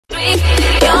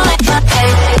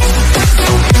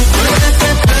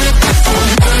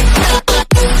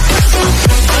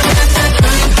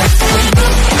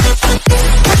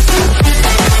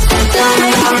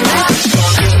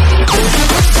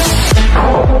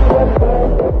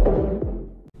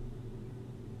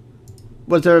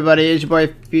What's up, everybody? It's your boy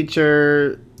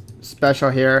Future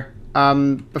Special here.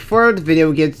 Before we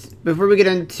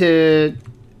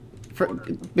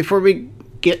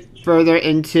get further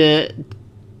into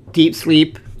Deep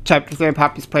Sleep Chapter 3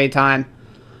 Poppy's Playtime,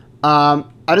 I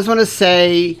just want to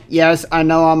say, yes, I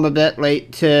know I'm a bit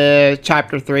late to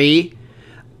Chapter 3.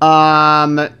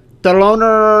 The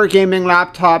loaner gaming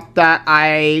laptop that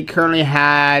I currently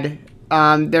had,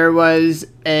 there was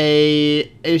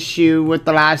a issue with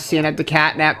the last scene at the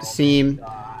catnap scene,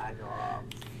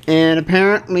 and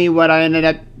apparently what I ended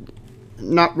up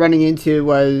not running into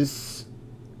was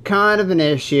kind of an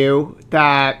issue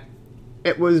that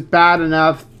it was bad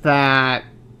enough that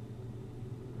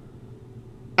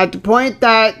at the point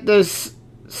that this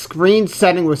screen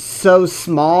setting was so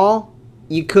small,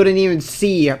 you couldn't even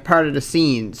see a part of the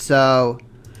scene. So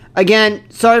again,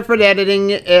 sorry for the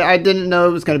editing. I didn't know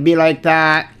it was going to be like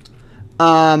that.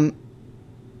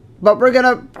 But we're going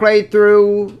to play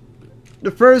through the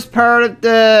first part of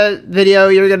the video.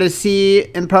 You're going to see,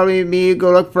 and probably me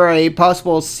go look for a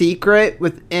possible secret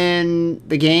within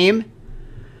the game.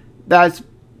 That's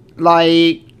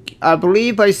like, I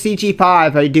believe by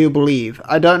CG5, I do believe.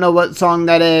 I don't know what song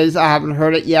that is. I haven't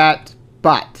heard it yet,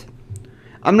 but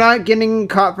I'm not getting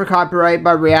caught for copyright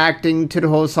by reacting to the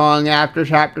whole song after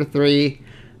Chapter 3,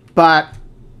 but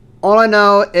all I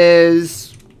know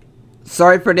is,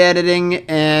 sorry for the editing,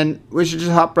 and we should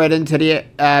just hop right into the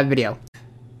video.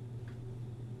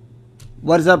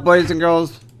 What is up, boys and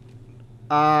girls?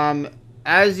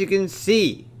 As you can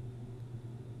see,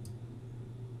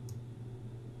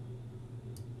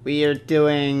 we are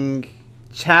doing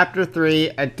Chapter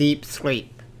 3, A Deep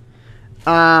Sleep.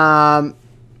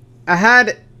 I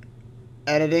had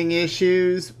editing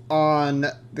issues on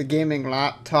the gaming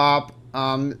laptop.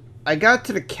 I got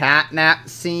to the catnap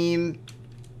scene,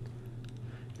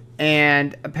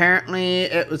 and apparently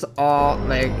it was all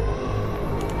like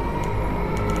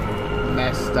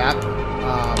messed up.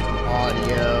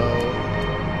 Audio.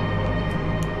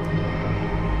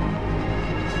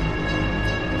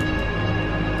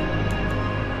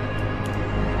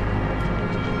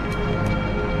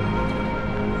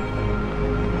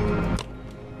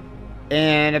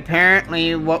 And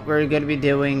apparently what we're going to be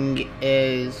doing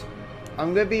is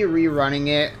I'm going to be rerunning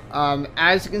it.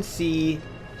 As you can see,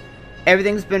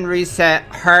 everything's been reset,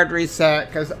 hard reset,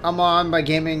 because I'm on my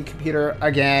gaming computer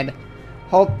again,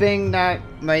 hoping that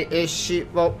my issue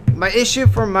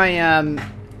for my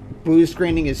blue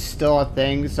screening is still a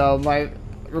thing, so my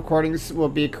recordings will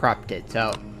be corrupted.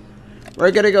 So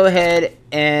we're going to go ahead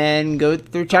and go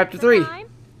through Chapter 3.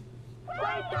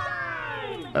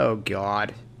 Oh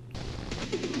God.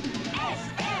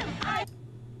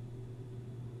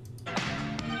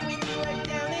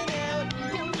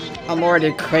 I'm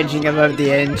already cringing above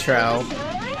the intro.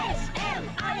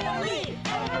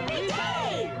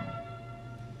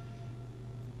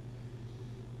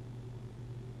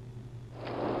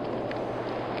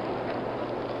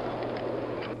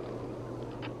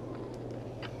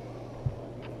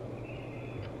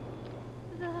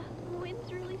 The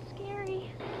wind's really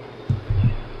scary.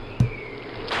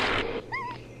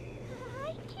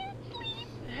 I can't sleep.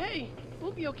 Hey,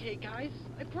 we'll be okay, guys.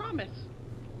 I promise.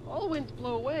 All winds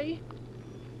blow away.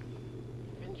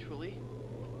 Eventually.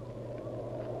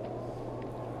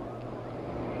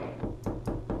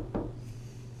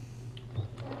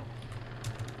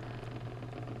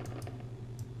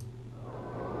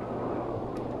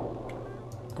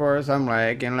 Of course, I'm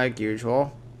lagging like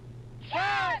usual.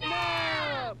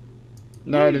 Catnap!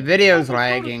 No, the video's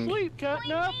lagging. Sleep,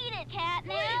 Catnap. We need it, Catnap.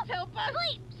 Please help us.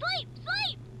 Sleep, sleep,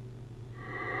 sleep.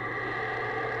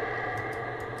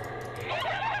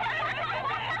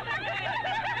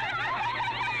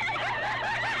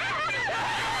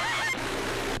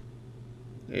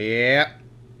 Yep.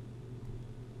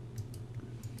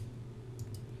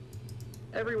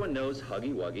 Everyone knows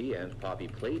Huggy Wuggy and Poppy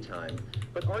Playtime,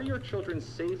 but are your children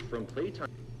safe from playtime?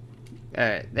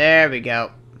 Alright, there we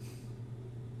go.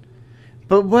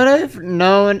 But what I've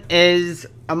known is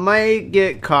I might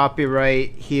get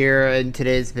copyright here in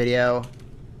today's video.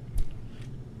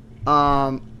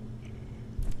 What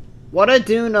I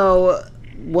do know,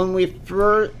 when we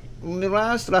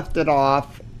last left it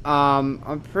off,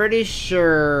 I'm pretty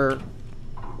sure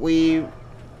we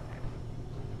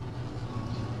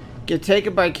get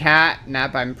taken by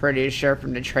catnap, I'm pretty sure,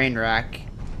 from the train wreck.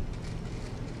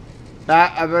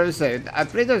 That, I was gonna say, I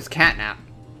believe that was catnap.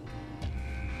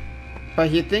 But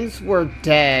he thinks we're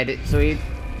dead, so he...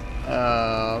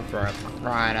 Oh, for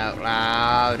crying out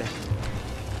loud.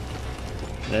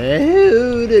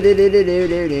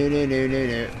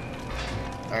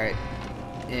 Alright.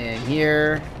 In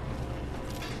here.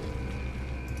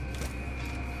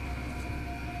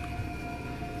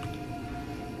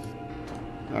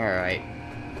 Alright.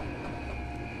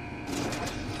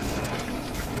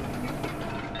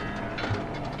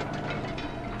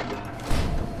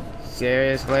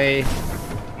 Seriously?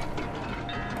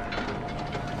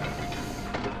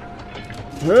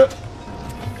 Huh.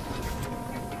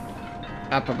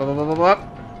 Up, up, up, up, up, up.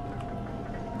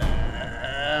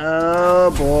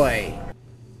 Oh boy.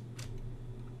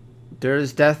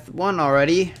 There's death 1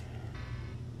 already.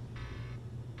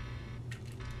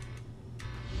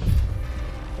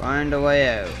 Find a way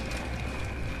out.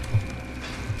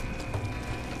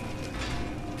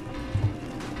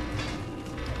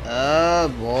 Oh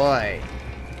boy.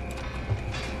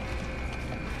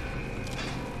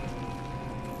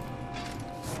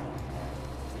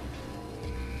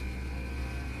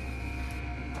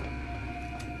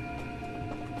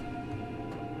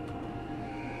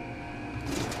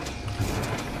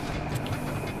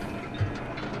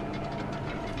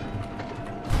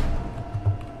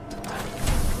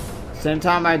 Same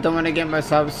time, I don't want to get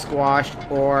myself squashed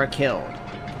or killed.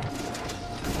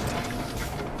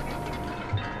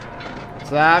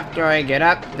 So after I get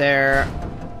up there,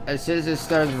 as soon as it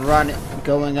starts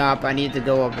going up, I need to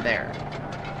go over there.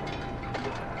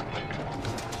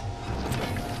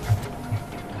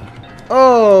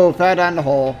 Oh, fell down the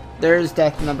hole. There's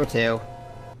death number 2.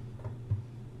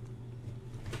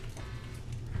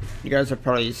 You guys are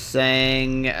probably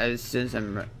saying, as soon as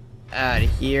I'm out of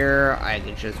here, I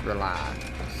can just relax.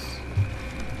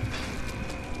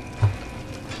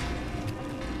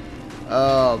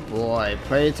 Oh boy,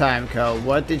 Playtime Co.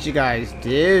 What did you guys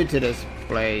do to this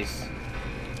place?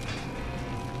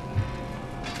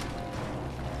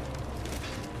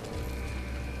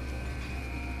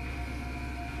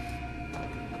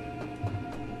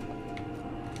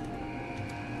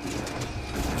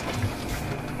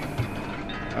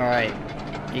 Alright,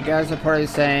 you guys are probably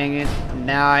saying,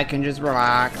 now I can just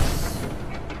relax.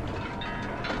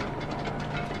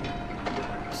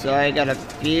 So I got a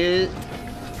few...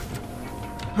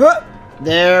 Huh!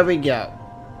 There we go.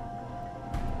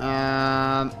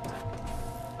 I'm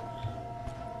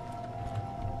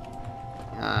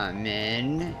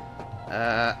in.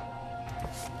 What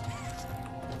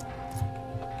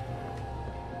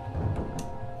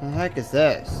the heck is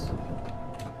this?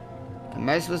 Am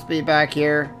I supposed to be back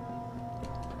here?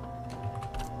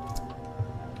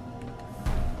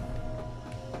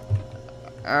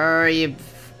 Are you...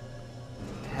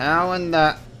 How in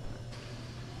the...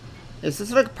 Is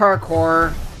this like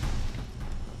parkour?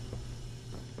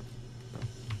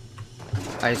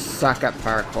 I suck at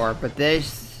parkour, but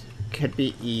this could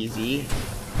be easy.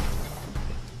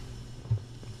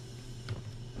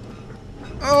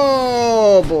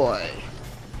 Oh boy.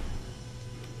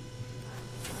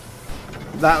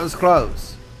 That was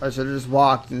close. I should have just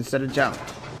walked instead of jumped.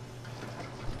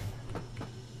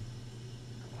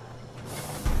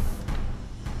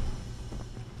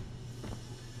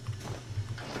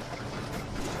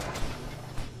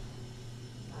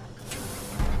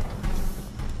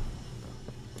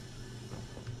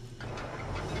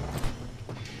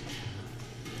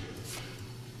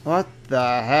 What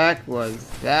the heck was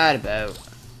that about?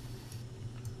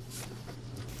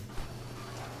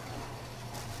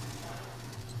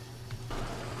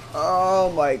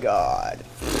 Oh my god.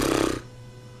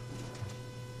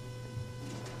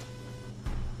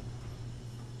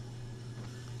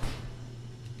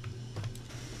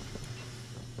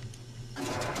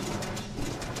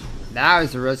 That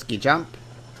was a risky jump.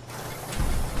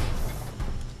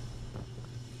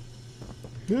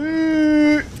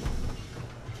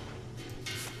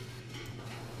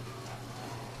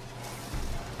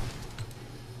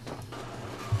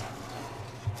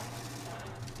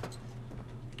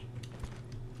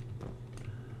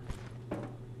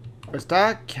 Was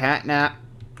that catnap?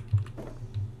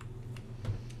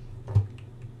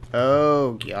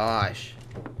 Oh gosh.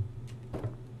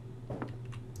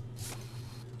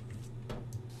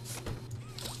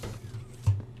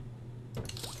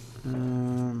 Oh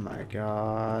my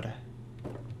god.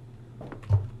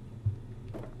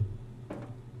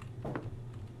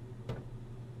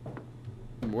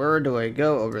 Where do I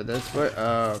go over this way?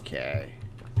 Okay.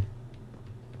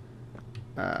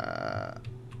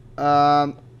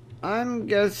 I'm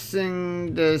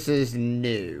guessing this is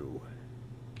new.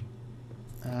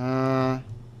 Oh,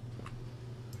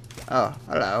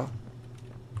 hello.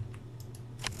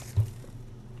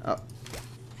 Oh.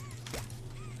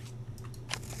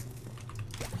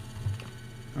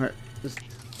 Alright,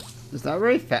 is that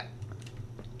very fat?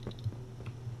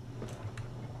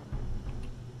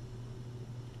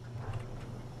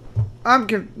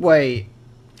 Wait.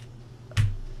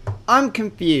 I'm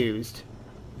confused.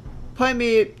 Throw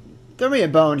me a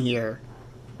bone here.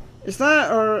 Is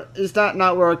that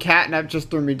not where Catnap just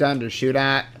threw me down to shoot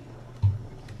at?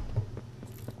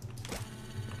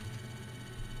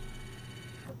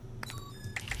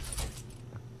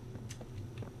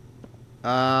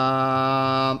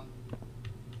 I'm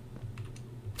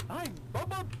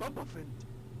Bubba Bubbaphant.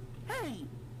 Hey,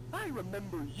 I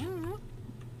remember you.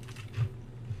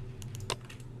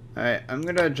 Alright, I'm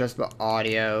gonna adjust the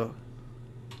audio.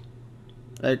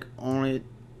 Like, only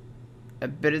a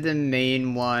bit of the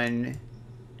main one.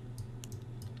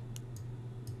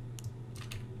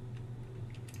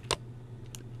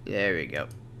 There we go.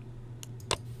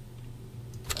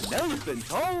 An elephant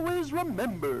always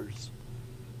remembers.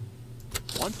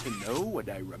 Want to know what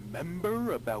I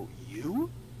remember about you?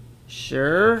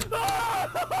 Sure.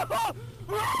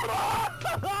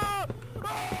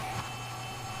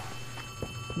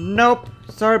 Nope.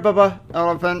 Sorry, Bubba.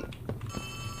 Elephant.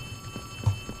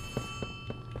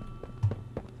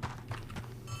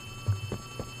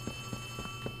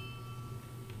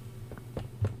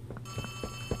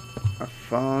 A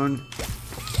phone.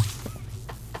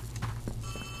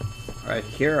 I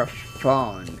hear a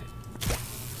phone.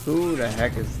 Who the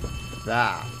heck is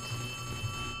that?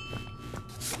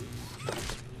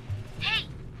 Hey,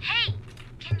 hey,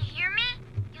 can you hear me?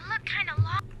 You look kind of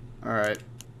lost. Alright.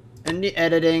 In the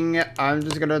editing, I'm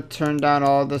just gonna turn down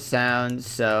all the sounds,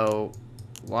 so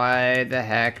why the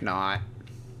heck not?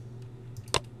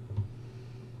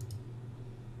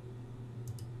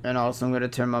 And also I'm gonna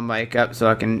turn my mic up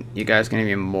so you guys can hear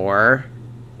me more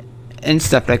and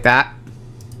stuff like that.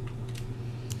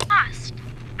 Lost.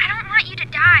 I don't want you to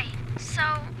die, so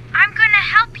I'm gonna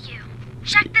help you.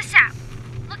 Check this out.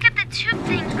 Look at the tube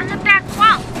thing on the back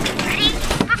wall. Ready?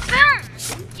 Ba-boom!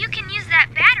 You can use that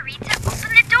battery to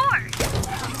open the door.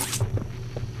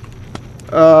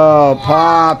 Oh,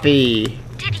 Poppy.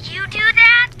 Did you do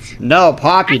that? No,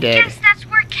 Poppy I did. guess that's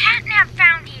where Catnap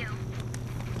found you.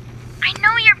 I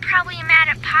know you're probably mad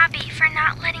at Poppy for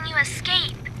not letting you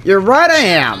escape. You're right, I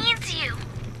am. She needs you.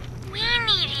 We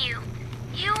need you.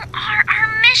 You are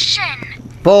our mission.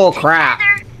 Bull crap.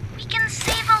 Together, we can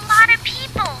save a lot of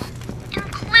people,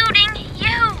 including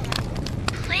you.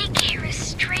 Playcare is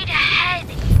straight ahead.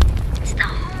 It's the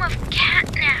home of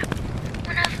Catnap,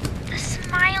 one of the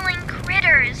smiling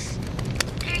critters.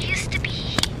 There used to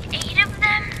be 8 of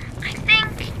them, I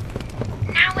think.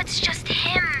 Now it's just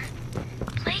him.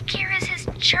 Playcare is his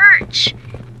church,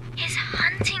 his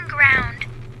hunting ground,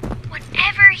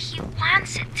 whatever he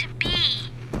wants it to be.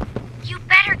 You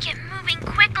better get moving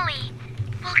quickly.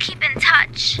 We'll keep in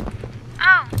touch.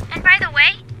 Oh, and by the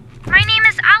way, my name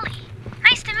is Ali.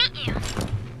 Nice to meet you.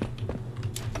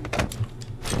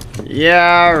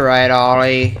 Yeah, right,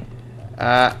 Ollie.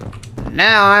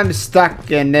 Now I'm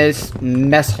stuck in this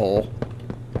mess hole.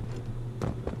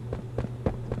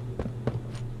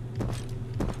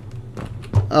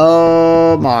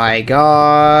 Oh my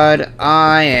god,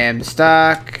 I am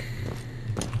stuck.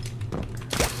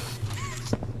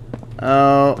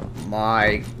 Oh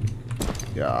my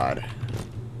god.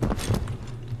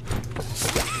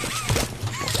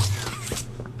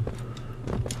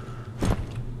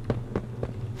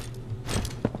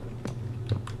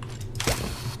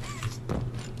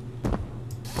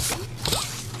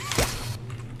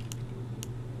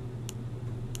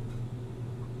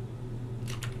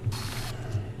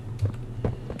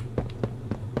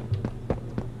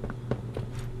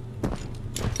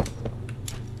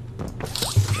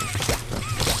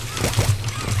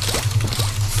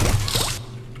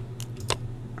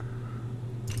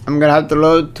 I'm gonna have to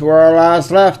load to where I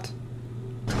last left.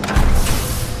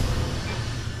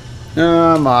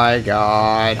 Oh my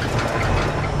god.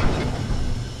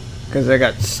 Because I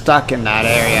got stuck in that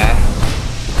area.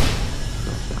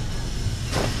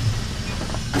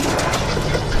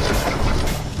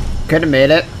 Could have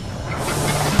made it.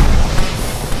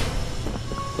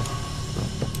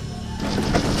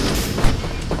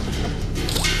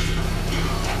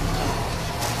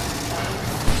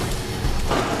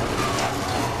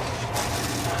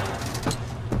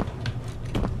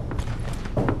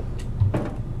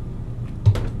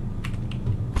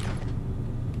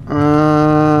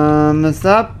 Is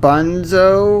that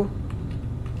Bunzo?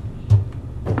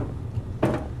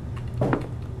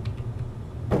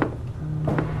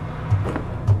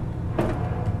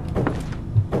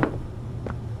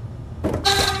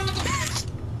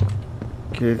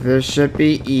 Okay, this should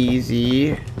be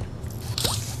easy.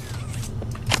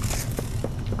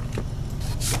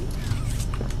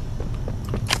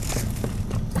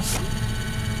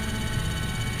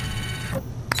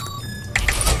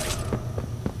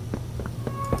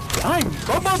 I'm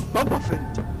Bubba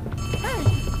Bubbaphant. Hey,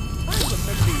 I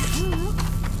remember you.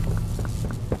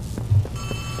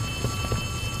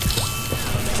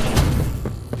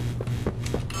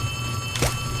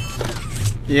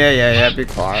 Yeah, be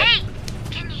quiet. Hey,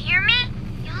 can you hear me?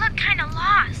 You look kind of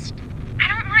lost. I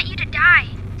don't want you to die,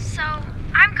 so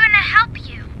I'm gonna help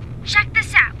you. Check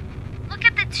this out. Look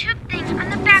at the tube thing on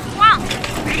the back wall.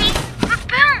 Ready?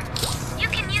 Boom! You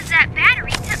can use that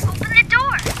battery to open the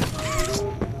door.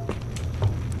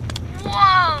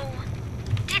 Whoa!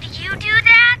 Did you do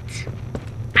that?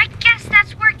 I guess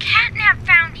that's where Catnap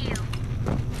found you.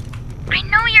 I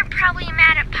know you're probably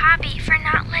mad at Poppy for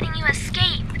not letting you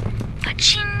escape, but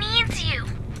she needs you.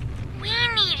 We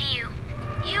need you.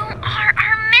 You are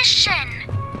our mission.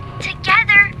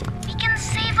 Together, we can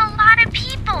save a lot of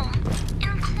people,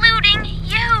 including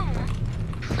you.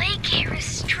 Playcare is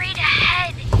straight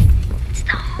ahead. It's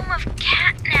the home of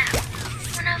Catnap,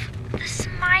 one of the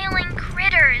smiling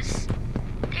critters.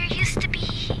 There used to be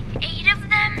 8 of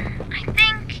them, I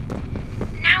think.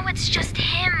 Now it's just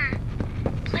him.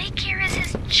 Playcare is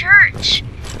his church,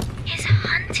 his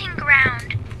hunting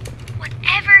ground,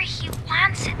 whatever he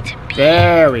wants it to be.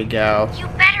 There we go. You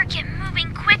better get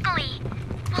moving quickly.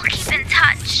 We'll keep in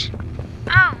touch.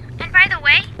 Oh, and by the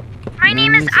way, my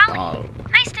name is Ali.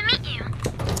 Nice to meet you.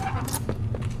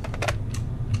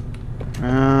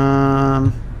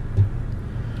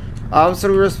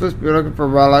 Obviously we were supposed to be looking for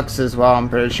relics as well, I'm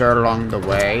pretty sure, along the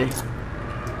way.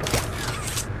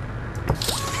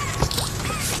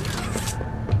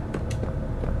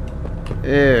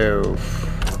 Ew.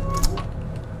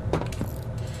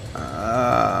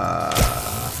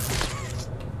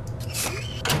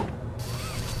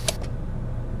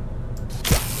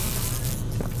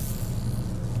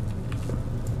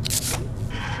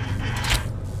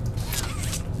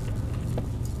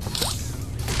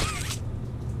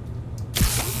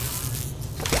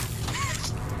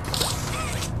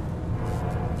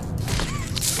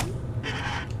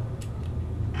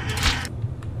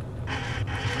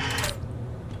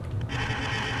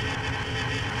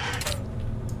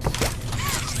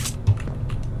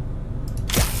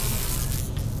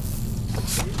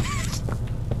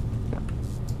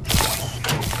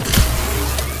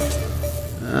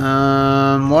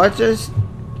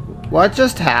 What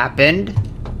just happened?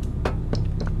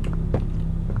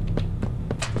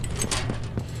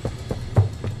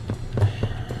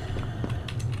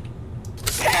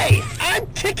 Hey, I'm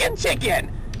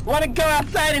Chicken. Wanna go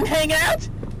outside and hang out?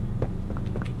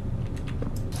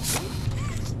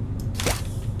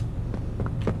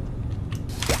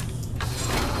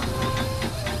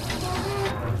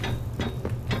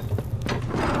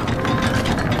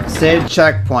 Save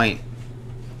checkpoint.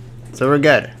 So we're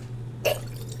good.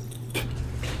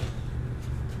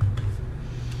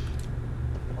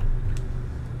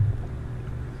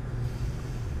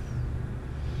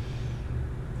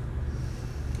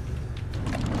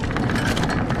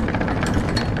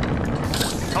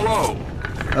 Hello.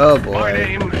 Oh boy. My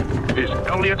name is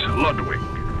Elliot Ludwig.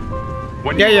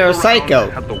 When Yeah, you you're a look around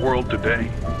psycho. at the world today,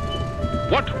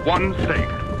 what one thing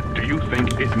do you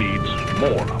think it needs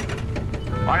more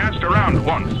of? I asked around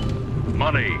once.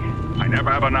 Money. I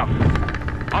never have enough.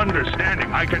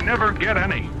 Understanding. I can never get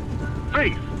any.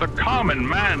 Faith. The common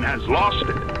man has lost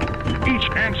it. Each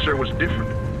answer was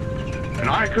different. And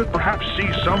I could perhaps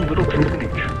see some little truth in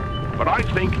each. But I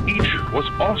think each was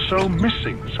also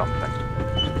missing something.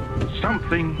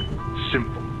 Something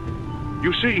simple.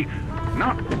 You see,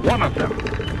 not one of them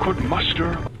could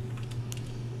muster.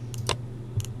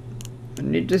 I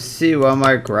need to see why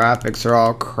my graphics are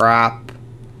all crap.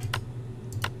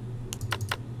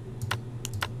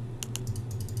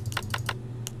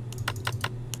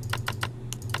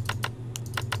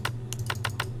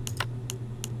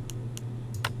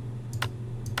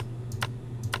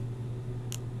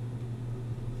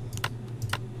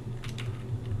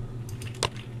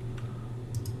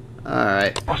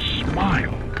 Alright. A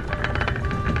smile.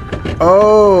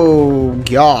 Oh,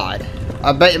 God.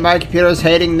 I bet my computer's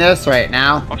hating this right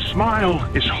now. A smile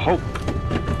is hope.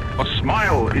 A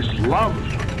smile is love.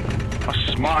 A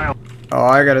smile. Oh,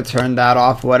 I gotta turn that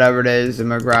off, whatever it is in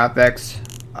my graphics.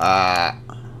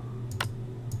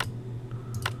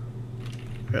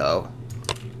 Hello.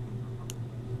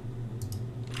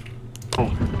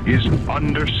 Is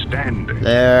understanding.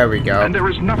 There we go. And there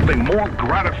is nothing more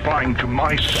gratifying to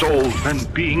my soul than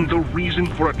being the reason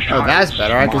for a child's Oh, that's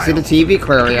better. I can see the smile. TV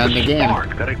clearly on the It is a game.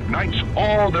 spark that ignites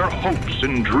all their hopes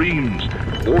and dreams.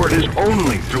 For it is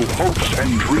only through hopes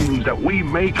and dreams that we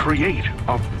may create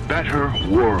a better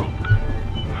world.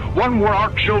 One where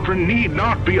our children need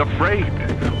not be afraid.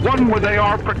 One where they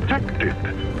are protected.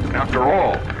 After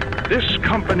all, this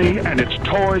company and its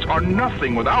toys are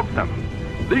nothing without them.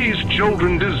 These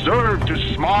children deserve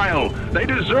to smile, they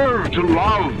deserve to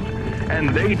love, and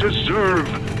they deserve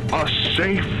a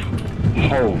safe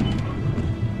home.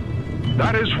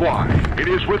 That is why it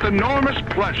is with enormous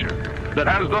pleasure that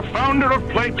as the founder of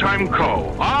Playtime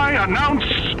Co., I announce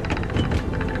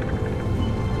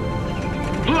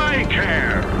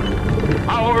Playcare,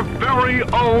 our very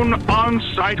own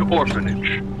on-site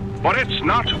orphanage. But it's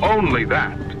not only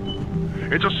that.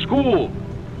 It's a school,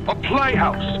 a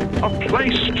playhouse, a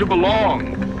place to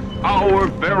belong. Our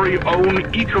very own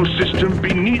ecosystem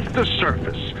beneath the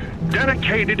surface,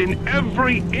 dedicated in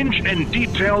every inch and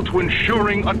detail to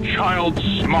ensuring a child's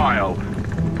smile.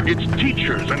 Its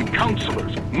teachers and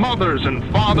counselors, mothers and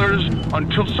fathers,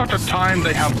 until such a time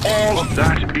they have all of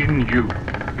that in you.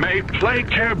 May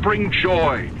Playcare bring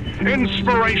joy,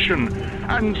 inspiration,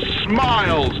 and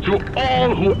smiles to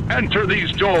all who enter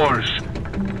these doors.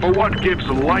 For what gives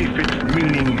life its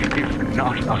meaning if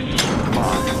not a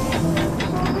smile?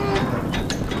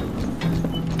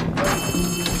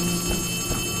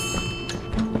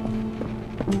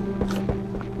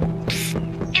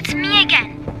 It's me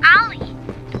again, Ollie.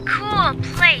 Cool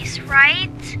place,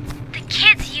 right? The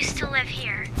kids used to live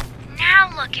here. Now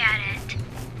look at it.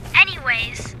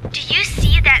 Anyways, do you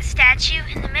see that statue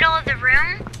in the middle of the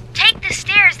room? Take the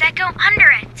stairs that go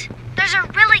under it. There's a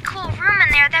really cool room in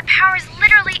there that powers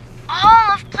literally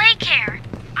all of Playcare.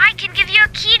 I can give you a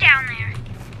key down there.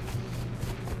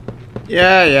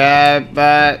 Yeah,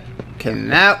 but can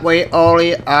that wait,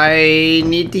 Ollie? I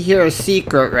need to hear a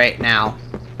secret right now.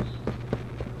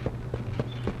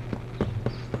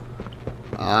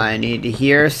 I need to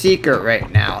hear a secret right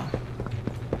now.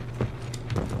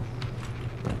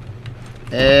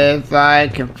 If I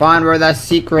can find where that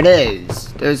secret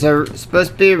is. There's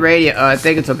supposed to be a radio. Oh, I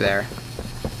think it's over there.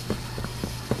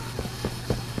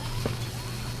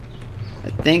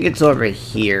 I think it's over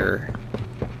here.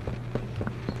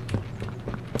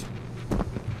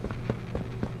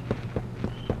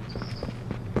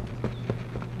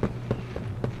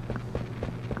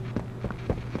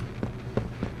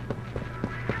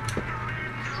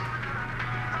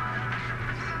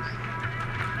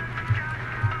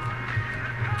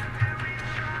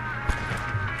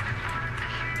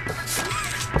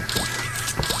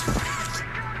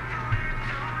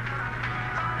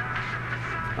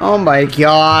 Oh my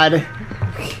god.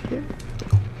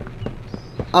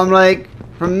 I'm like,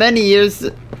 for many years,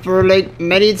 for like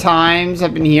many times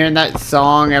I've been hearing that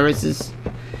song ever since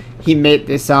he made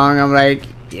this song. I'm like,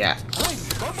 yeah. I'm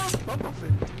Bubba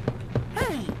Bubblefin.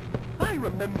 Hey, I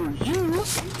remember you.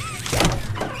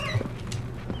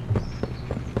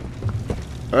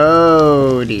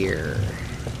 Oh dear.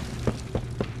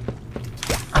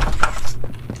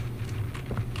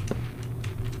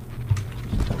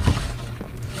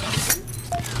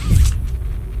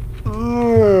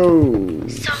 Oh.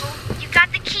 So, you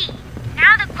got the key.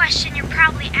 Now the question you're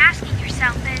probably asking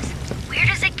yourself is, where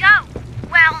does it go?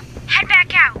 Well, head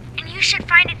back out, and you should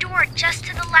find a door just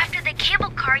to the left of the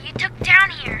cable car you took down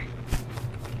here.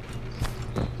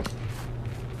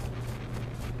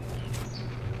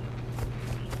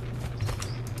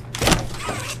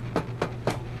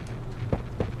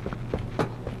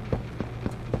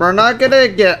 We're not gonna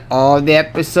get all the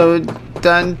episodes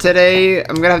done today.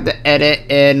 I'm gonna have to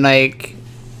edit in like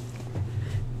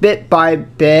bit by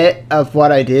bit of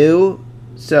what I do.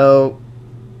 So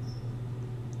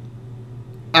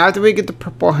after we get the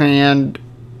purple hand,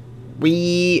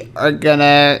 we are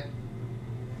gonna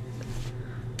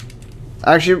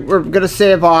we're gonna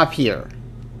save off here.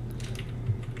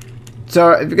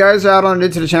 So if you guys are out on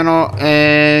into the channel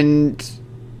and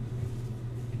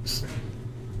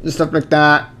stuff like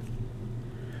that,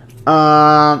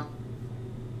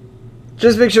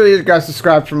 just make sure you guys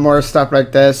subscribe for more stuff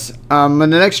like this. When the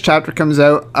next chapter comes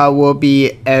out, I will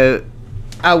be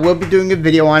doing a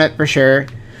video on it for sure.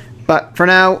 But for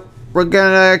now, we're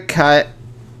gonna cut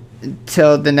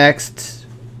until the next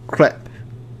clip.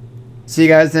 See you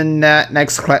guys in that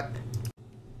next clip.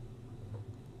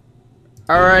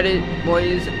 Alrighty,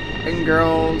 boys and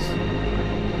girls,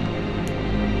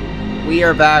 we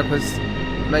are back with,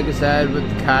 like I said, with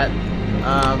the cut.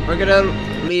 We're gonna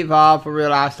leave off where we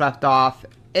last left off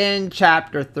in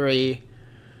chapter 3.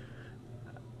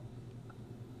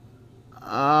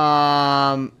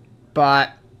 But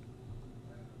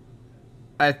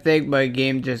I think my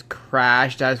game just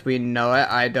crashed as we know it.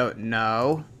 I don't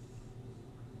know.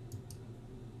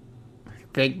 I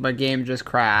think my game just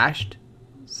crashed.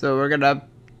 So we're gonna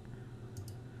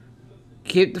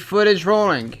keep the footage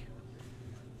rolling.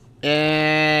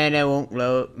 And it won't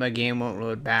load, my game won't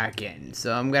load back in.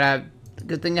 So I'm gonna have,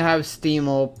 good thing I have Steam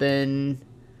open.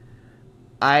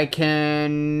 I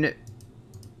can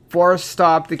force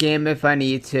stop the game if I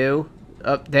need to.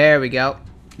 Oh, there we go.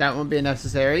 That won't be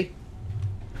necessary.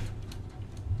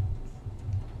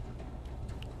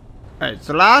 Alright,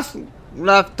 so last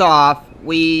left off,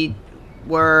 we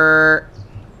were...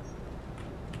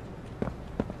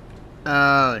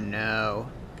 Oh no.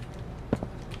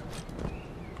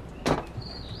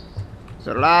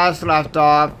 So last left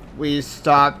off, we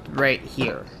stopped right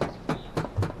here.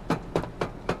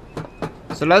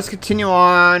 So let's continue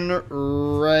on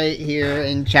right here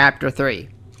in chapter 3.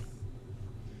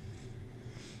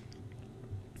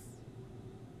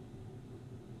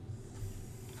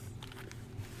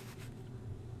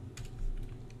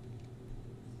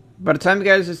 By the time you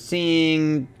guys are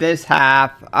seeing this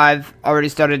half, I've already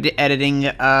started the editing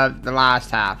of the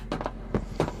last half.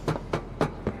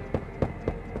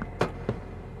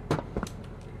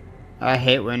 I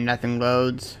hate when nothing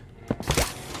loads.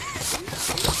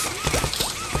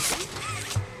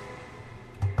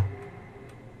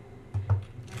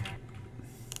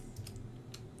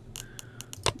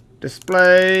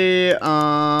 Display,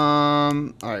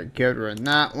 alright, good, we're in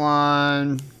that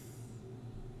one.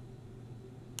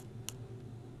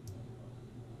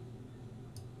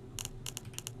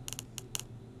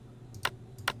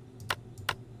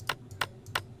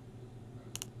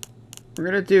 We're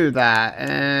gonna do that,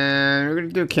 and we're gonna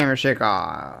do camera shake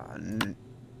on.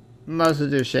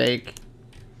 Mostly do shake.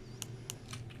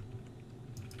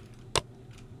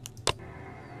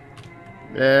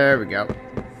 There we go.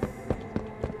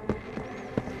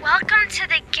 Welcome to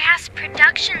the gas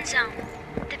production zone,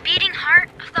 the beating heart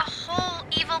of the whole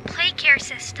evil play care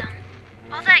system.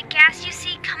 All that gas you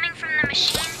see coming from the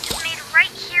machine is made right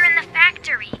here in the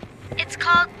factory. It's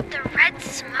called the red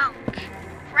smoke.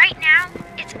 Right now,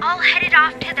 it's all headed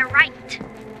off to the right.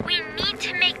 We need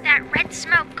to make that red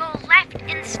smoke go left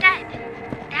instead.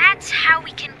 That's how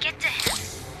we can get to him.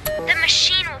 The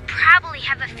machine will probably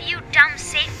have a few dumb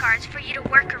safeguards for you to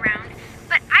work around,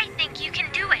 but I think you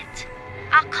can do it.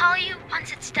 I'll call you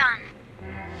once it's done.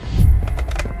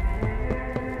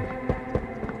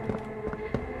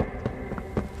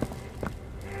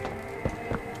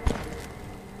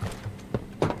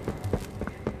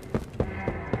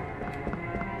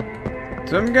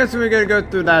 So I'm guessing we gotta go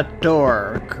through that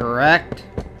door, correct?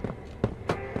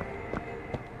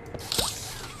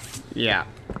 Yeah.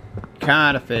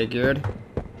 Kinda figured.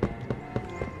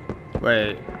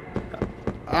 Wait.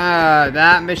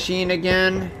 That machine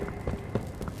again?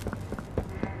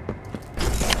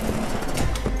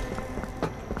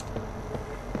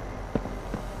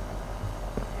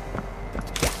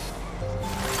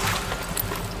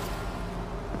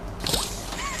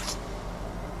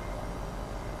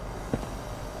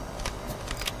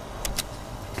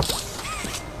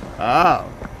 Oh.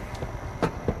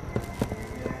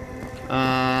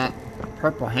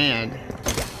 Purple hand.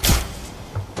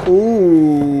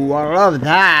 Ooh, I love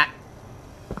that.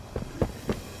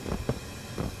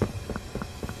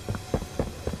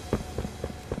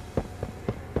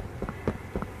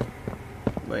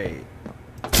 Wait.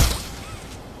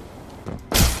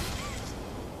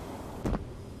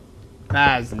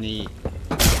 That's neat.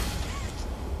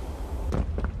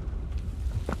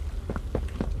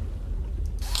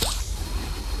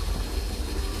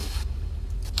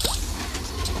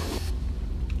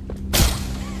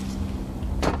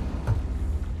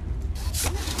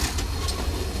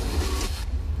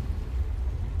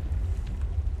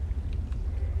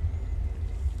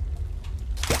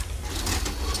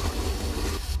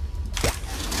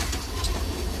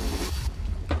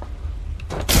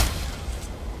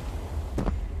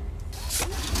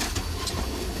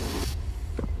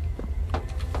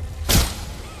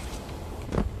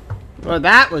 Well,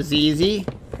 that was easy.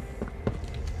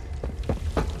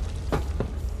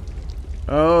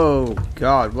 Oh,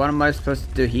 God. What am I supposed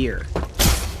to do here?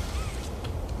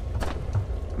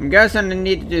 I'm guessing I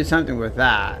need to do something with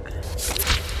that.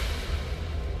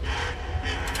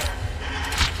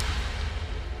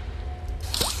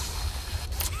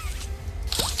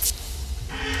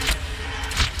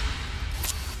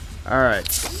 Alright,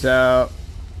 so...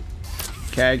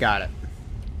 Okay, I got it.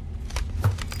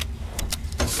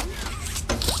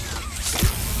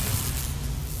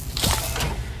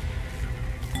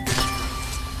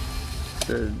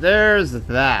 So there's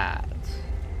that.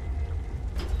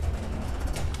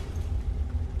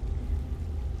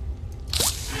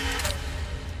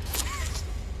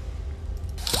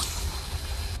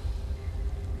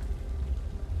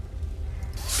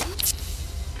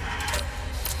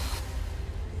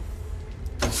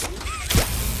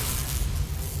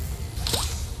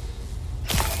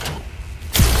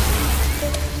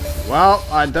 Well,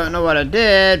 I don't know what I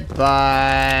did,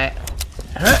 but...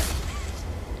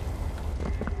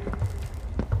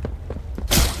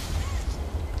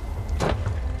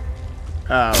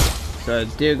 Oh, So I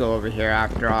do go over here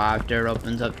after all, after it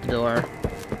opens up the door.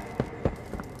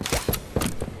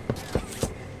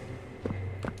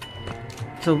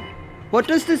 So, what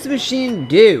does this machine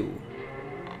do?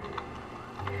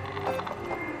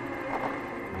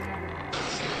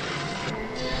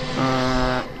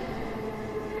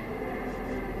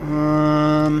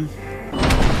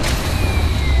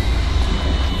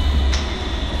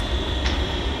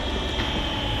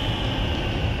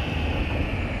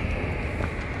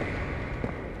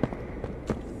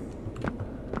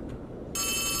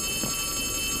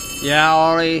 Yeah,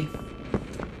 Ollie.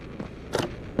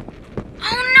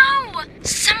 Oh no!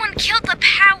 Someone killed the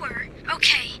power.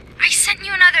 Okay, I sent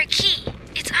you another key.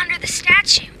 It's under the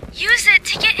statue. Use it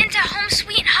to get into Home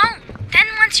Sweet Home. Then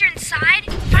once you're inside,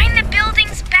 find the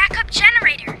building's backup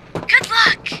generator. Good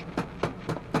luck!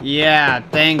 Yeah,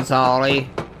 thanks, Ollie.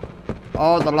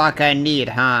 All the luck I need,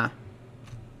 huh?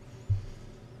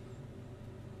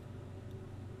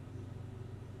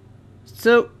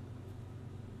 So,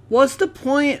 what's the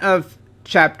point of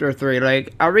chapter 3?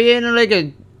 Like, are we in like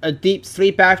a deep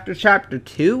sleep after chapter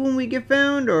 2 when we get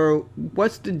found? Or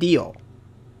what's the deal?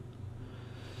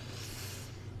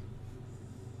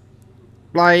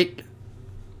 Like,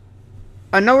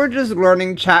 I know we're just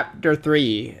learning chapter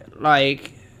 3.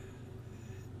 Like,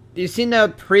 you've seen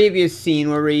the previous scene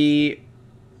where we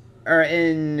are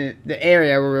in the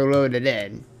area where we're loaded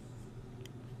in.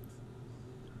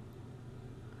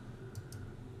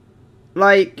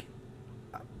 Like,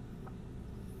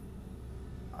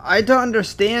 I don't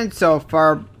understand so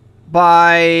far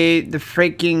by the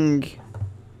freaking...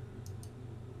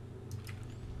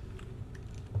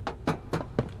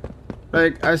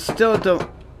 Like, I still don't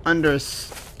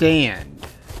understand.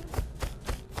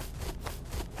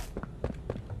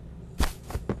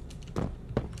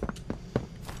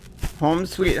 Home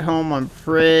Sweet Home, I'm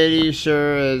pretty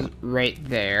sure is right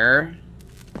there.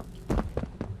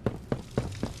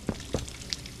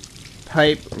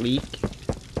 Pipe leak.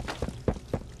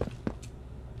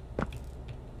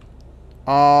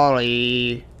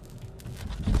 Ollie.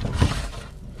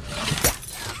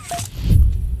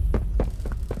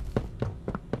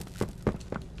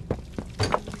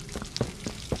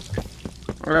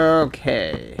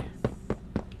 Okay.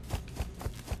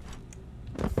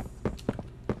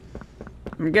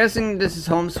 I'm guessing this is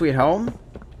Home Sweet Home?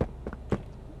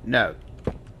 No.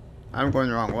 I'm going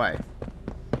the wrong way.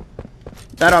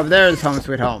 That over there is Home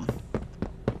Sweet Home.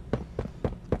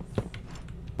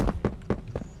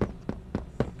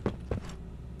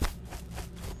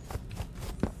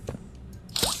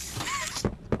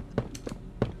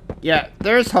 Yeah,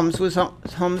 there's Home Sweet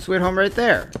Home right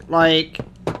there. Like,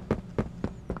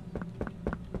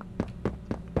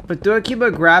 but do I keep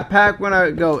a grab pack when I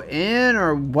go in,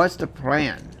 or what's the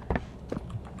plan?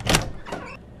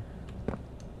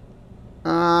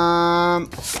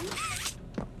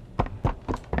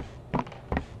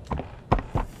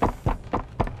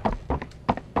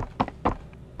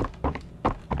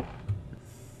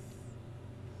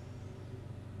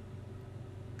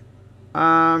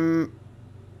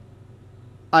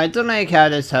 I don't like how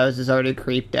this house is already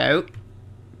creeped out.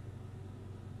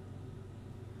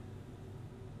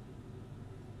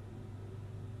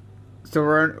 So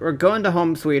we're going to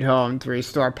Home Sweet Home to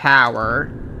restore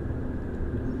power.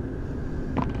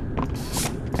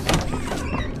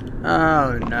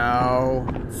 Oh no.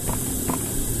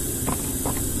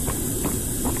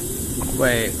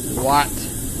 Wait, what?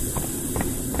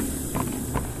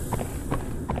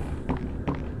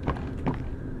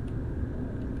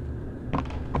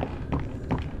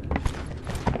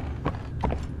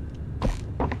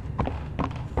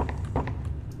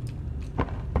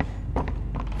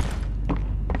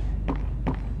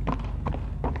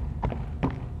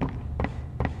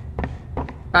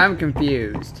 I'm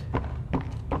confused.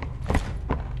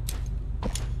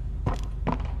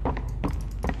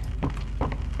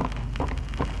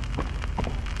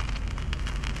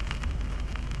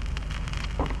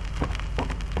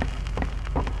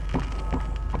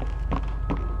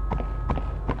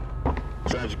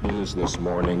 Tragic news this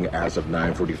morning. As of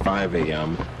 9:45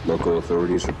 a.m., local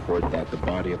authorities report that the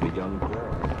body of a young girl.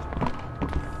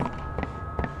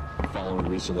 Following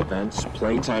recent events,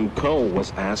 Playtime Co.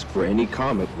 was asked for any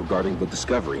comment regarding the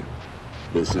discovery.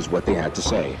 This is what they had to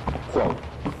say. Quote,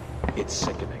 "It's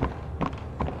sickening."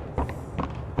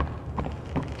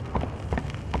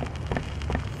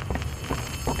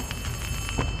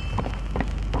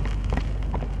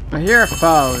 I hear a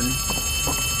phone.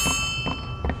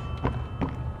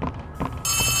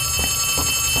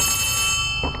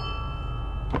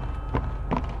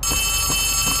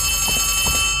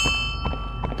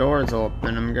 Door's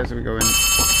open. I'm guessing we go in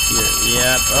here.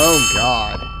 Yep. Oh,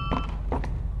 God.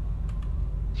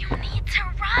 You need to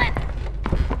run.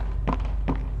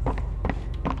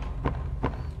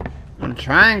 I'm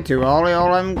trying to. All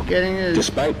I'm getting is...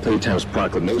 Despite Playtime's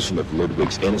proclamation of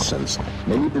Ludwig's innocence,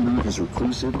 many believe his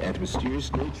reclusive and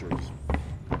mysterious nature is...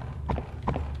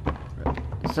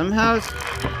 Somehow...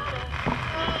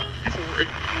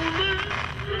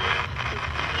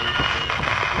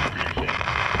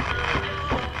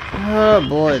 Oh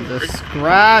boy, the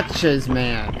scratches,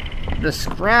 man. The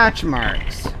scratch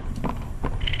marks.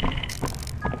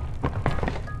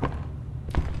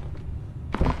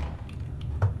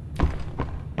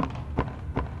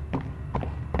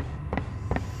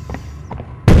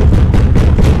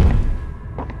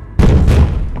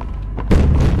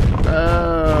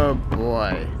 Oh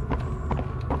boy.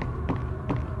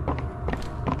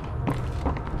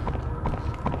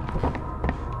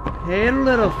 Hey,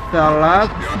 little fella,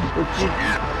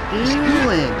 what you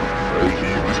doing?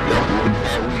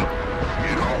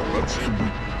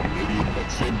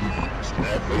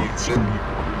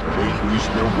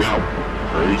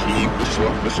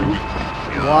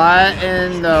 What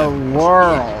in the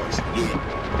world?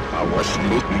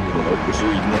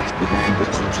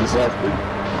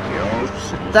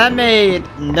 That made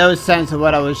no sense of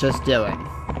what I was just doing.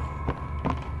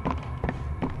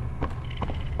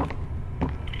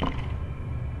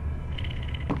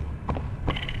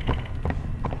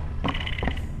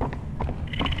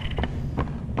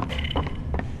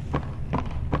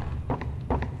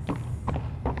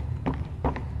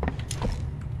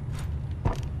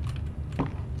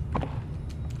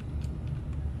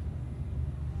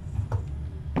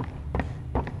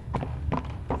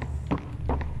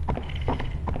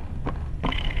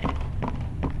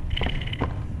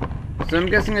 So I'm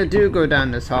guessing I do go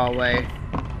down this hallway.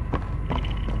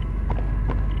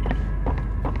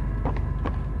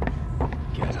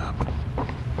 Get up.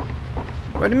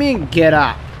 What do you mean, get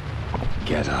up?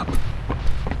 Get up.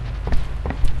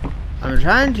 I'm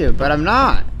trying to, but I'm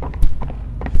not.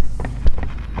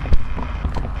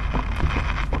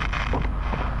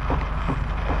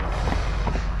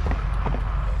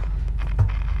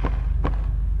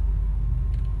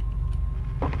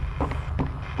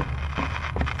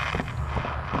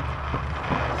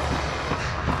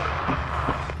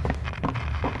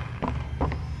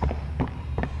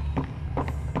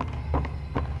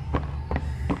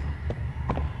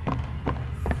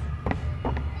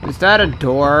 Is that a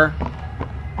door?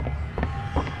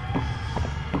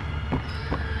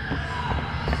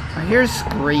 I hear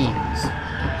screams.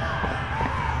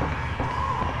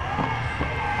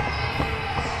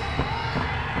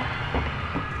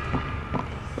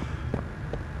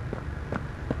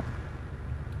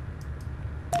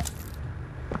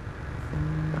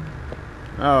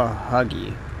 Oh,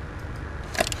 Huggy.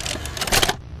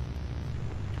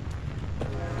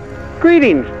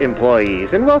 Greetings, employees,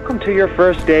 and welcome to your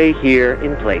first day here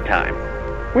in Playtime.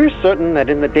 We're certain that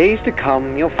in the days to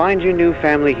come, you'll find your new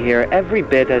family here every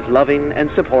bit as loving and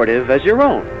supportive as your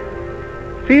own.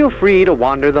 Feel free to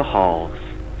wander the halls,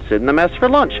 sit in the mess for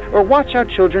lunch, or watch our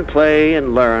children play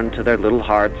and learn to their little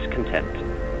hearts' content.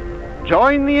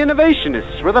 Join the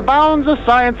innovationists where the bounds of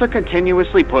science are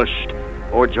continuously pushed,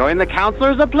 or join the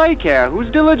counselors of Playcare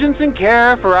whose diligence and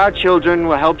care for our children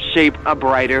will help shape a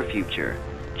brighter future.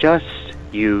 Just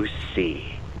you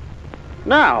see.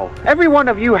 Now, every one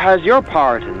of you has your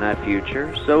part in that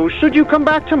future, so should you come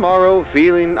back tomorrow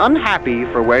feeling unhappy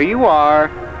for where you are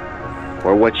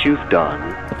or what you've done,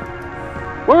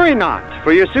 worry not,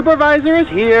 for your supervisor is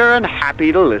here and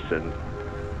happy to listen.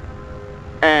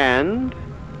 And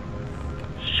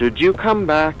should you come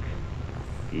back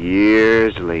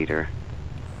years later,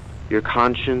 your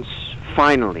conscience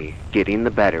finally getting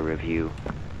the better of you,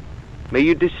 may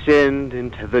you descend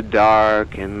into the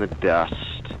dark and the dust,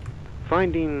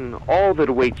 finding all that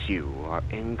awaits you are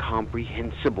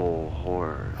incomprehensible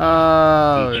horrors.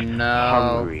 Oh, each no.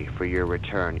 hungry for your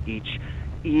return, each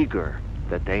eager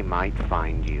that they might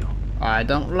find you. I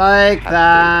don't like Have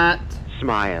that. they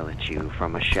smile at you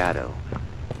from a shadow,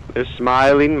 their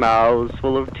smiling mouths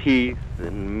full of teeth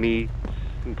and meat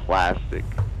and plastic,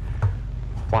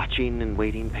 watching and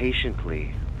waiting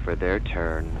patiently for their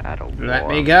turn at a Let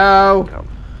warm me go. welcome.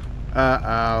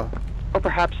 Uh-oh. Or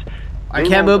perhaps I they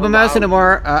can't won't move my mouse allow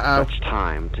anymore. you Uh-oh. Such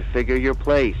time to figure your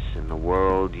place in the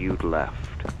world you'd left.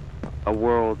 A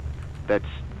world that's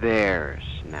theirs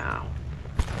now.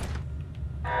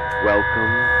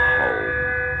 Welcome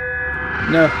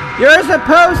home. No. You're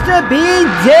supposed to be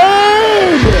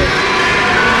dead!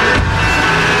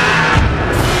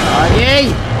 Augie,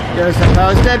 you're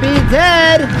supposed to be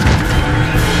dead!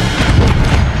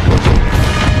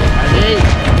 Augie,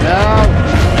 No!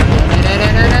 No!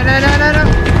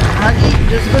 Huggy,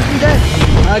 you're supposed to be dead!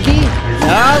 Huggy!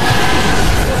 No!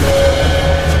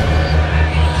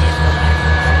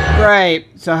 Great,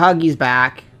 so Huggy's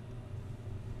back.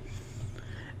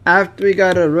 After we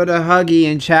got rid of Huggy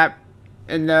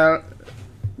in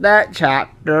that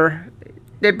chapter,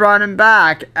 they brought him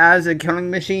back as a killing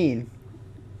machine.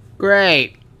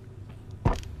 Great.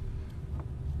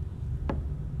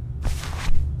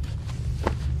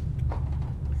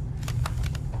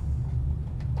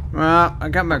 Well, I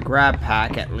got my grab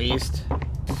pack at least.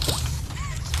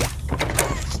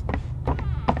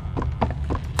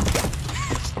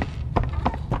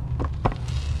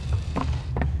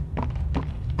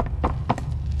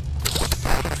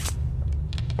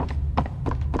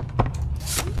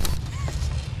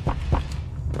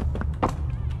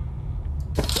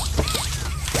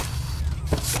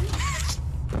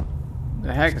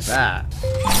 The heck is that?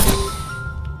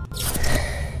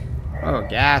 Oh,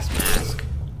 gas mask.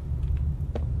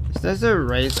 Is this a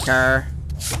race car?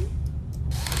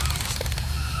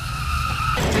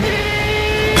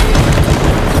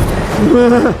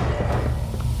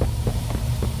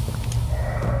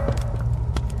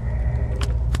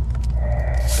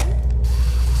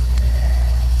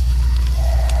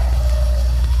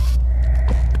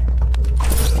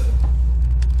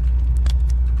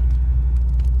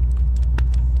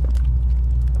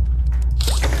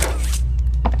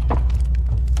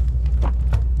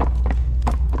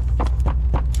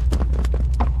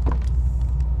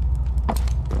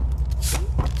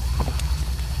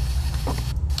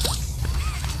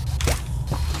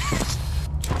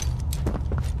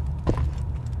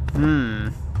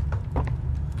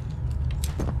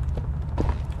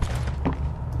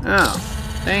 Oh,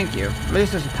 thank you. At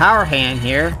least there's a power hand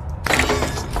here.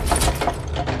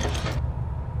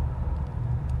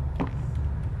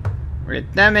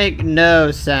 Wait, that make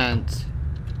no sense.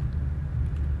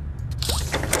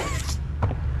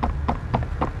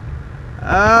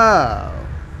 Oh.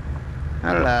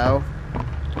 Hello.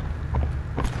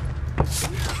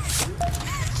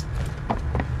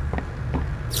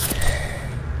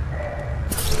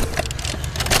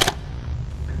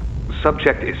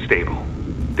 Subject is stable.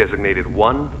 Designated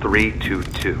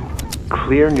 1322.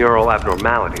 Clear neural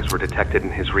abnormalities were detected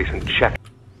in his recent check.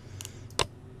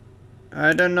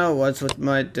 I don't know what's with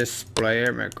my display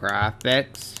or my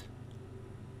graphics.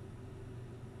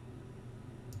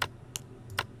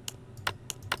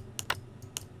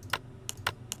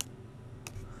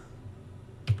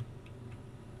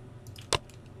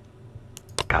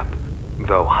 Up.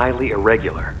 Though highly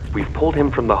irregular, we've pulled him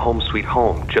from the home sweet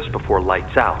home just before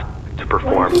lights out to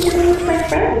perform. What are you doing with my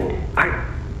friend?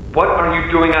 What are you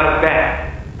doing out of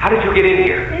bed? How did you get in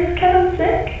here? Is Kevin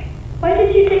sick? Why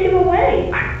did you take him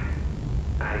away?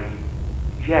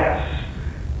 Yes.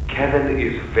 Kevin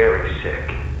is very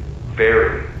sick.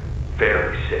 Very,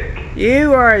 very sick.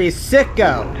 You are a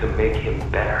sicko. We want to make him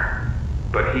better.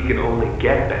 But he can only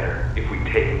get better if we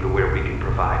take him to where we can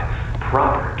provide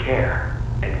proper care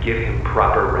and give him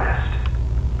proper rest.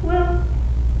 Well,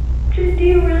 do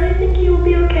you really think he will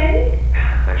be okay?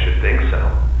 I should think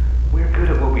so. We're good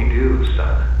at what we do,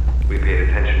 son. We paid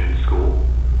attention in school,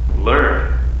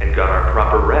 learned, and got our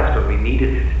proper rest when we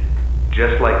needed it.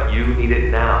 Just like you need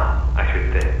it now, I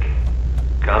should think.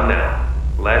 Come now,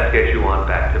 let's get you on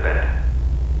back to bed.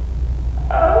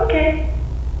 Okay.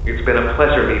 It's been a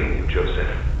pleasure meeting you, Joseph.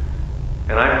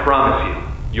 And I promise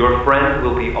you, your friend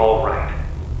will be all right.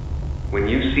 When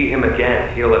you see him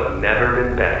again, he'll have never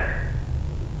been better.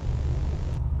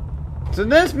 So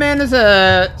this man is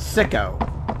a sicko.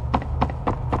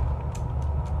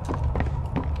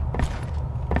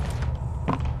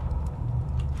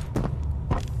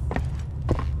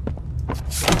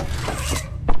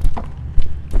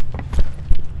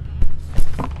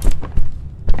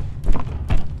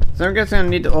 So I'm guessing I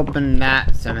need to open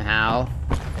that somehow.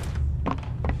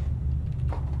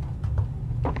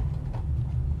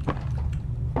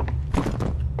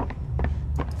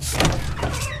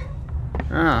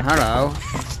 Oh, hello.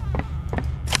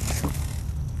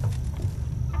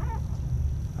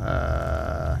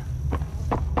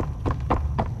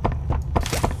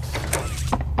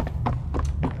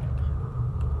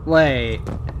 Wait,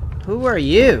 who are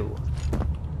you?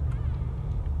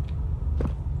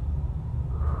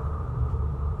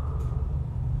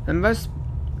 It must...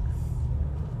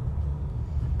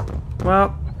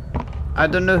 Well, I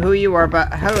don't know who you are, but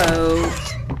hello.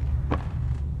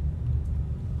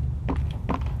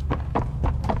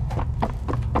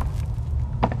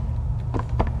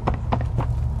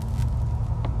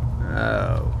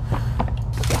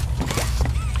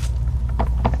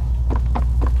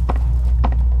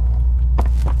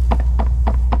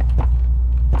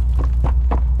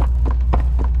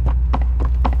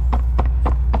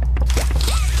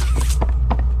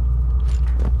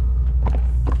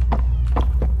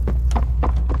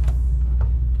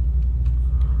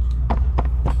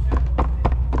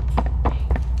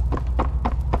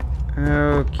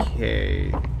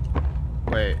 Okay.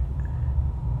 Wait.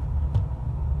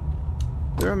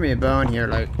 Throw me a bone here,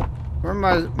 like, where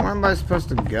am I supposed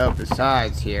to go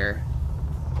besides here?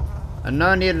 I know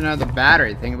I need another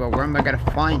battery thing, but where am I gonna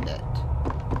find it?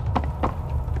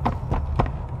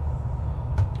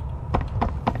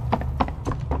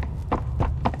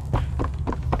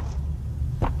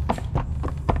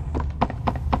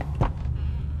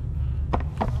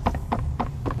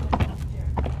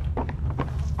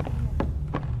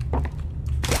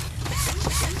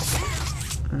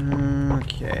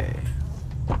 Okay.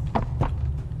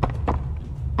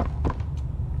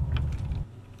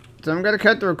 So I'm gonna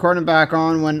cut the recording back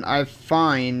on when I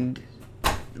find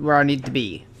where I need to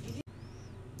be.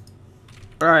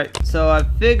 Alright, so I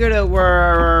figured out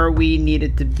where we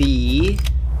needed to be.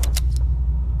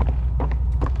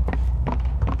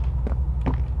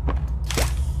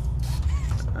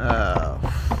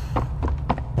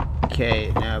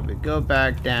 Okay, now we go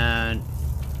back down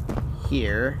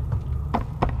here.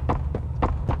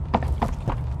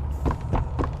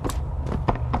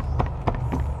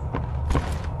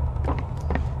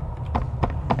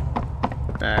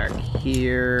 Back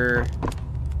here.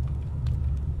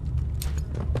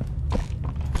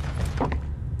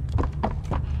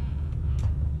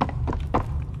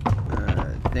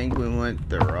 I think we went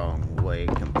the wrong way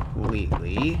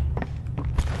completely.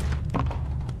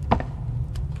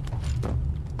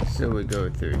 So we go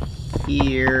through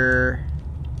here.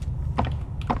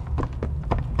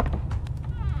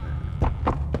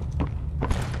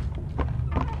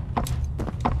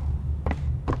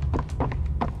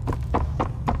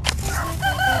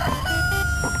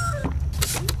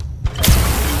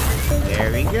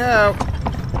 There we go.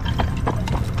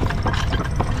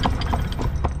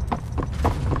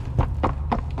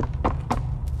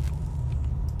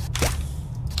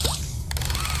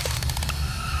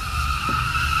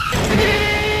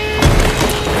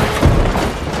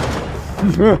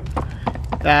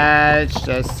 That's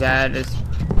just satisfying.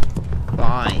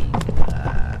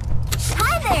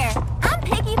 Hi there! I'm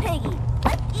Piggy Piggy.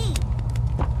 Let's eat.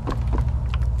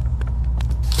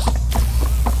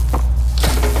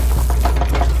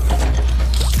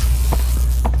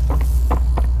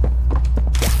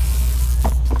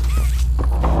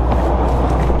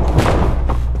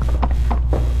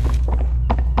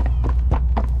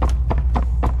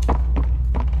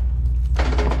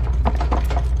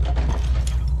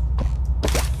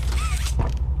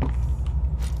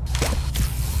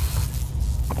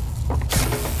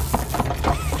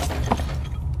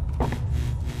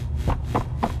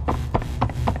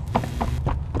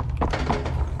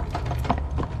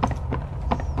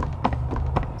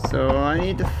 So I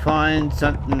need to find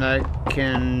something I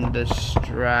can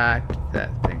distract that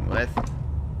thing with.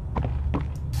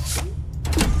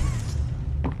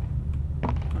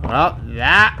 Well,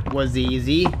 that was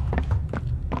easy.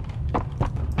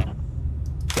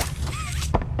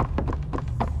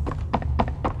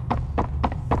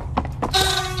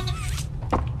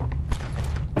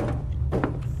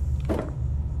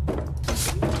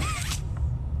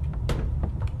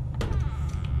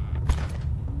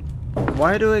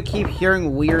 Why do I keep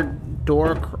hearing weird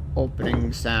door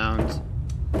opening sounds?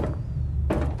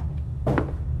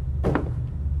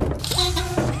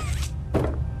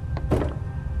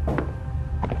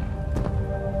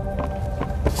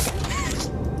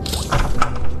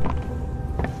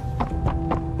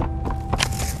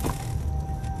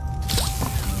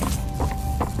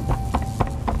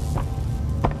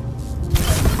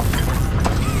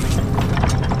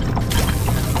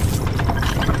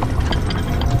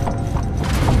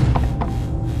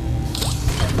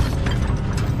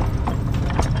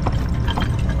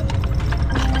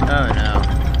 Oh no.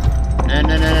 No,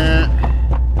 no, no, no.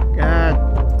 God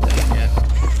dang it.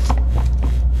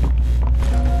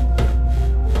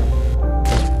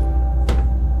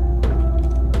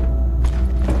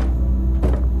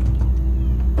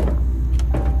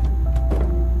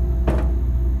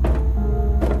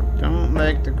 Don't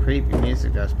like the creepy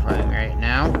music that's playing right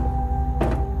now.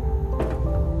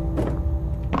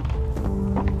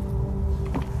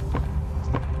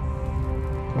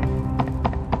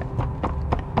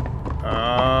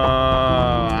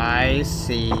 I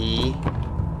see.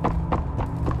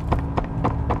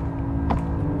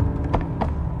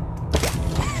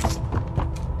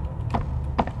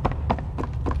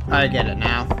 I get it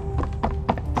now.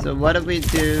 So what if we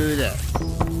do this?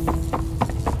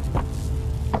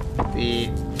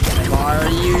 Why are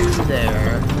you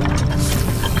there?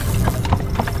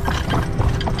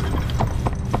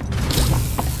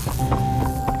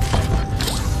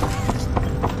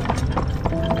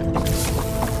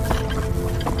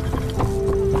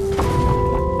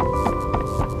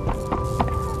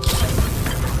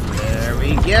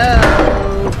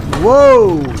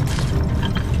 Whoa!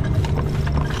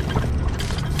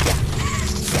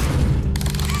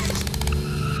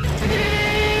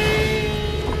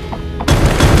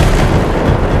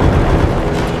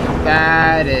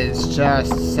 That is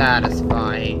just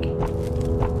satisfying.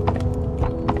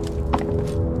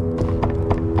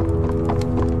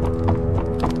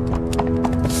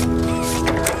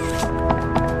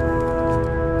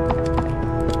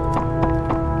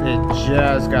 It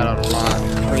just got a lot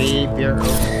creepier.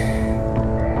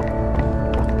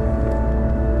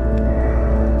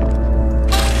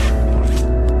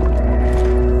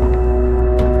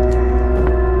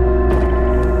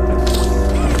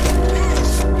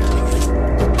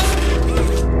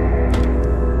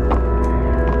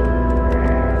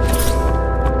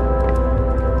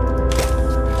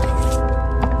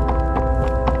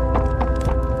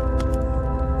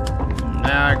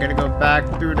 Now I gotta go back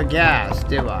through the gas,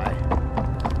 do I?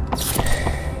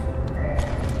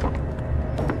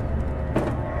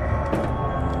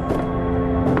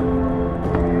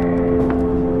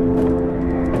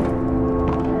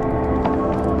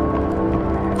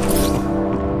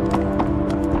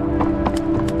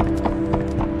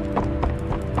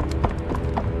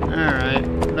 Alright,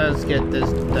 let's get this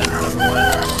done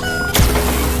with.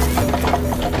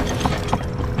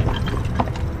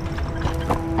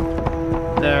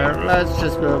 There, let's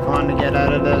just move on to get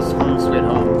out of this home sweet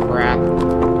home crap.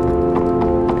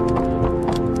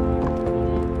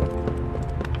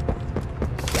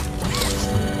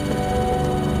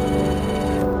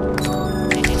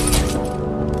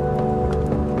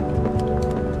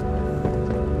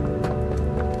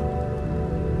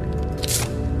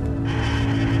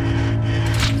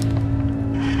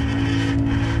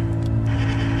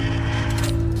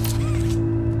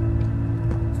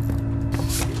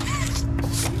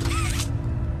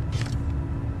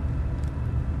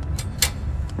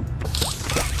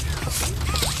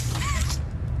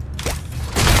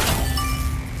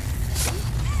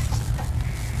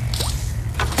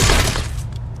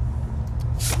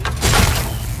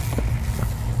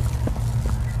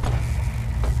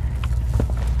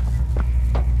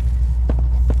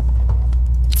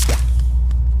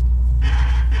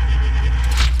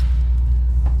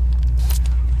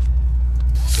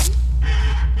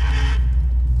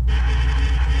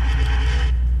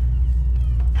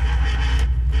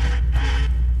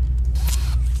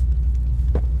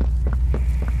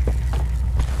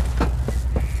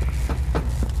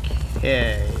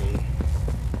 Okay.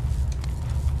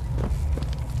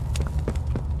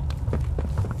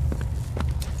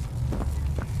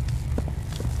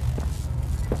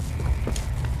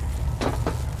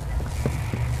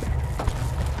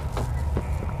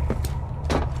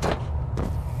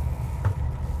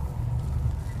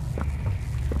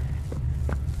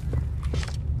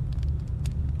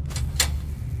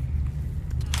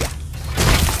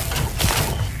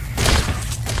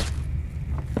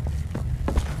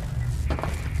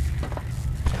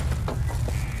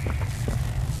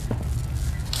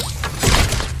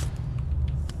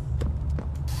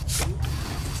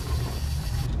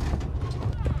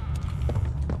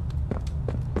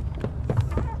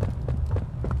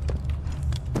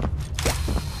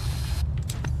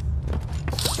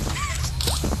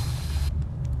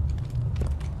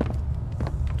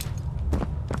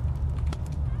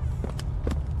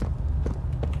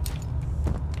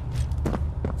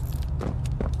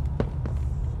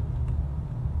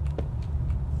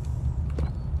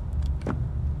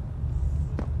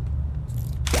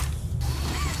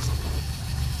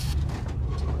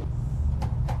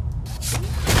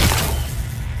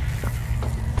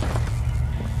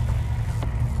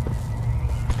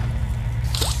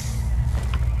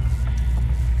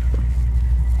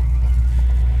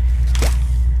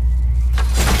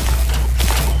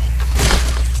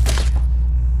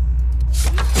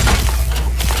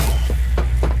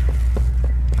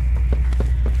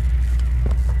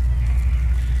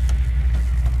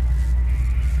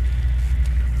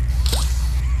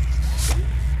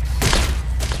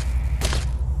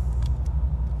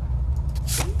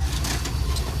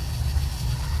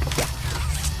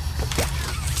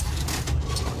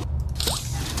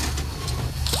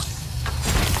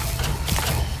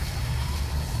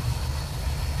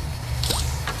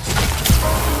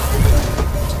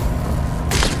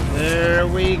 There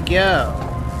we go.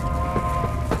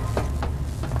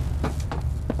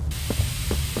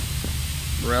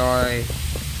 Really?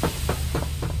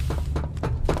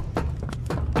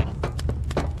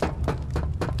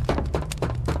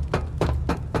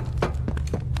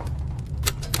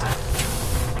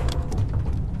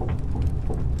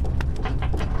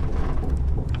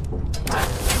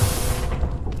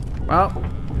 Well,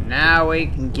 Now we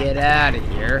can get out of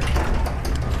here.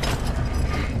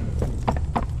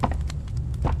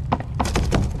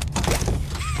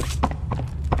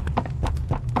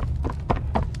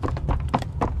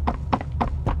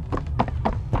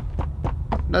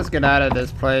 Let's get out of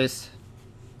this place.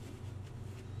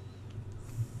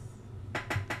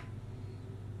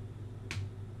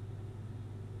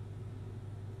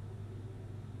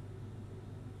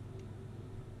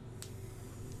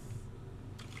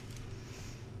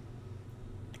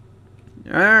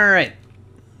 Alright.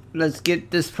 Let's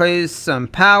get this place some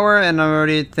power, and I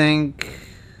already think...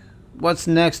 What's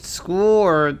next? School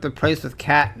or the place with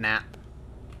catnap?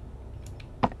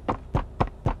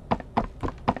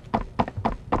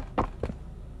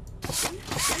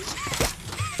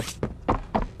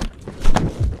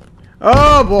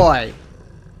 Oh boy!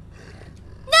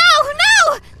 No!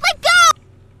 No! Let go!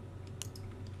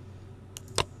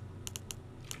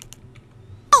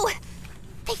 Oh!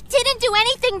 They didn't do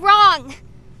anything wrong!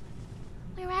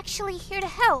 We're actually here to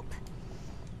help.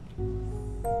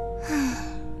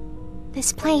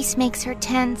 This place makes her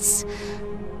tense.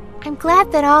 I'm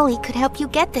glad that Ollie could help you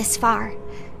get this far.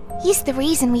 He's the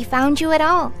reason we found you at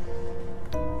all.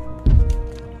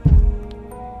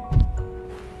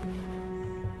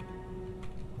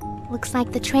 Looks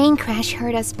like the train crash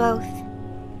hurt us both.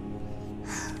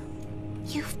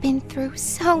 You've been through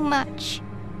so much.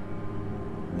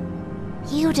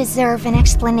 You deserve an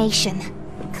explanation.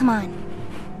 Come on.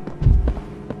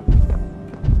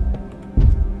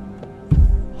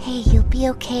 Hey, you'll be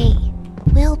okay.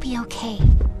 We'll be okay.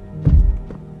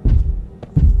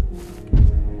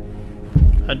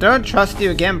 I don't trust you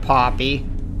again, Poppy.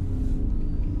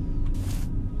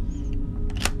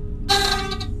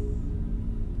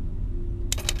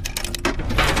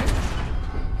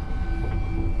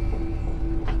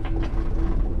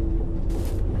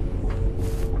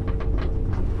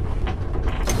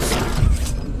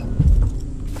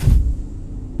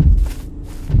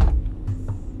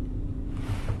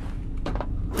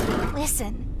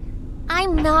 Listen,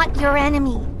 I'm not your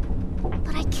enemy,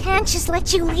 but I can't just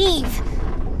let you leave.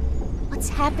 What's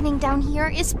happening down here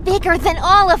is bigger than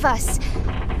all of us,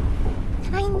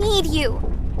 and I need you,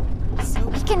 so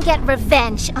we can get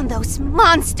revenge on those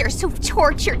monsters who've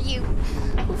tortured you,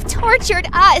 who've tortured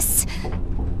us.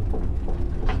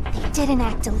 They didn't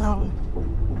act alone.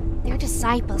 They're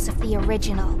disciples of the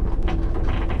original,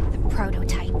 the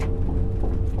prototype.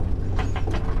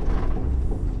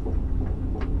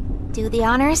 Do the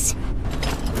honors?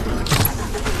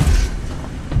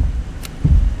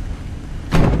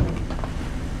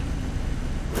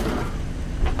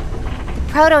 The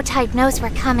prototype knows we're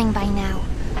coming by now.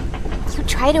 You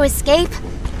try to escape,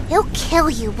 he'll kill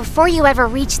you before you ever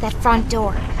reach that front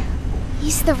door.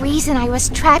 He's the reason I was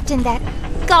trapped in that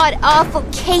god-awful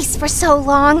case for so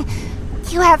long.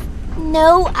 You have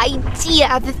no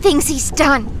idea the things he's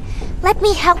done. Let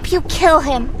me help you kill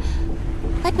him.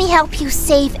 Let me help you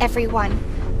save everyone.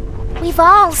 We've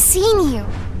all seen you,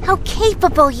 how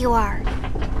capable you are.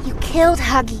 You killed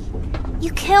Huggy.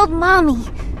 You killed Mommy.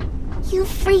 You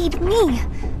freed me.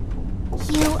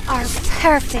 You are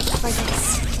perfect for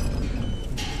this.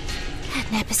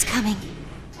 Catnap is coming.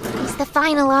 He's the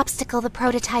final obstacle the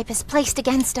prototype has placed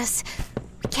against us.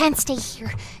 We can't stay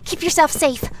here. Keep yourself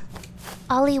safe.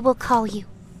 Ollie will call you.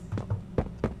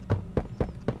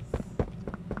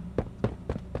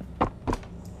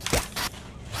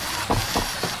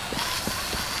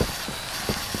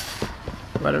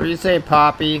 Whatever you say,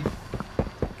 Poppy.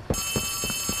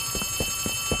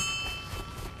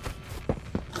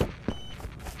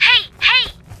 Hey,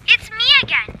 it's me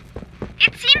again.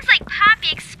 It seems like Poppy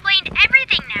explained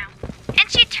everything now, and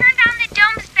she turned on the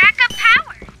dome's backup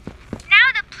power. Now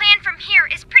the plan from here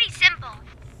is pretty simple.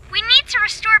 We need to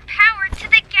restore power to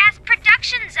the gas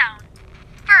production zone.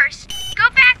 First, go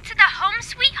back to the home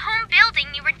sweet home building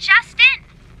you were just in.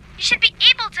 You should be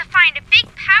able to find a big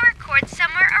power cord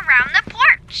somewhere around the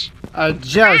porch. I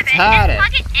just had it.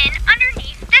 Plug it in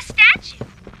underneath the statue.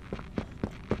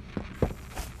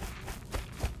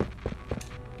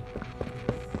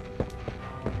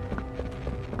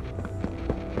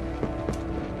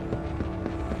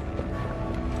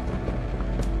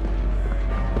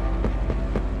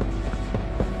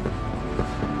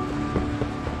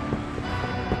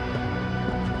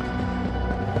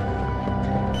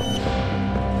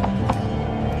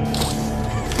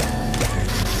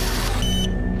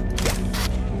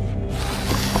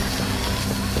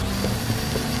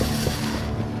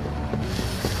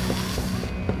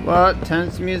 Well,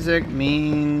 tense music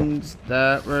means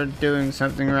that we're doing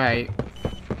something right.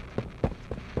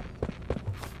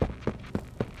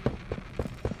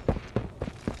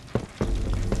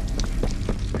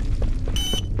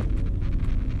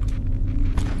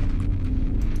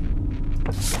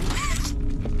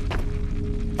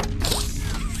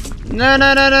 No,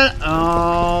 no, no, no.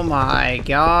 Oh my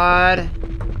god.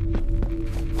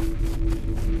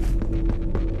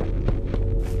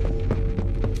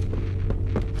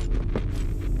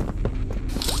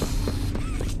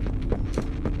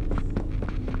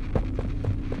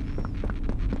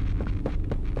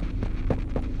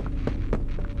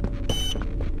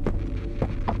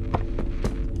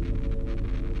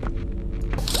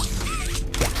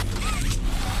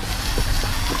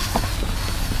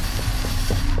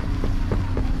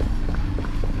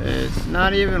 It's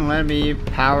not even letting me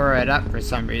power it up for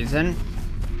some reason.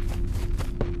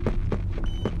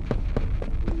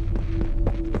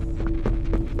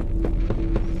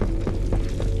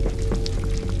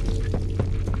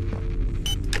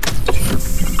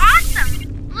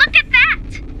 Awesome! Look at that!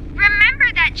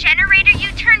 Remember that generator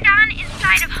you turned on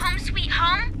inside of Home Sweet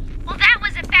Home? Well, that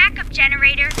was a backup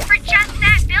generator for just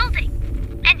that building.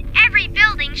 And every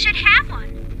building should have one.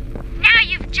 Now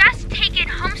you've just taken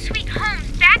Home Sweet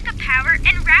Home's backup power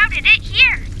and routed it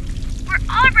here. We're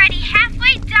already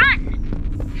halfway done.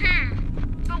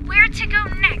 But where to go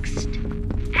next?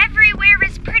 Everywhere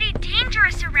is pretty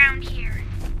dangerous around here.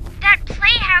 That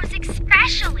playhouse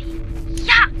especially.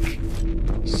 Yuck!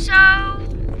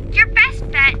 So, your best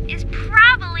bet is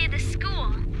probably the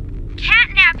school.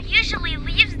 Catnap usually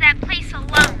leaves that place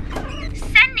alone.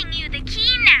 Sending you the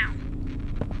key now.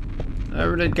 I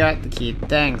already got the key.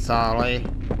 Thanks, Ollie.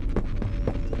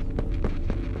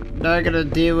 Now I gotta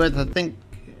deal with, I think...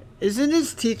 Isn't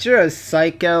his teacher a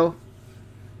psycho?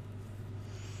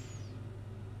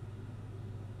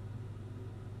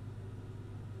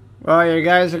 Well, you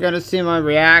guys are gonna see my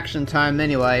reaction time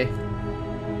anyway.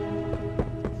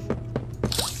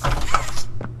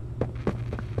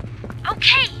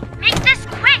 Okay, make this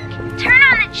quick. Turn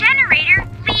on the generator,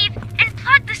 leave, and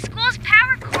plug the school's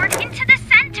power cord into the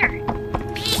center.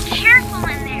 Be careful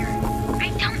in there. I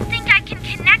don't think I can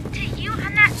connect to you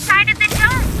on that side of the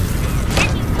dome.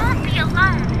 And you won't be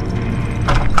alone.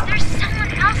 There's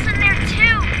someone else in there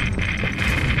too.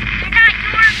 They're not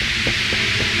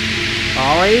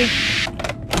Ollie?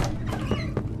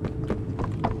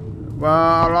 Well,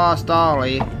 I lost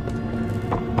Ollie.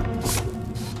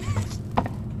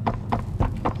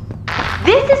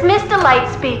 This is Miss Delight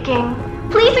speaking.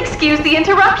 Please excuse the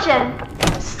interruption.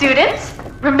 Students,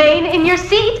 remain in your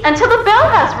seat until the bell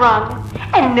has rung.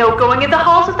 And no going in the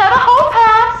halls without a hall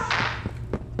pass.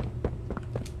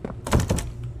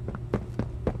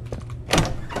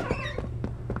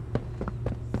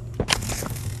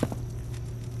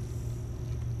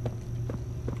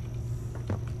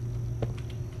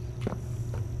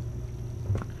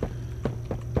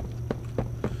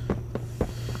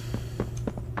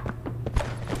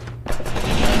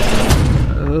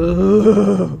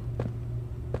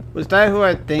 Was that who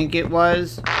I think it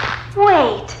was?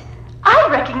 Wait, I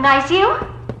recognize you.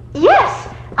 Yes,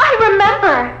 I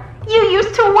remember. You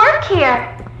used to work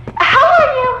here. How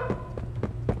are you?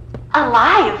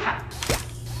 Alive.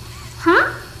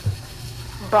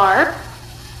 Barb?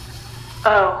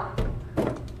 Oh.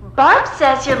 Barb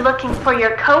says you're looking for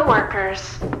your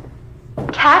co-workers.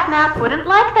 Catnap wouldn't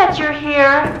like that you're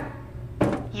here.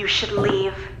 You should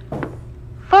leave.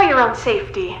 For your own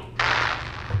safety.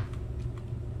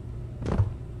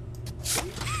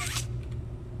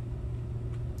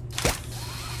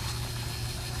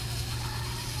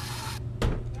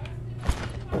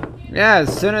 Yeah,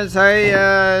 as soon as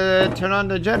I turn on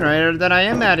the generator, then I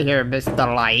am out of here,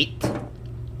 Mr. Light.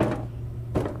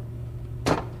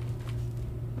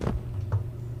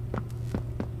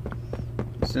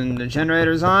 As soon as the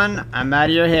generator's on, I'm out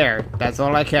of your hair. That's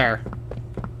all I care.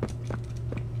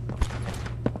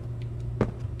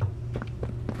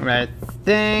 I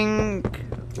think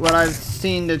what I've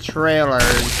seen the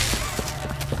trailers.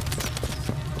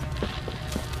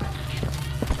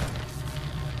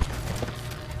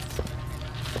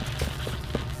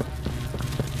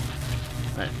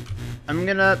 I'm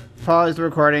gonna pause the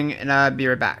recording and I'll be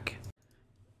right back.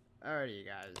 Alrighty, you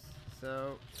guys.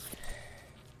 So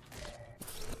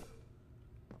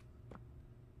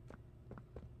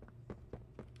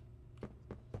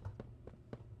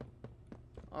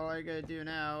all I gotta do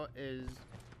now is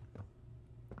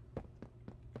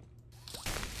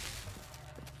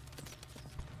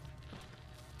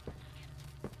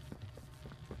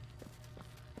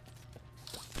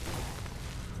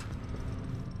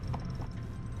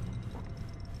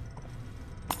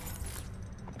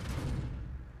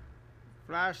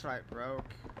flashlight broke.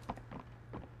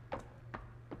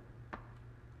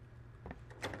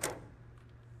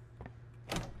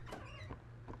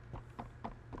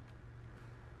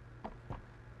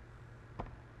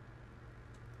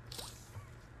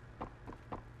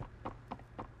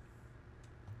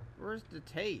 Where's the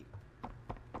tape?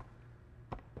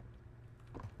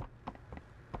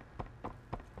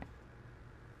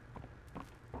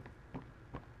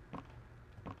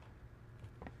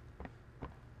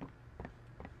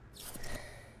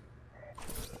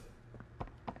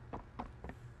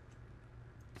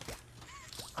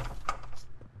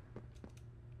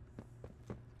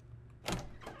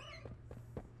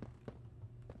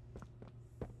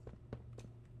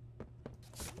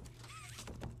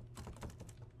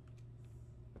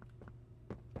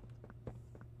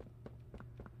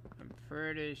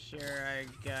 Pretty sure I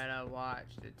gotta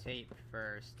watch the tape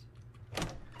first.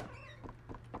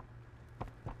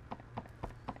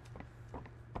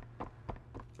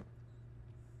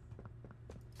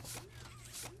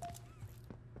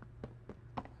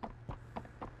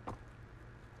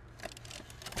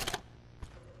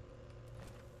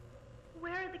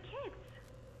 Where are the kids?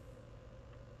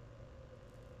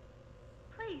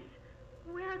 Please,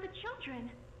 where are the children?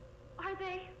 Are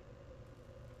they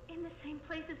in the same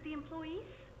place as the employees?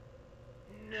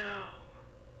 No.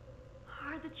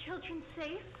 Are the children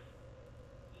safe?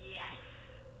 Yes.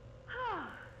 Oh.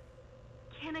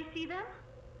 Can I see them?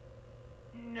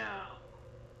 No.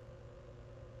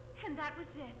 And that was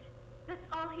it. That's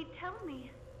all he'd tell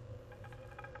me.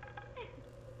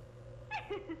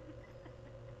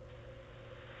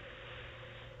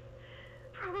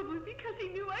 Probably because he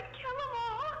knew I'd kill them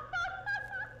all.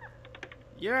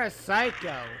 You're a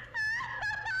psycho.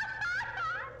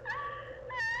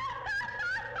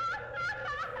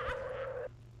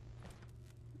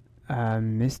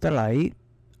 Mr. Light,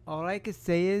 all I can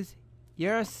say is,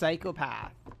 you're a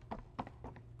psychopath.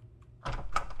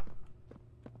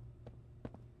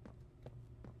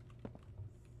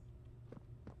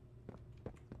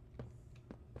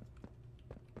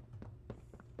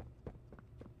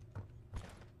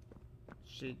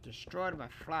 She destroyed my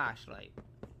flashlight.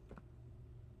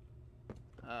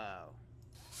 Oh.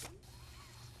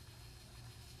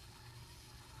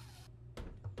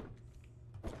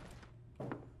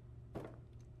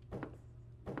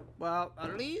 Well,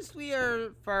 at least we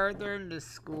are further into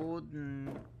school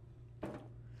than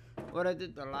what I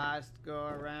did the last go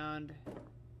around.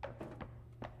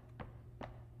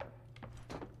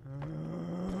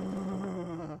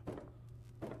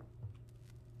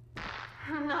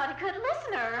 Not a good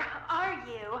listener, are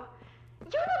you?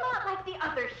 You're a lot like the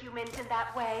other humans in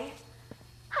that way.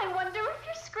 I wonder if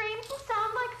your screams will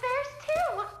sound like theirs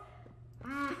too.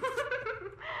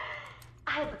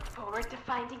 I look forward to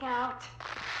finding out.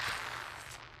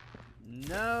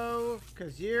 No,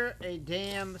 'cause you're a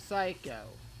damn psycho.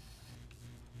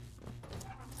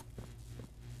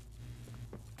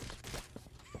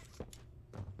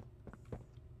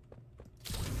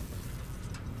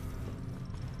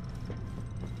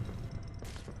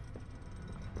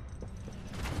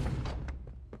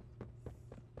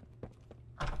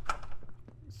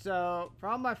 So, for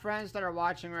all my friends that are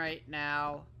watching right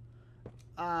now,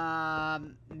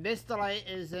 Mr. Light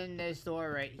is in this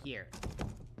door right here.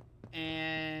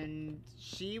 And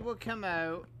she will come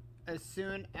out as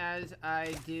soon as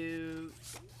I do...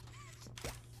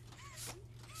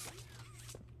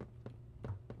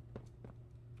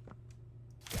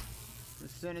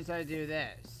 As soon as I do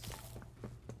this.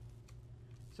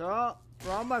 So,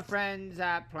 for all my friends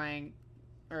that playing,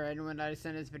 or anyone that I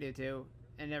send this video to,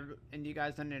 and you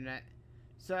guys on the internet.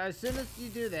 So as soon as you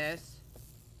do this,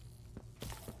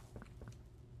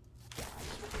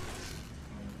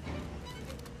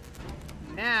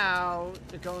 now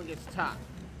the going gets tough.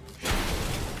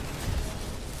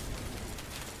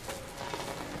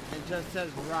 It just says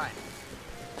run.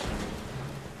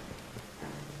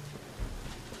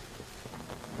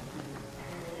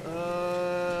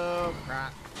 Oh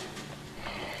crap.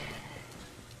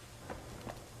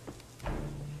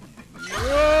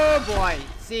 Oh boy!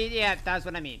 See, yeah, that's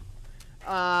what I mean.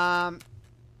 That's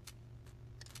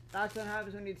what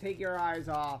happens when you take your eyes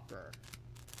off her.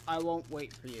 I won't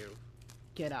wait for you.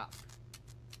 Get up.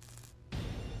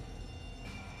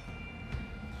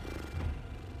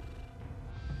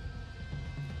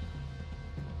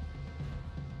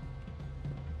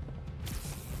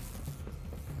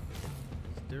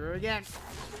 Let's do it again.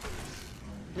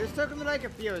 This took me like a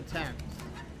few attempts.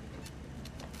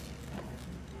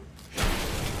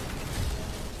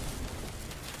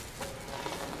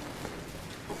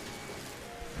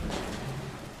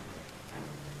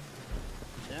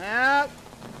 Yep.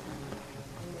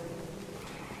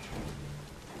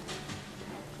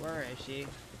 Where is she?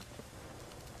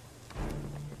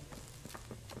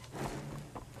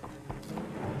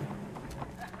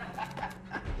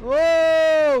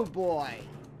 Oh boy.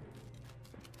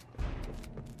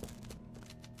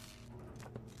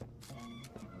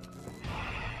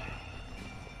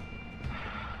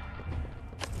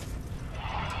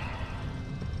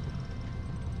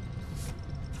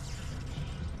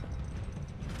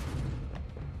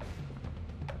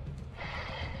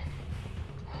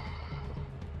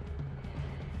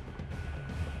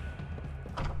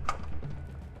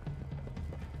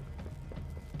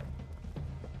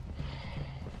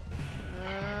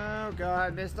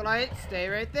 God, Mr. Light, stay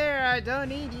right there. I don't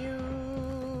need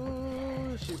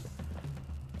you. Shoot.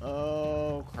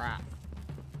 Oh, crap.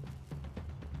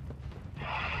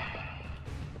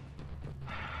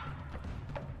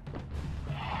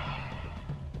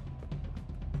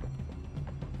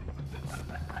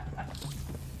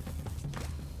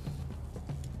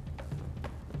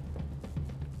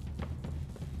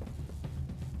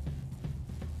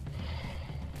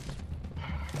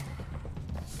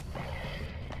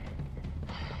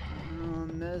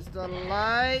 Mr.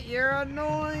 Light, you're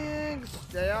annoying!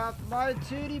 Stay off my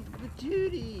tootie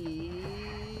patootie!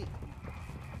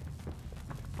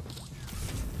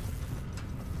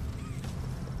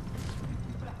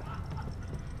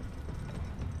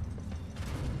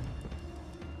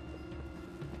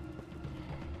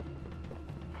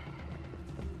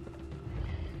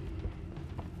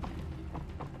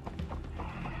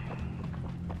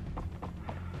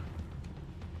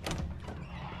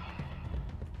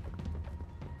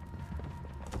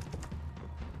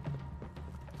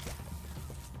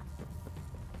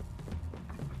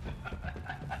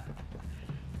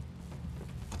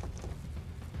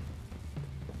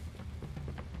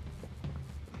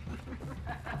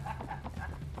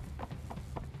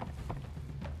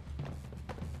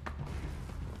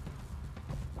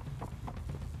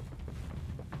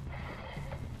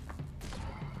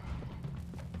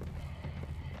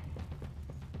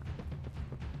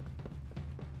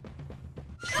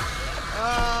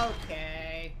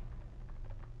 Okay.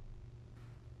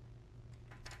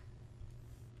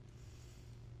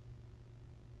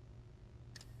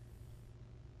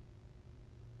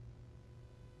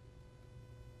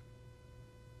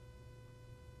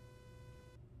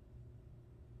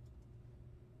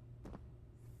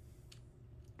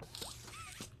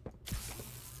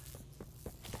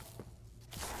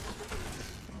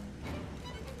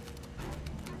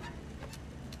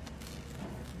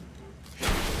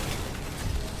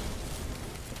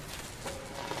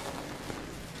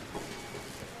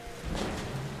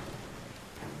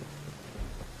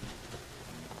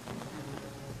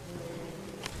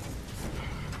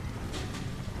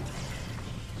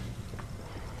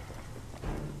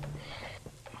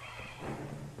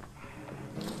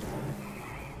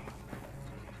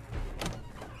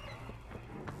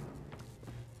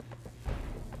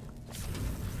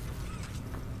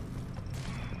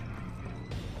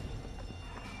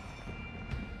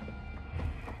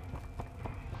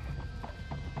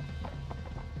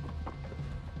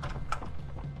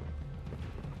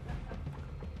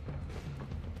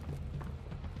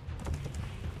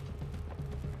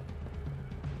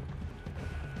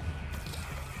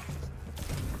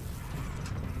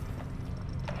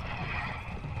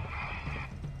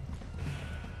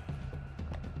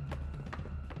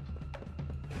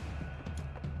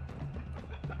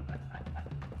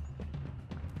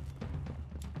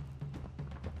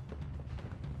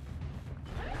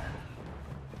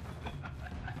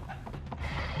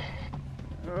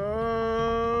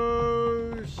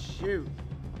 Oh, shoot.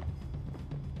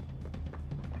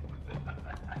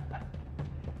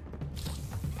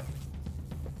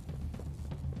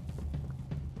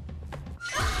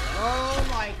 Oh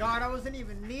my God, I wasn't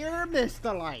even near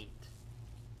Mr. Light.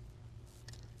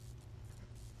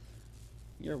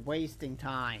 You're wasting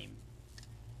time.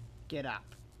 Get up.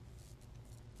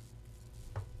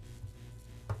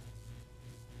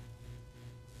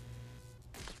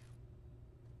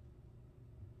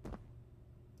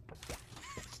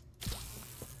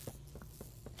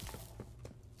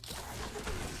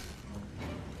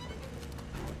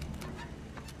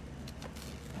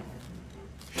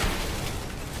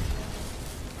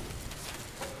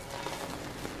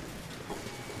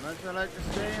 Much I like to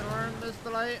stay and learn,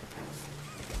 Mr. Light.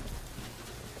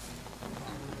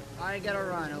 I gotta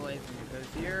run away from you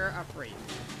because you're a freak.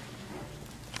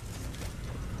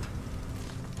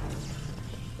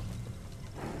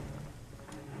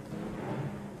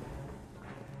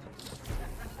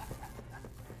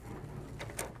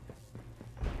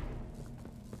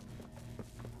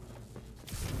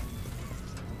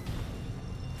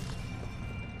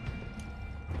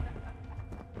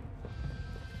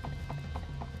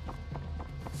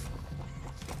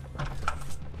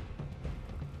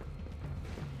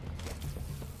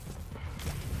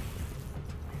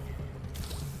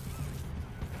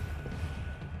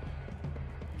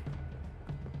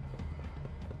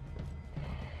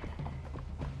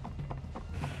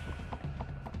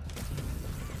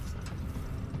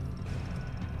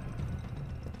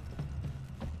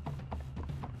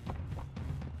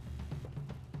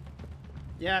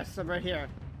 Yes, I'm right here.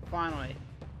 Finally.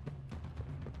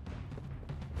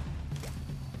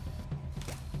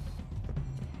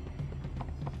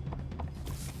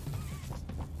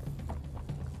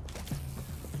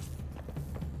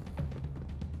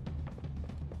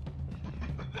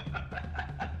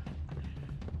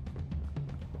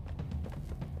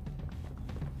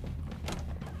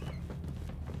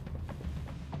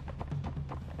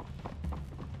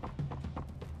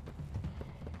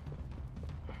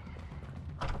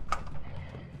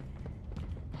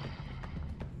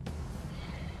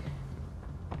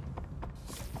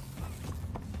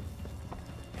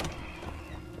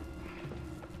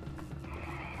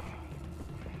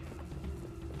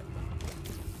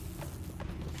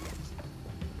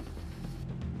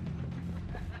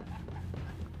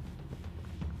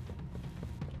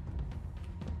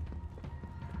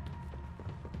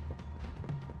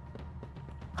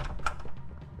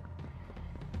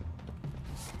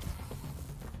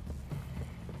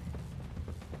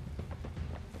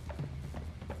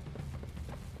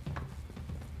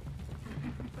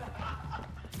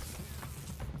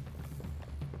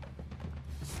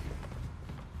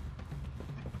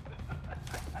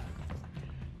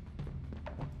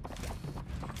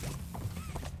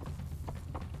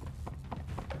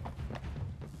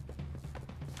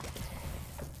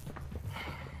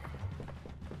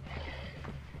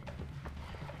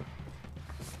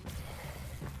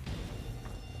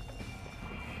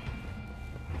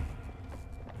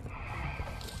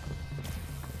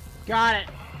 Got it.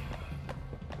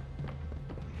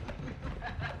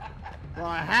 Well,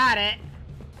 I had it.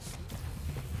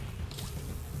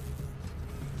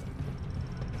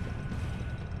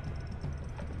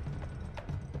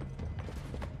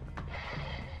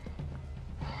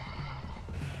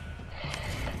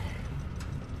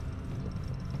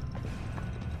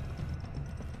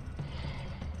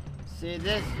 See,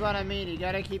 this is what I mean. You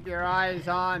gotta keep your eyes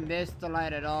on Mr.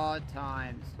 Light at all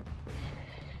times.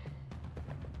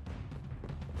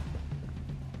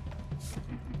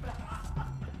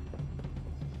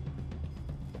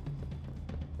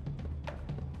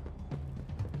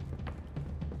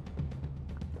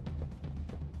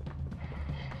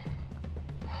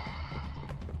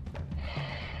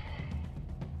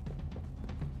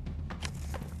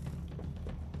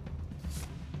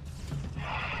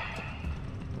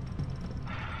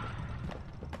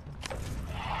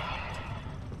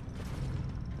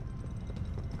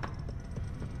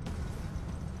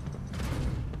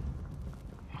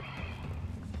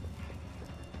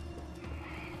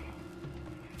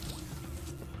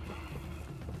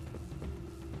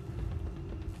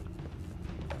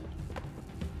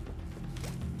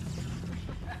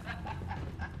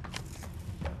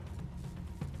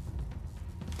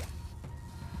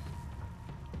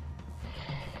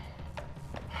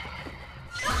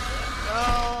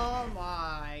 Oh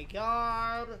my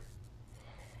god.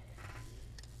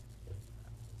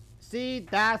 See,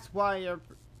 that's why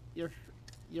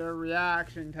your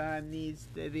reaction time needs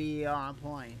to be on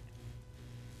point.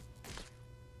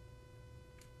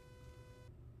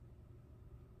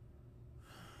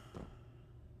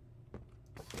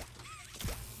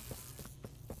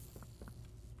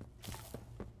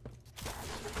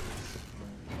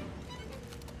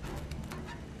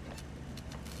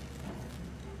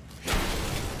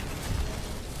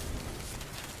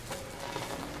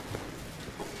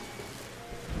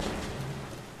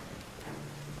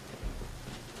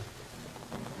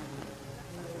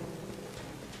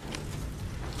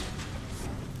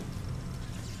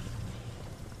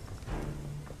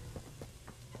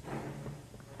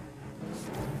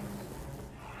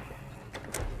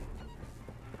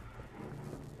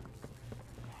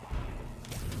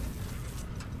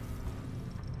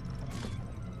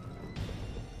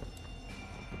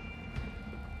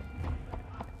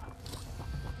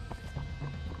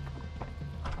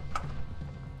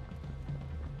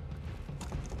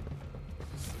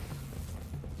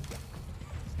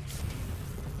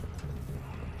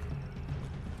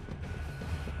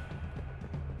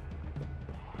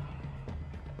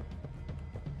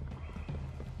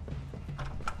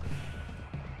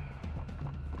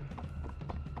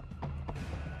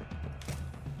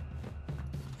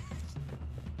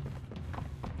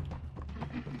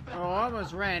 Oh, I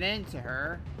almost ran into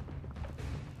her.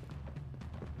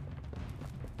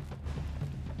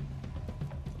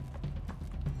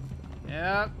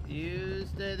 Yep, you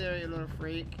stay there, you little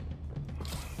freak.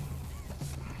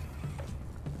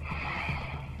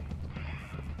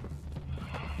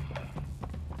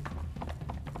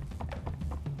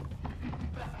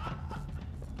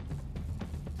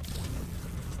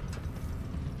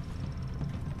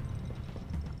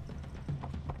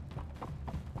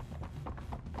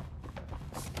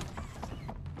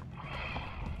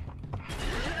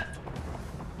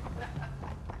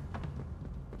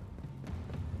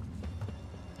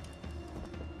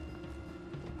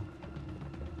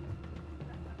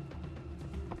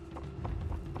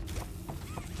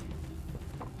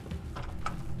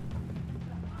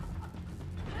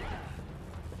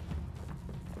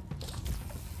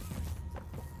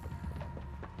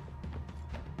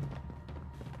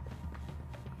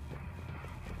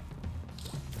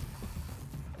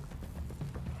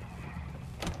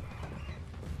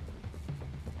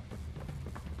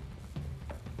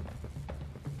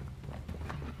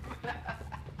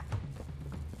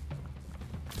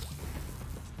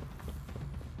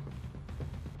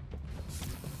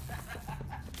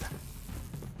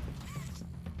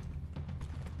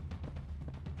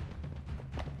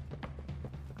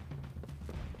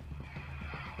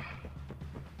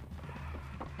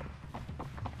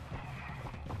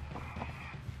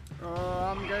 Oh,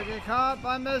 I'm gonna get caught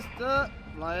by Mr.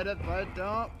 Light if I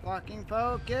don't fucking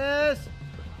focus.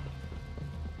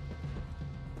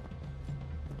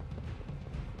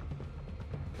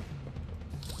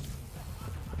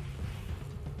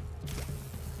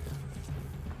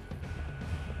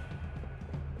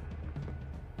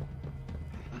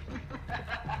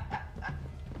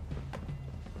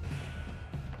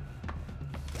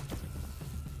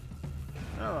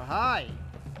 Oh, hi.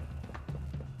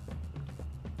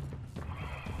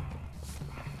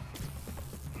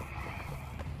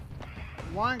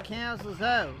 One cancels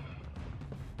out.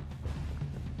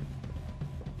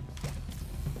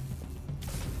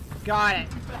 Got it.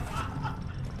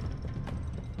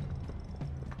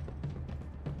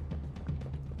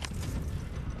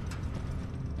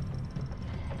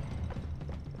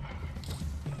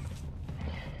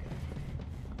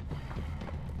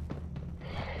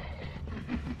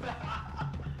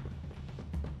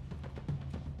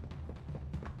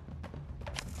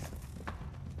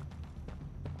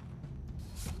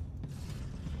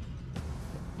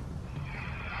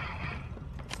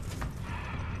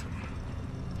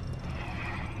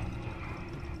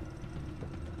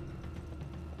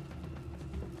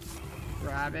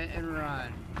 Grab it and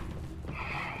run.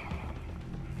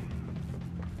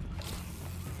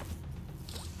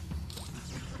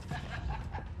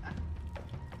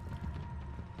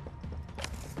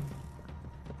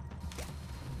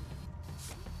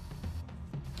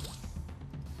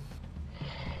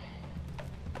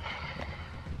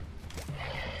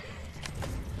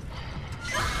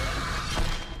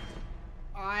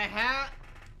 I have.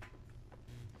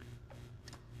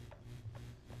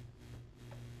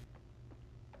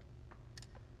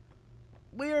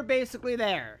 We're basically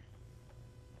there.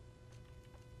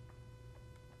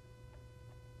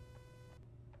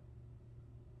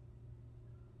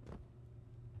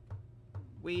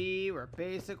 We were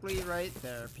basically right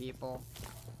there, people.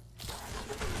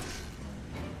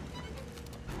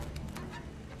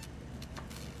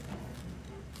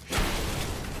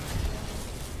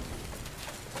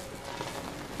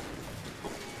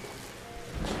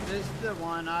 This is the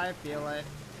one, I feel it.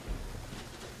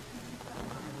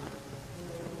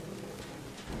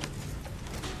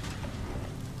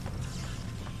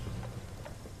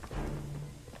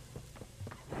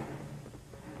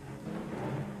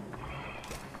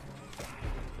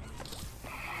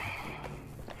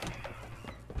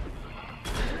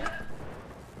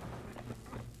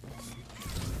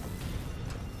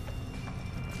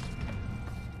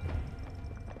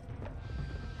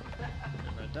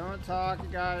 Don't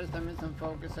talk, guys. That means I'm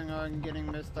focusing on getting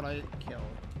Mr. Light killed.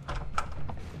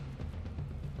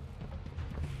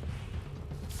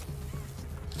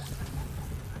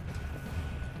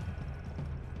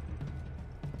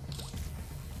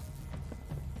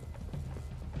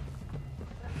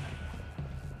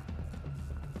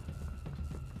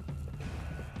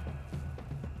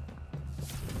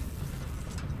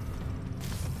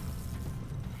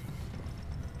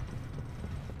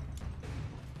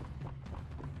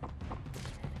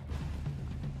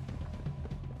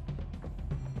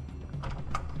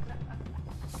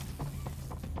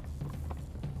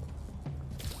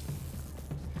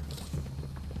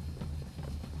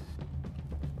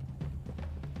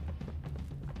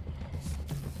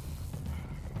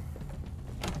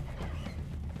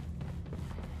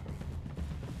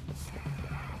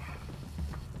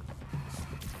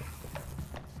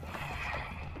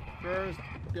 First,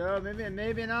 go,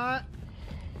 maybe not.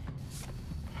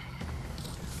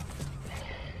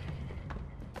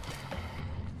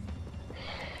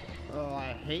 Oh,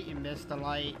 I hate you, Mr.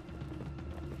 Light.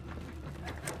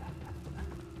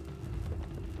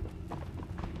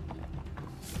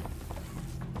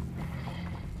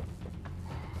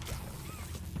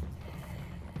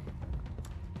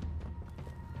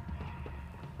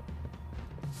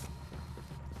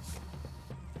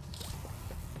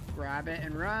 Grab it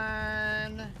and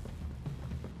run.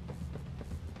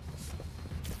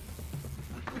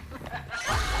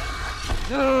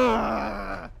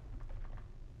 Ugh.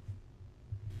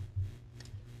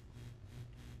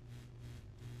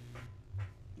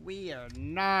 We are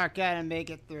not gonna make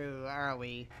it through, are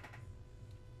we?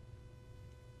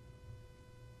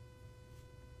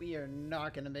 We are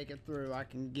not gonna make it through, I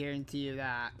can guarantee you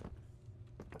that.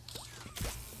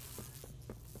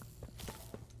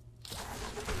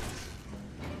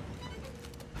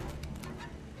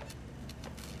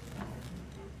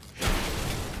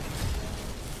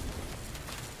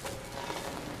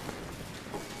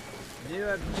 New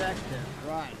objective,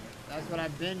 run. That's what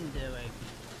I've been doing.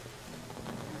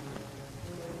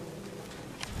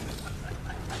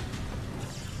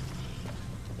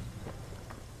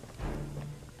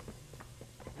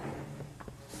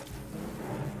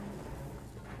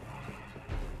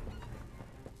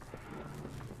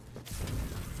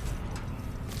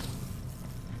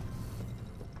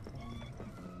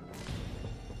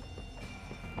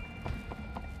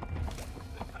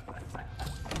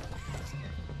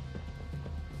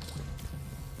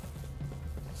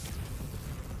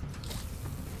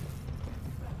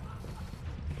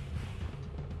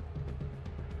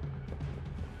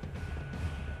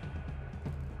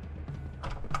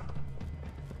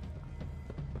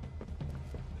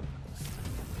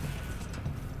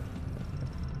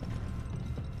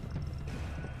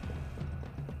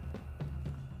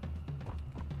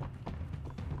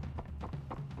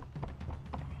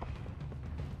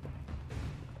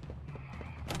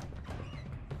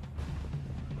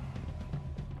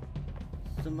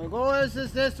 So my goal is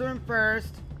this room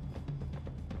first.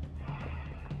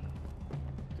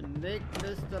 To make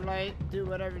Miss Delight do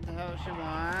whatever the hell she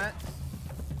wants.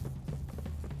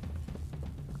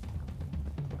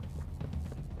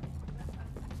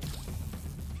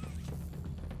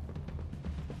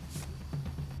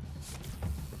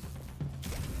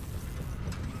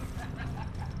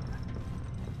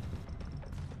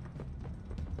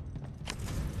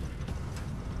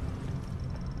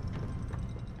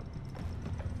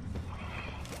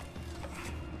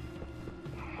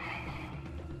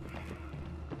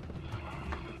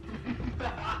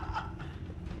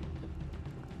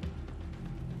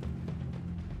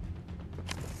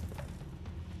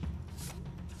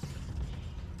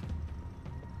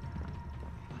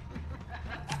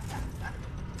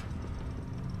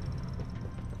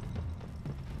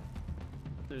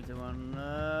 Three, two, one,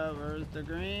 where's the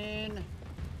green?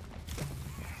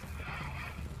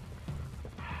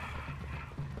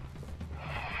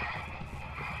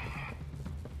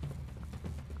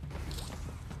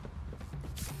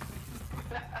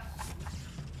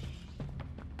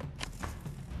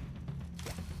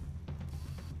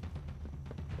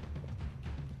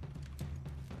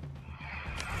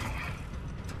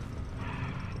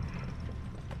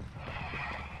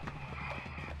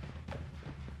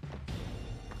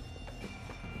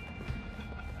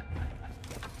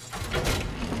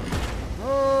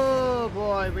 Oh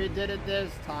boy, we did it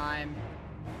this time.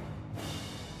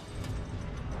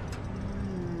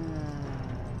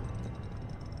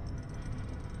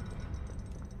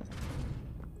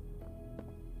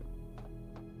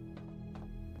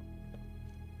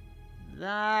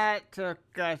 That took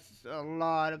us a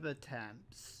lot of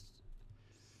attempts.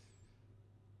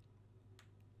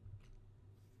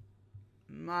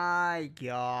 My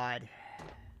God.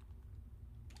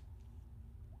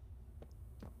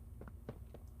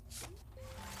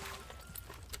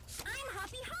 I'm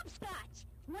Hoppy Hopscotch!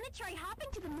 Wanna try hopping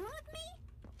to the moon with me?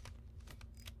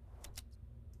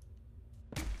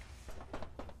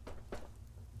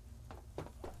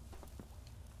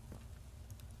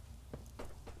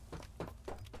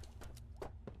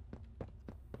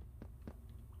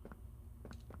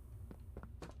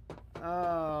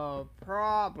 Oh,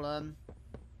 problem.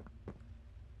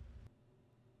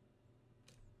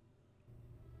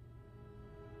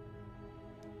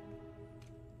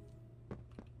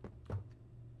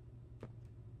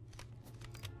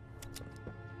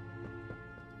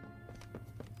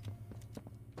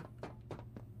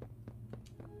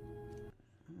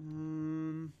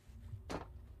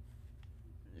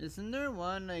 Isn't there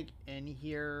one like in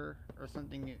here or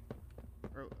something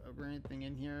or anything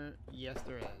in here? Yes,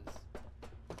 there is.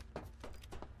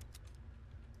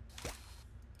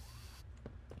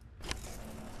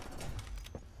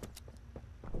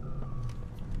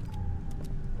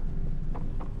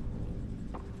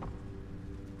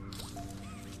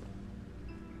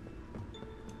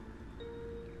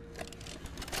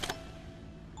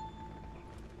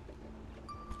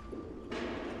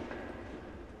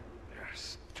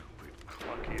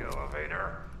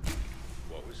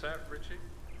 What was that, Richie?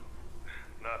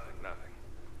 Nothing.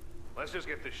 Let's just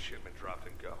get this shipment dropped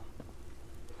and go.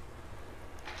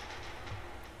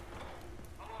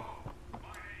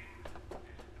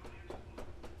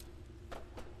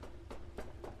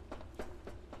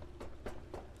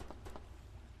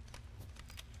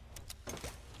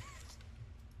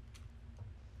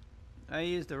 I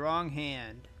used the wrong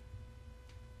hand.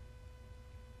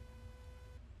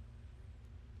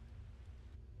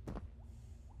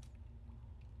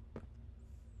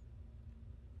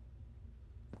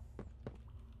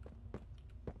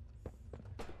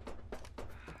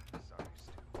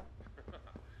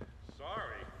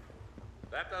 Sorry.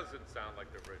 That doesn't sound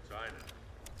like the Rich I know.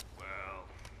 Well,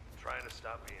 I'm trying to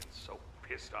stop being so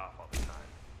pissed off all the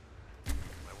time.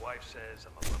 My wife says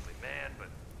I'm a lovely man, but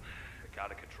I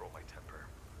gotta control my temper.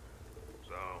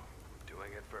 So, I'm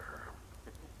doing it for her.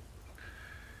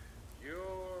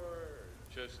 You're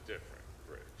just different,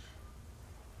 Rich.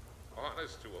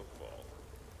 Honest to a fault.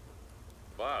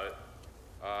 But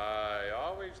I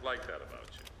always liked that about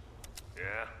you.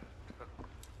 Yeah?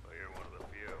 Well, you're one of the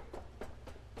few.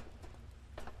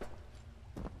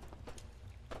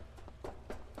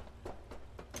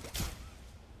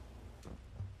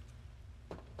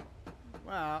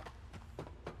 Well,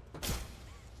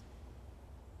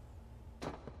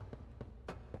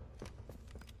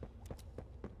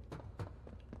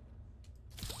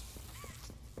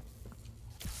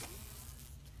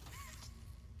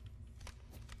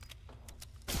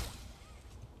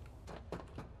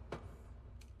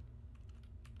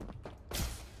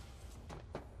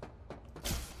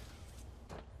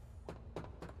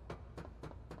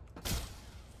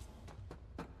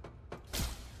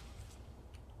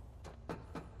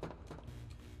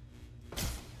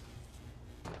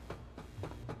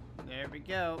 we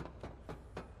go.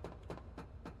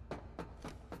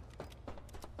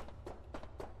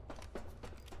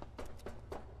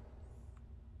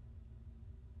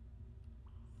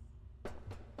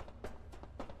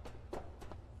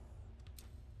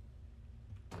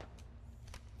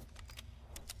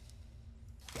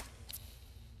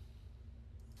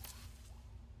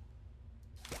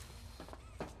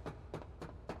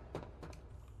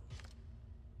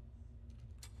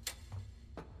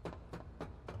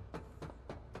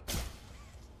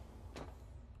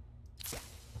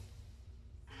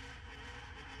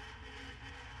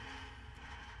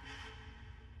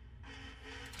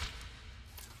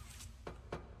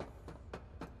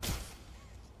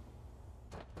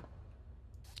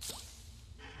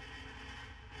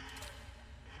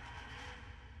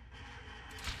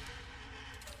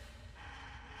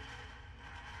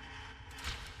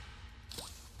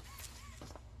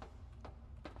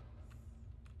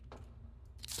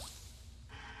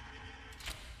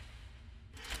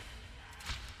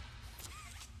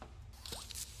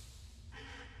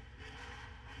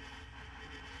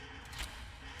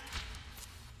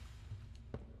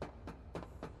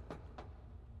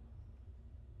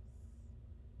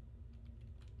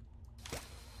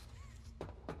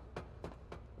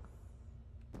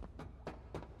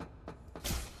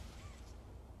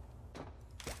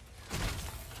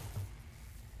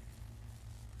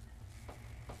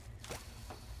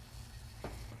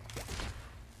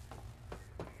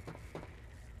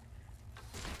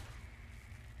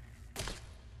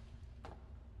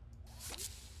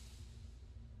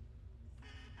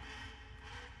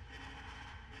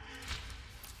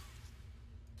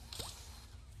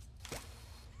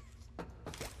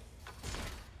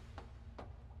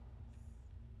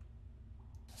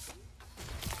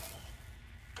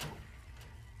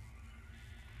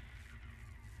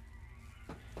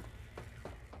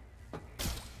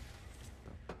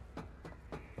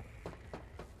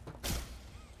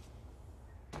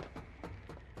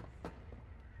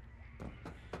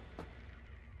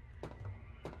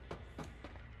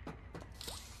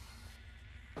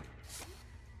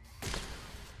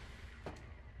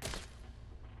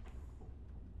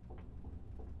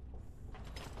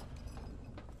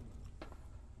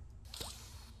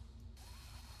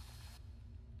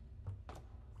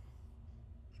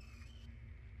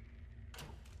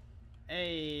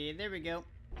 Hey, there we go.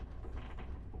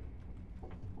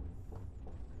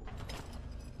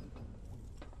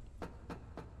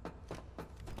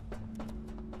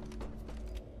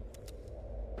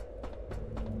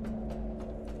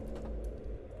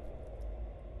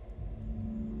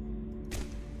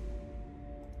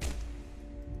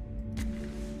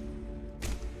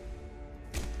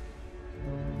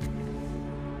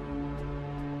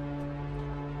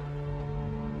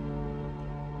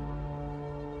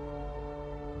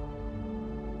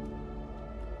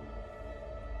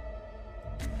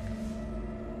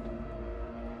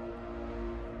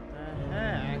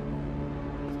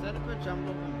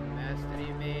 Jumble of a mess that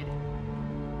he made.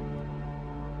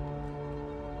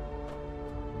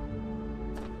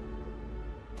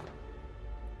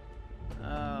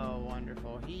 Oh,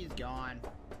 wonderful. He's gone.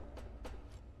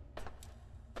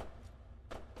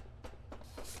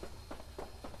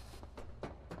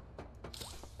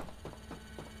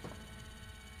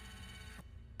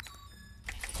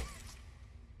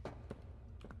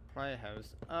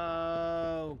 Playhouse.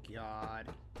 Oh, God.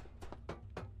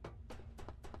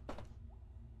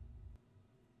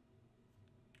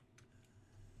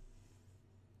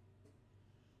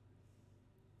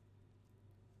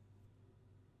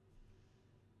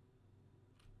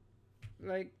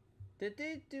 Like, did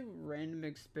they do random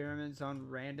experiments on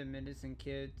random innocent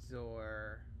kids,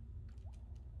 or...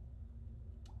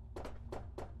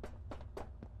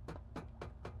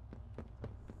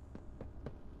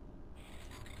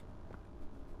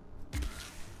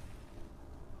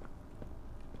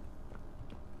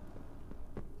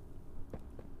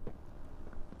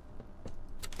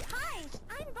 Hi,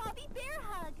 I'm Bobby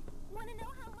Bearhug. Want to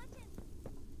know how much it...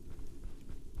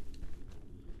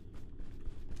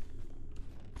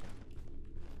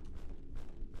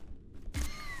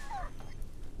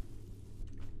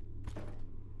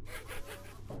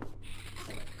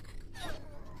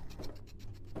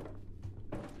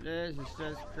 This is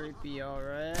just creepy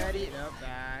already. No,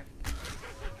 back.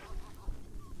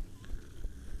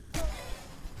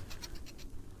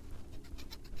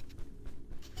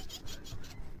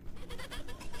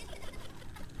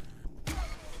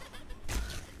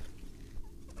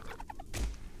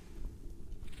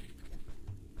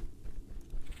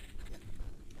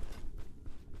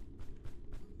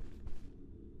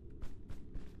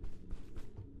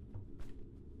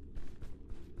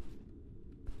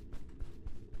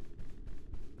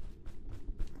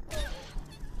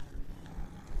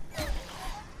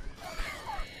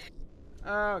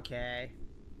 Okay.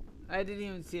 I didn't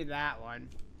even see that one.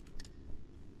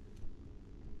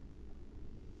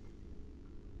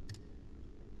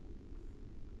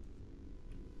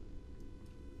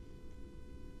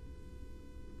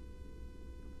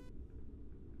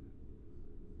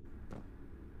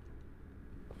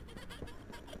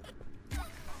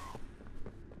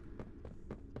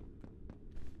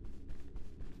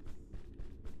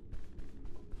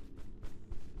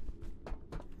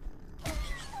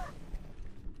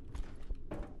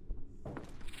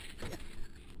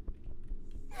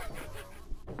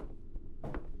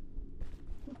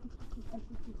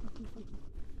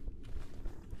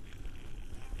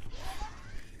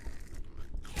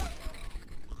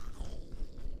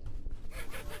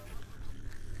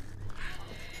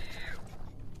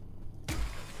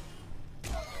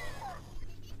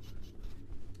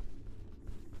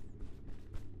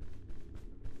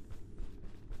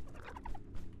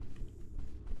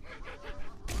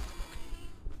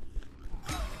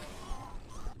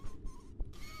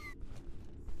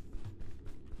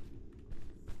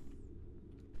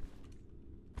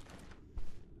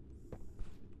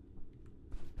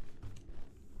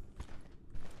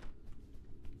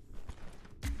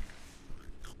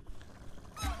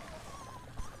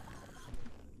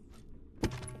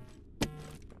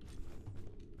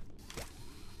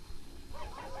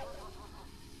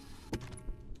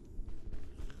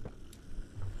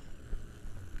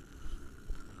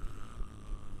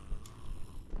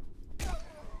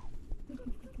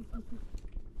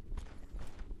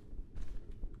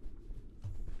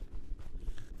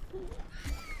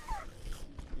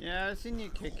 Yeah, I've seen you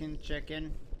kicking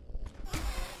chicken.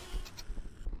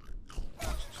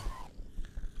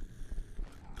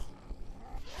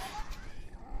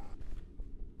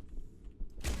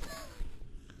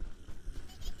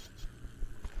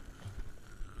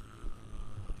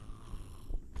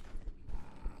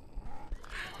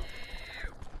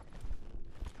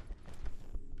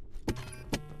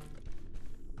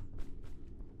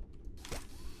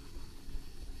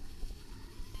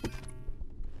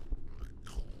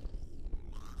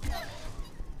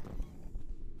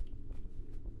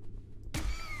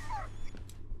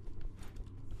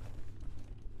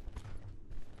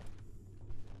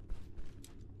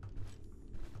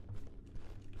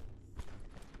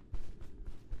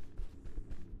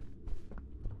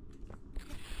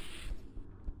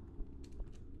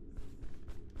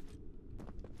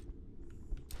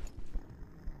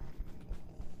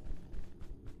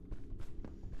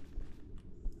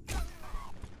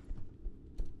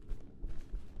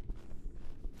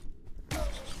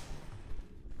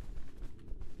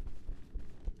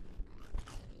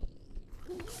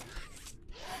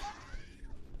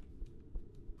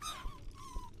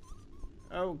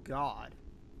 Oh God.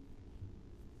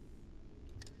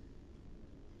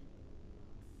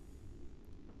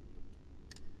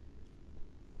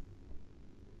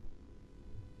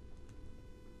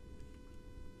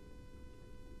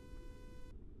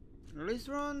 At least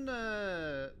we're on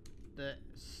the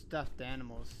stuffed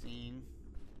animals scene.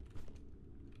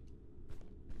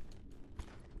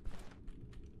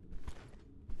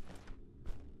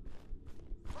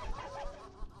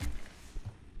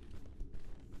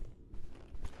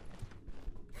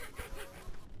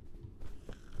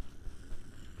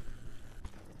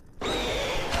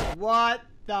 What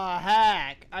the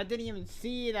heck? I didn't even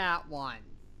see that one.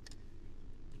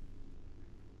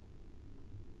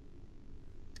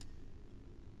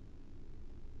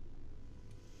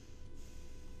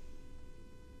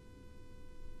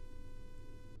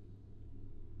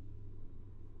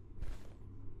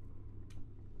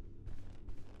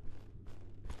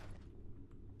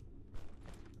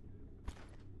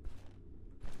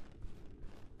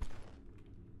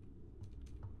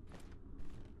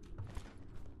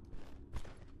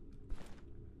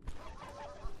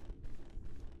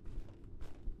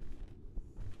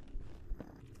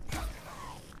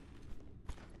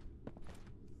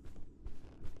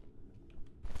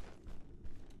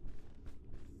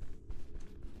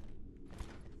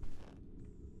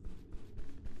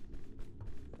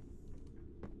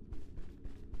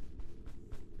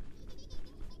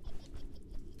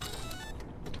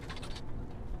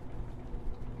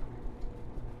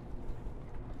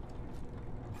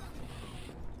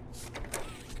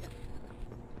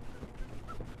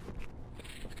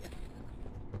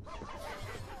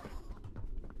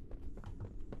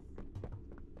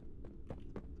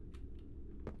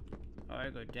 Oh, I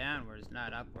go downwards,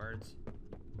 not upwards.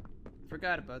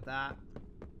 Forgot about that.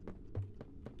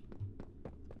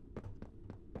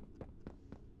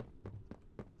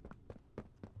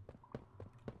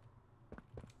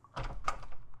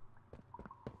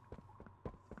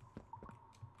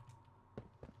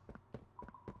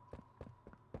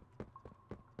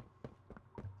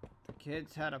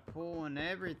 Kids had a pool and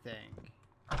everything.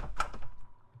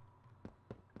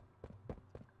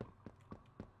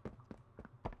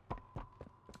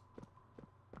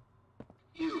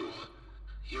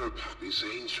 You're Poppy's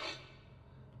angel.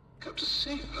 Come to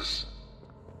save us.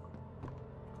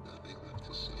 Nothing left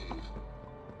to save.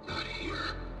 Not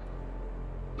here.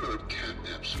 Lord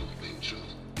Catnap's home, angel.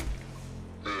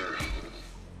 Their home.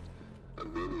 A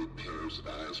myriad pairs of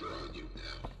eyes are on you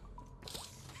now.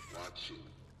 Watching,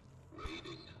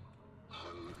 waiting,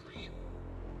 hungry.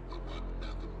 They want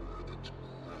nothing more than to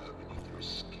crawl beneath your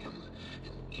skin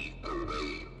and eat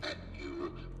away at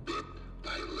you bit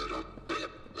by little bit.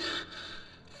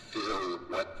 Fill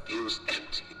what feels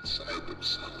empty inside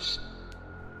themselves.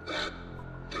 That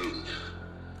thing,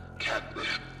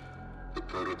 Catnap. The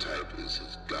prototype is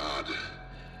his god,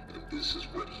 and this is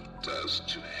what he does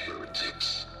to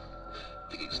heretics.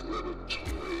 These little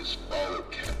toys follow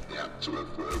Catnap to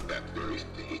avoid that very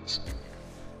fate,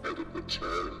 and in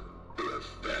return, they are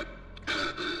fed.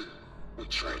 We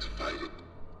try to fight it.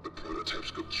 The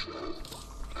prototype's control.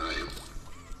 I am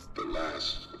the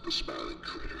last of the smiling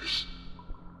critters.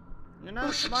 You're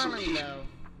not smiling, though.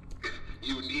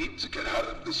 You need to get out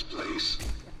of this place.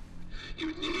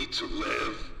 You need to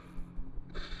live.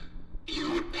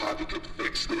 You and Poppy could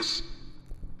fix this.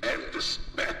 End this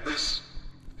madness.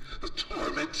 The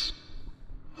torment.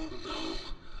 Oh no.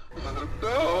 Oh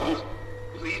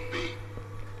no. Leave me.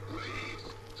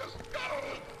 Please. Just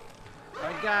go.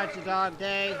 I got you, Dog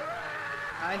Day.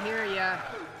 I hear ya.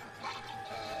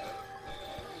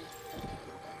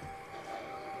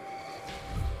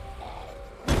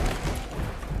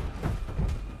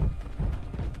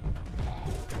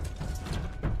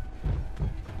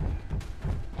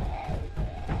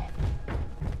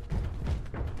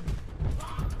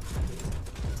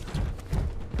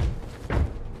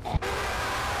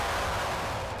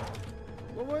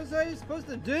 What was I supposed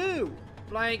to do?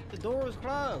 Like, the door was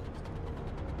closed.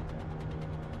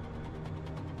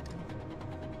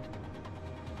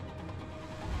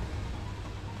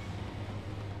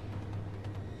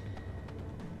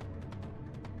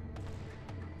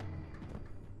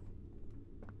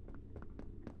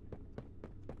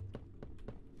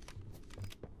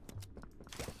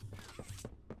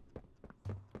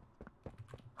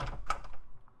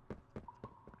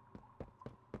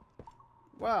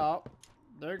 Well,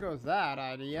 there goes that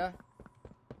idea.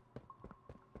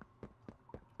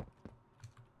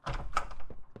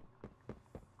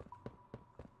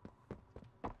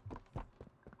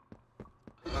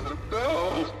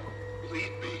 No!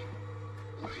 Leave me.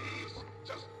 Please,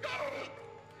 just go!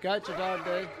 Gotcha, Dog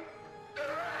Day.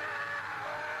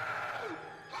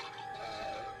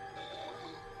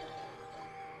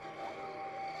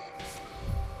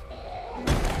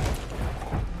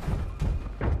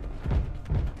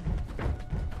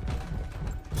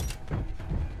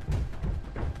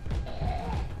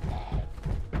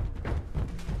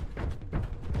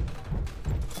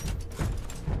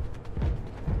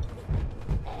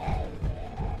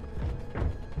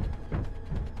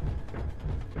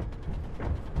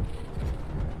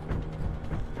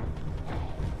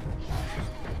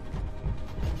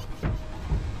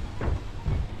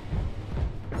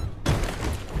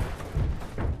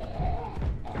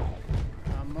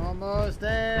 Almost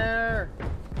there.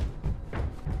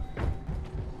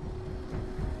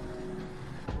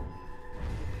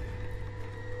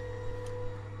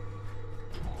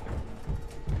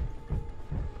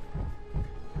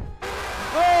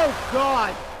 Oh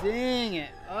God, dang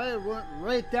it. I went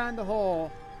right down the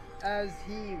hole as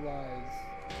he was.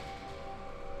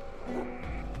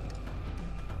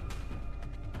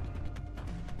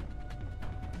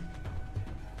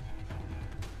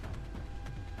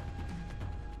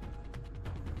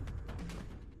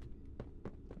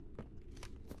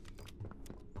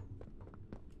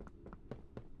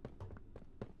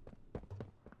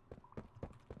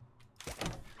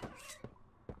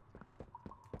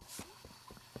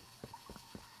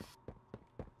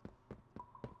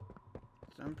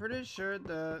 So I'm pretty sure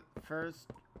the first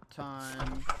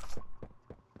time...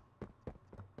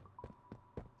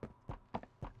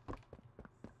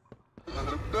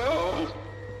 No!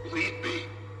 Leave me.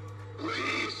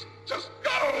 Please, just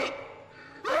go!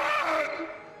 Run!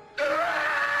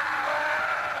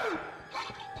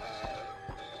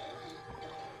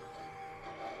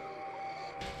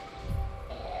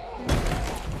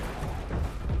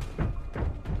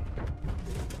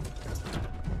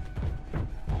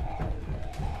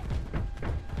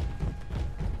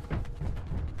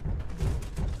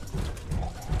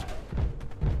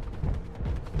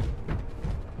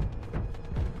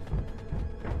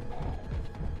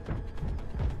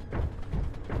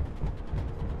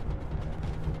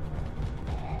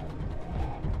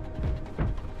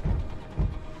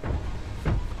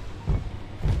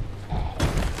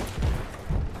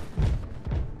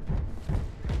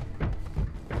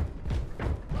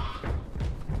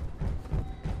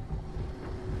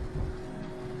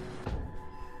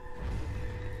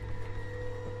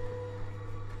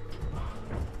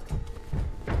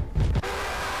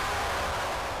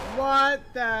 What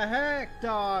the heck,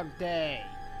 Dog Day?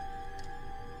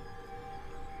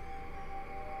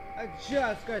 I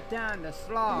just got down the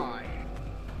slide.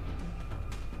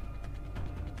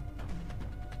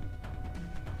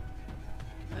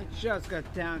 I just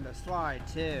got down the slide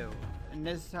too. And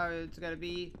this is how it's gonna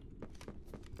be.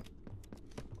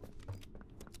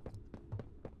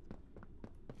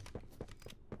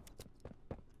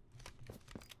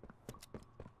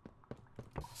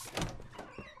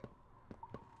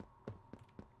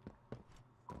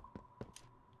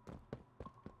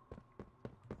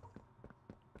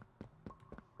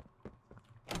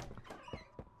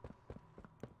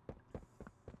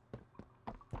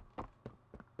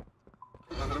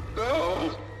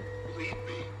 No! Leave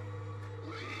me!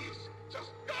 Please!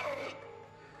 Just go!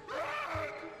 Run!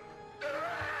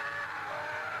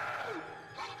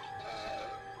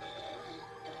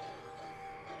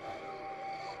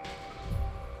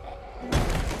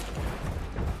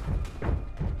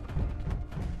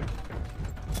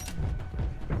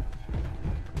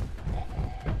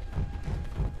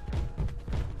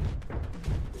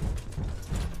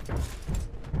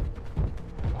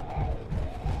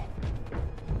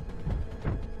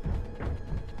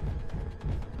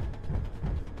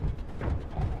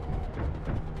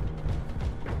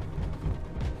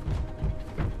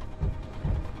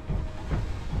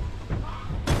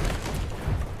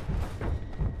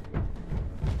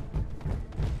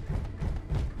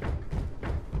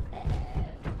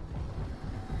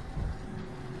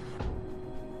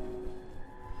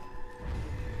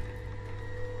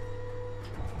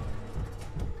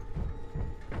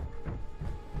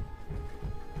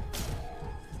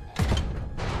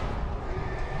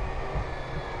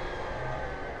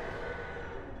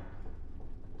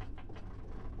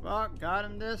 Well, got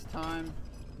him this time.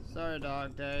 Sorry,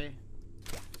 Dog Day.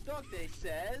 Dog Day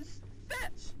says,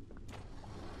 fetch!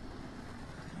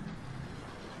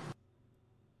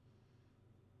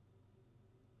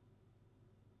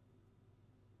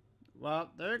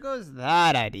 Well, there goes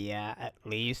that idea, at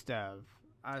least, of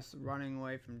us running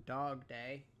away from Dog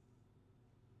Day.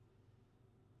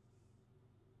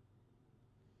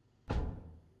 Hey,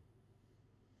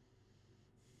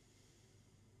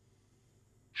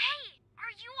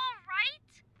 are you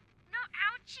alright? No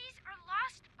ouchies or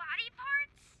lost body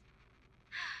parts?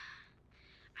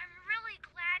 I'm really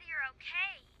glad you're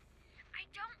okay. I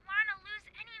don't want to lose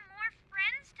any more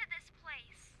friends to this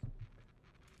place.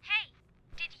 Hey,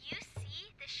 did you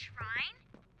see the shrine?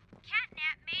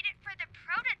 Catnap made it for the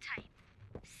prototype.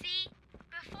 See,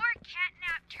 before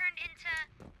Catnap turned into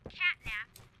Catnap,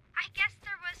 I guess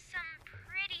there was some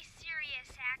pretty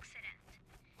serious accident.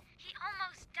 He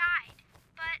almost died,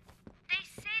 but they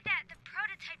say that the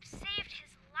prototype saved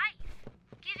his life,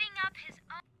 giving up his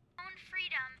own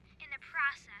freedom in the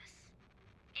process.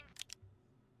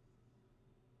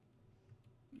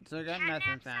 So got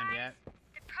nothing found yet.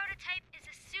 The prototype is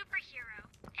a superhero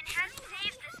and has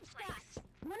saved this place.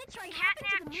 Wanna try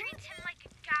Catnap treats him like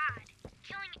a god,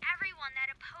 killing everyone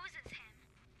that opposes him,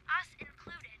 us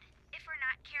included, if we're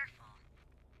not careful.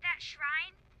 That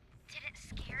shrine, did it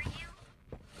scare you?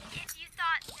 If you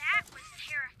thought that was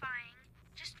terrifying,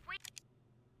 just wait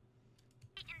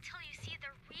until you see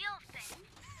the real thing.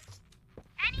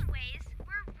 Anyways,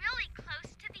 we're really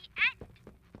close to the end.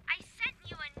 I sent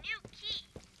you a new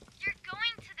key. You're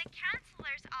going to the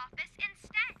counselor's office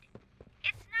instead.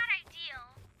 It's not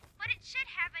ideal, but it should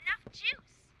have enough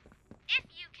juice. If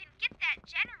you can get that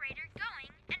generator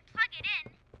going and plug it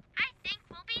in, I think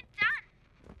we'll be done.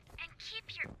 And keep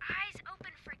your eyes open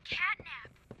for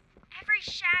Catnap. Every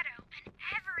shadow and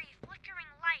every flickering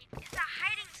light is a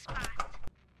hiding spot.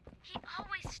 He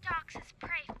always stalks his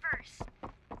prey first.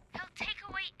 He'll take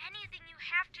away anything you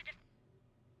have to defend.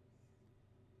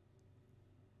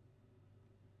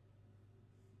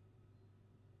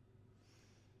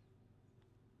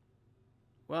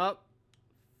 Well,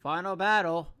 final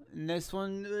battle, and this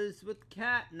one is with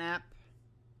Catnap.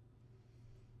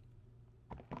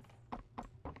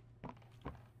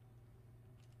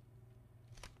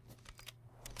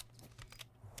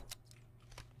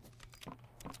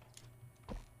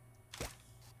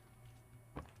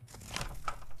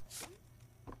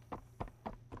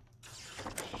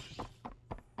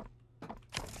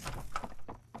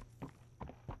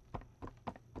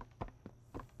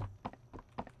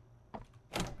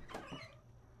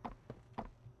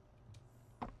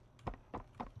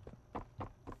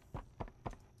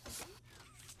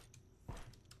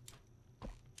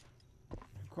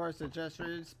 Of course, it just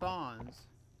respawns.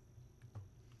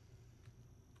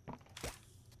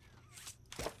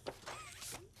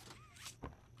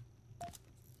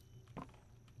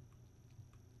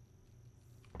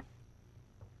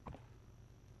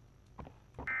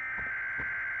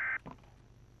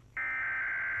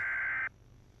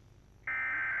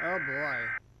 Oh boy.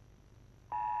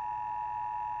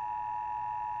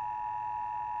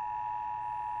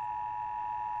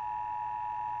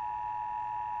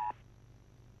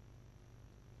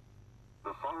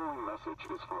 The following message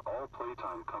is for all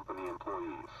Playtime Company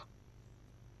employees.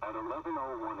 At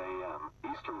 11:01 a.m.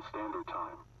 Eastern Standard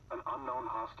Time, an unknown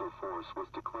hostile force was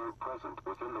declared present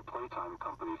within the Playtime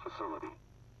Company facility.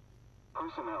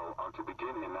 Personnel are to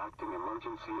begin enacting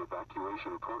emergency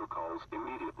evacuation protocols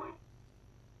immediately.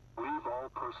 Leave all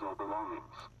personal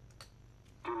belongings.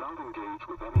 Do not engage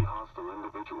with any hostile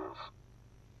individuals.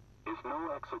 If no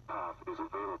exit path is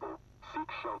available, seek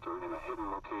shelter in a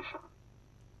hidden location.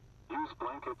 Use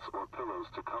blankets or pillows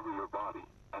to cover your body,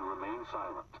 and remain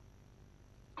silent.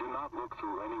 Do not look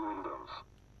through any windows.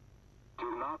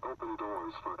 Do not open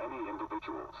doors for any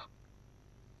individuals.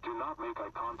 Do not make eye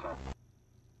contact.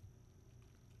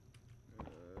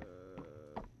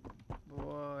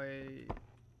 Boy.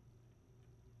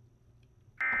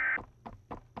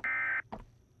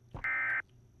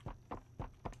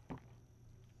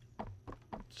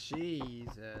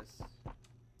 Jesus.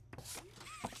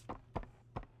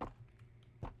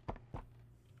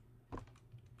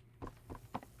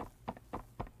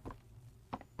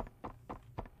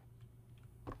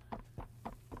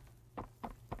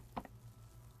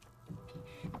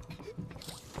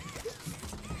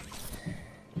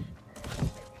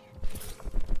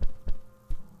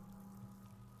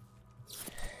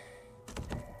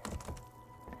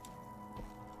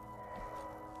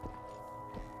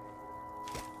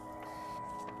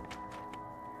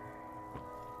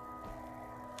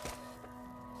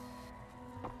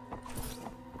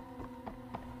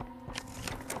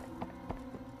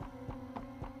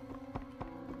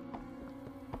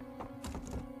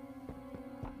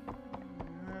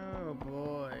 Oh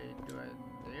boy, do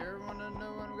I dare want to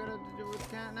know what I'm gonna have to do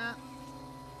with catnap?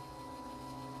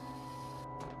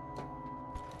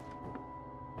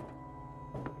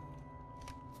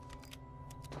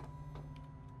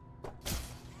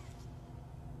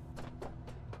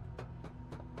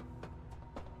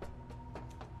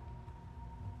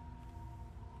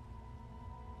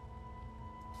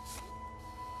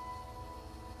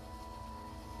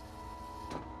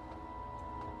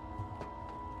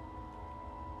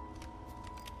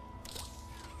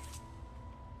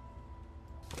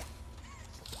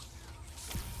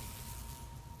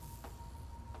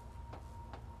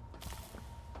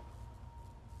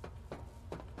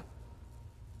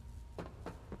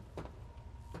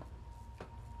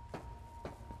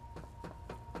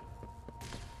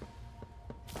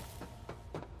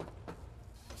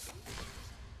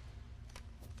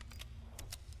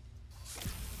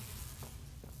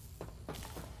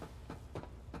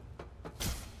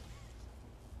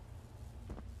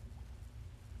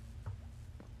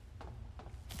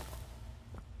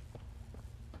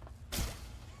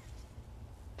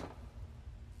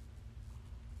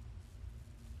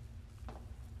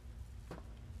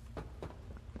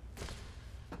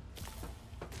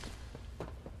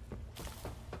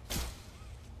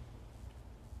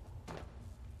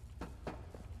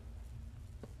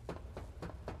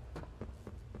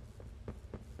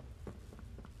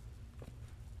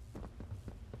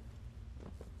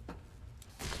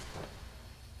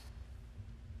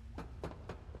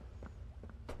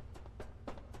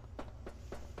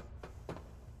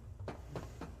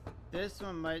 This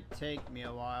one might take me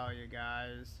a while, you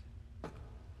guys.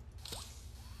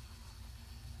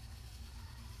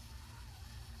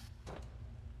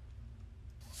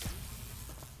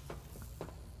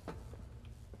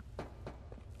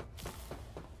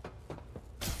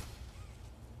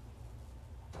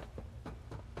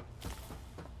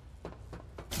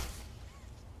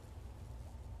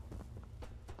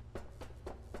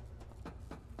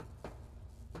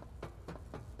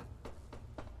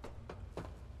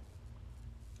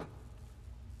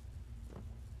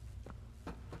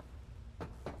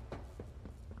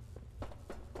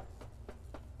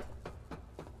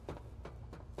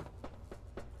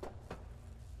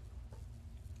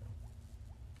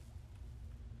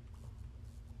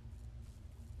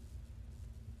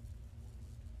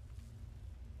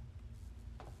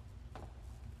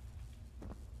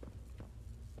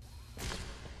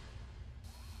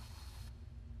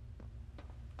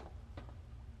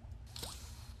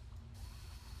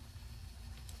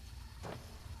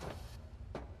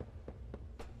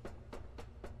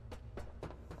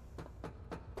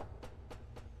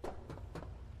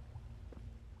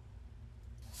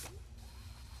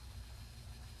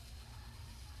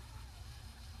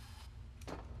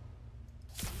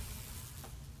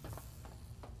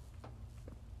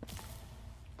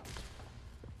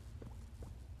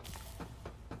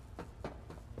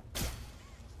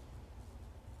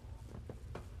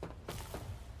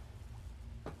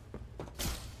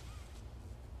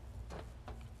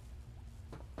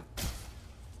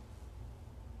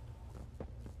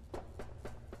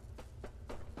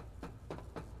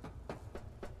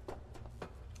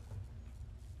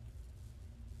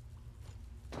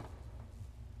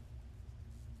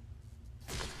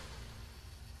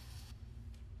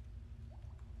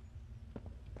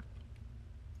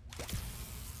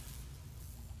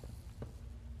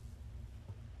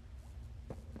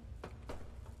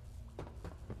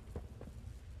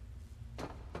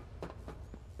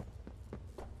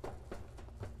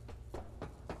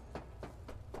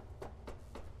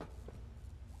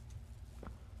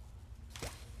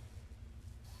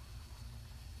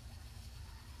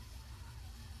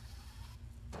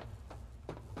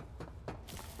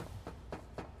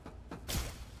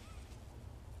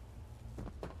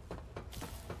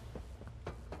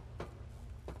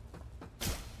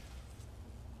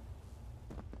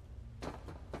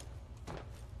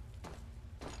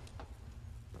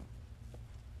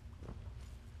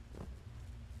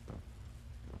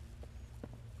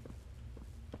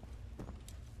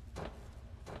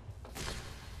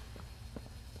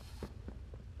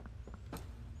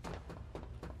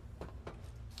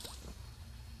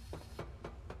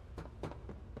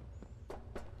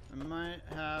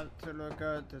 might have to look at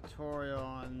a tutorial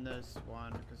on this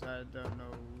one because I don't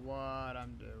know what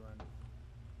I'm doing.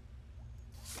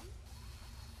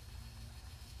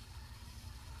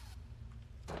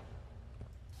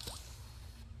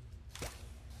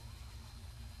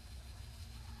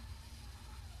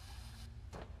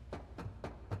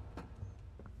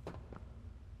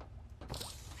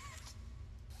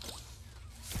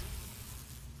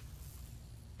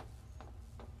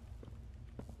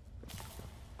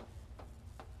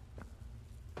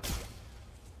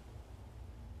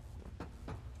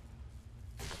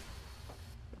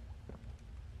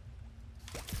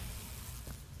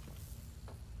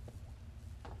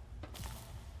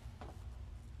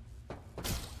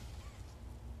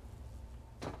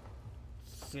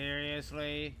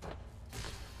 Seriously?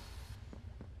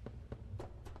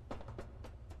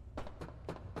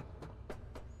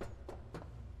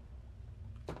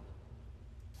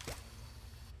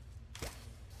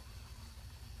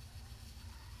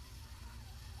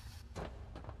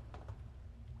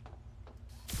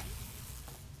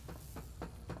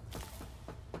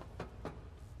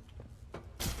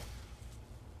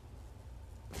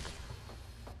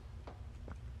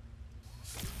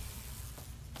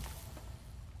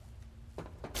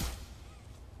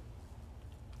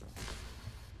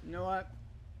 You know what?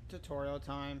 Tutorial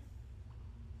time.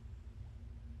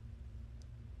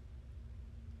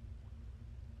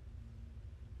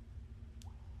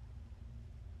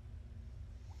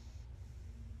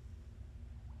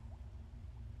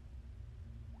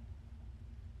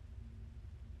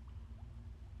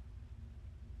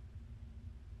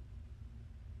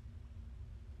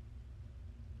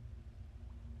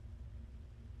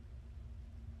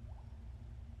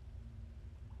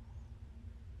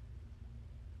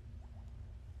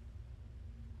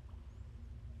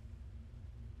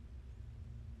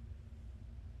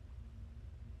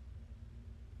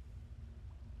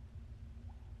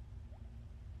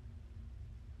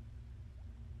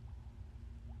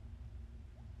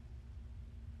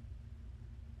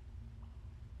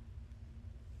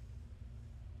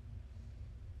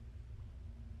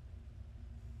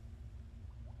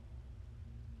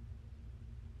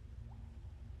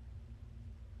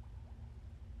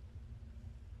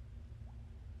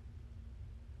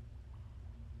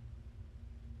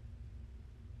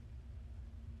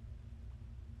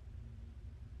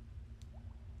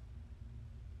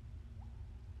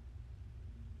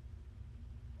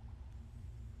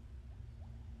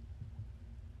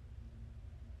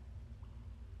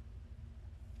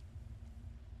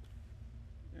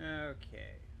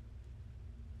 Okay.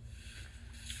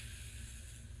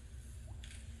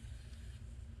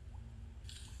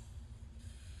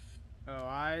 Oh,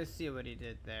 I see what he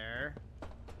did there.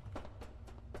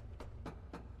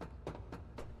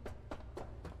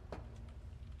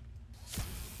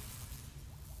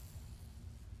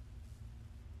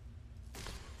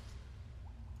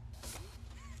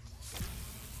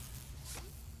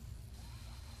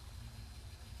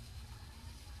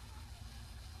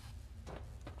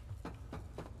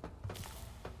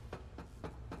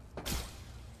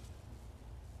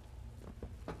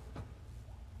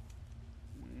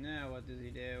 Now what does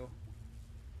he do?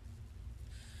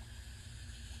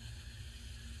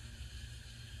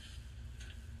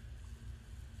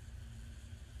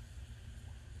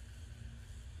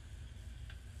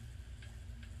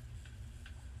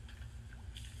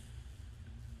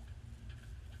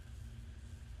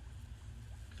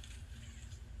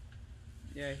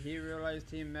 Yeah, he realized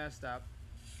he messed up.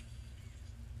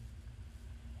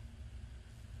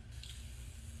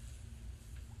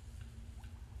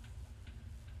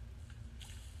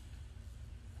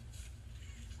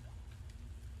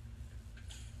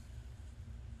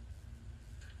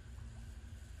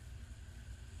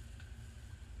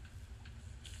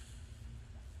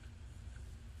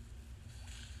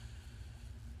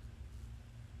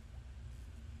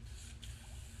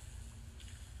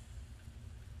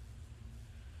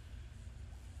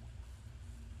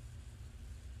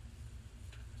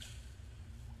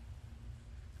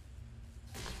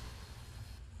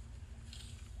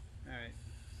 Alright,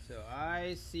 so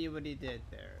I see what he did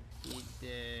there. He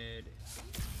did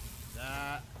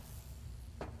that.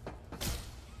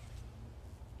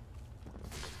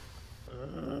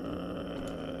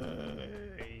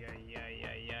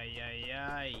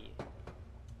 Ay.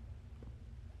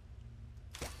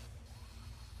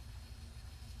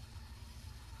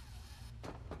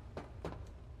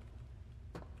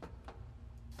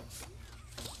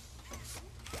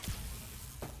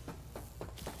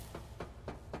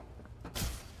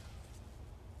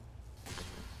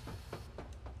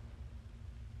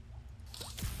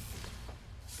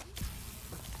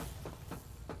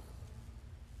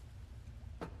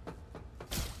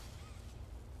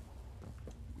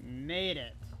 made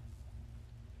it.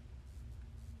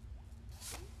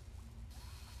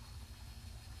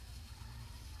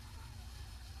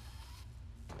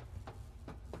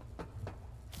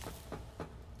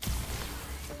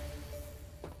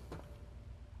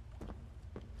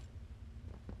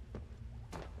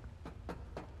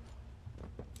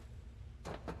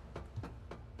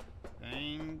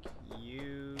 Thank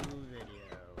you, video.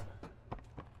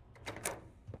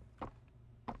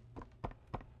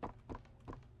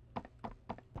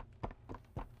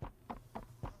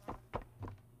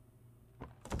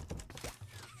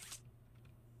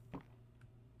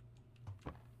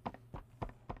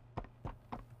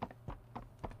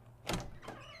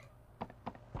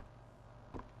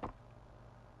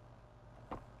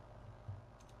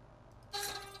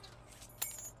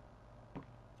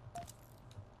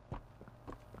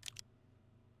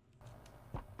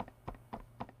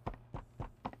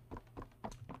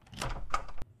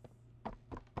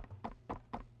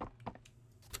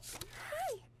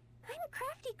 Hi, I'm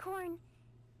Crafty Corn.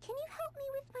 Can you help me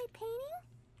with my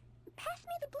painting? Pass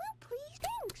me the blue, please.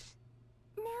 Thanks.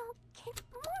 Now,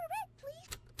 more red,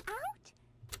 please. Out.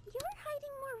 You're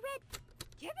hiding more red.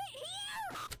 Give it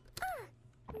here.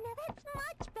 Now that's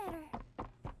much better.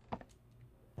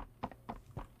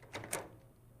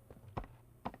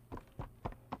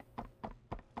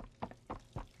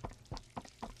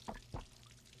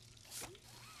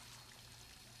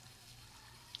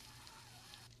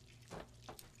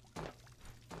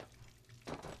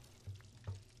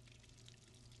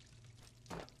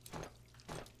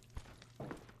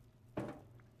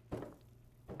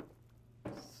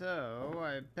 So,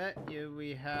 I bet you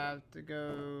we have to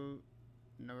go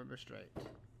November straight.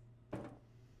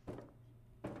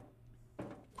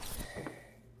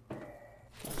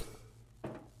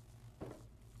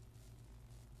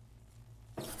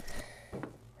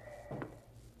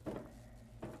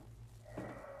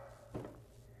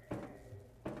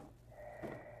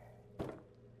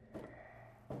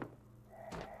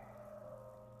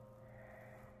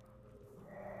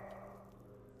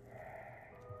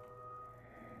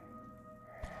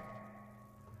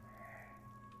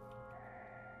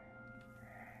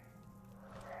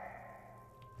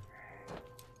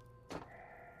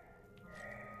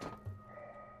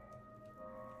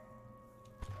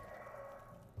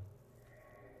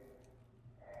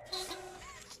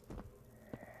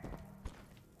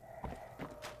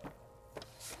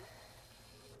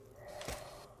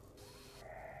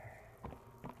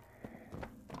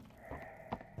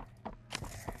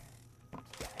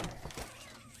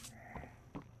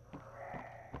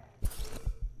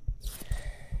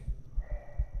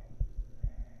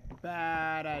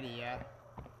 Bad idea.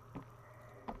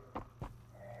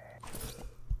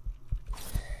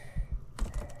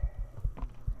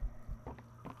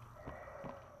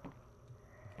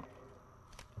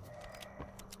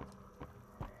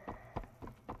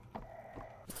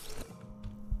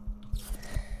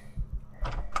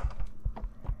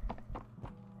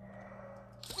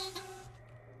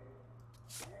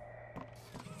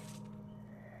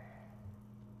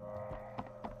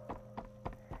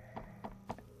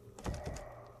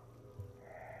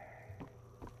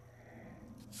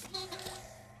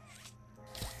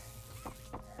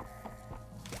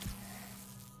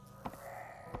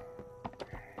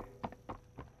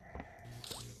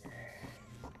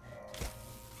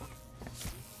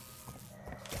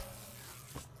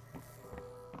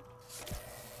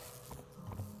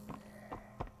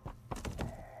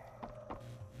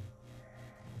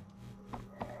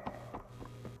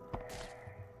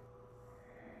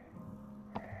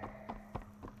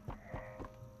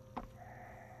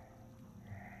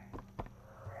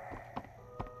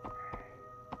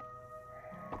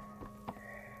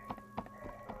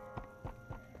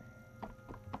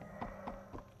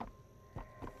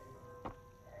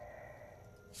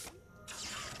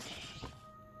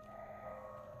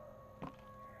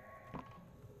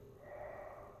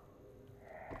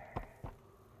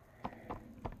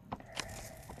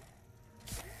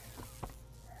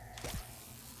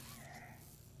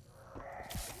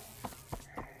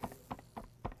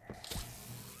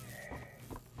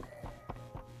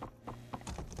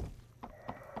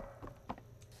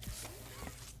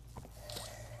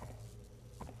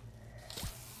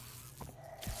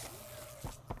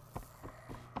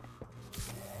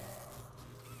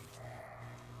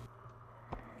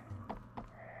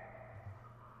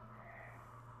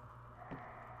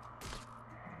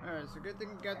 Alright, so good thing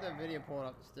we got that video pulled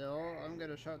up still. I'm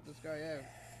gonna shut this guy out.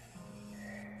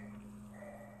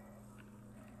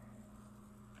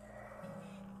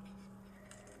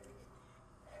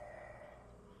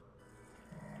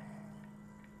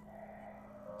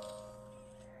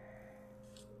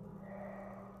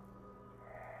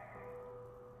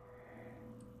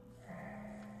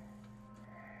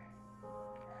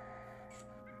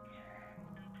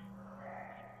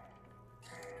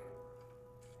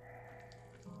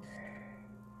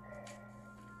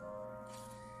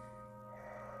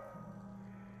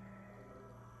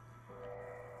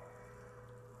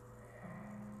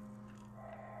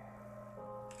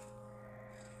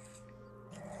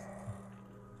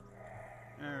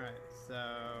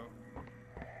 so...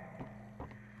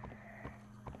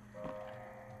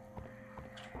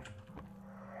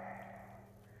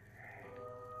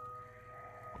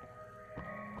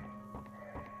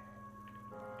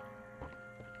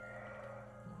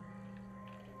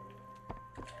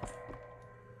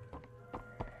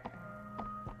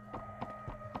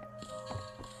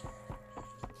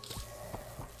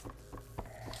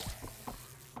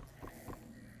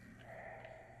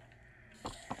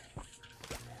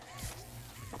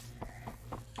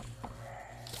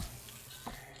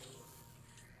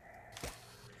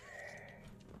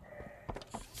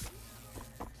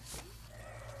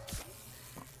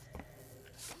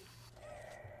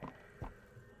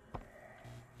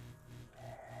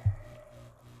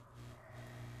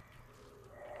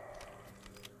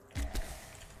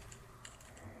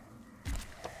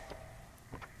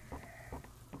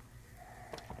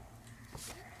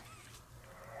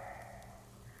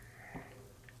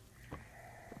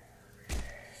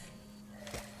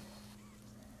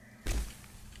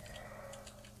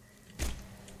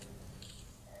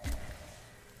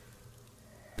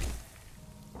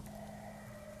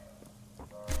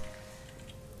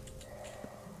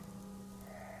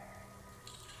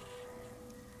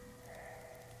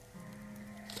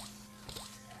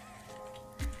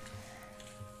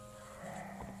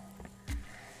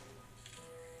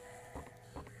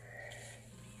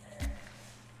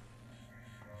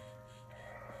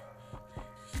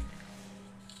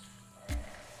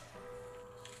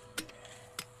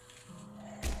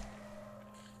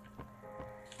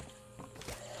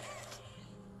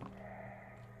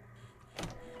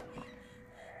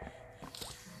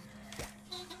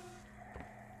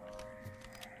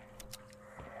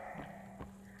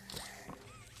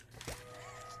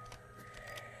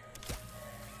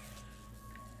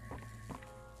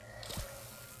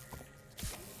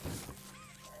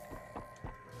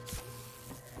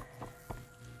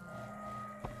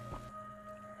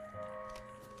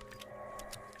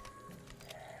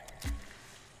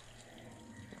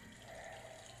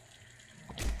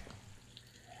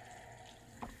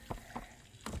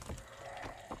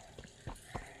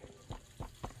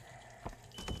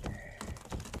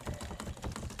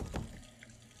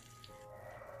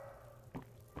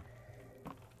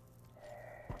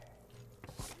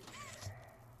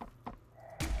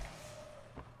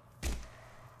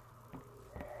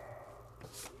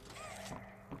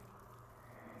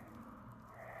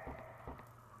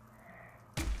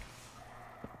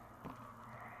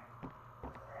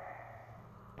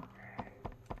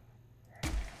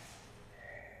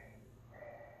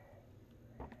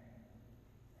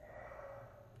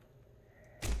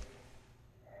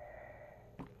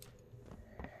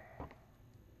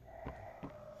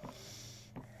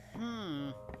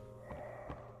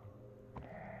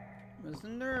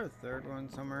 Isn't there a third one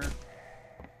somewhere?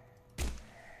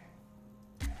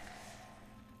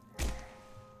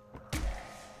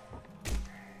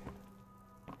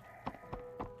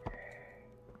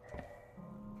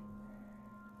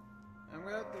 I'm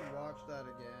gonna have to watch that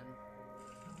again.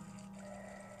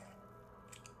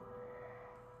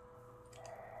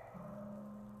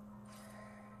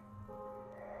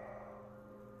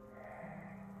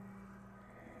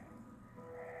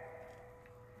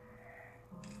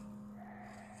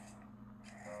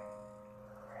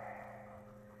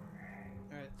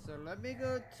 Alright, so let me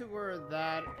go to where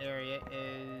that area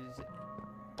is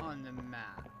on the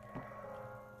map.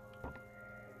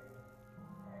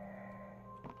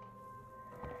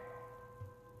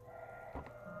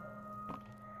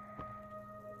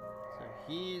 So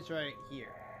he's right here.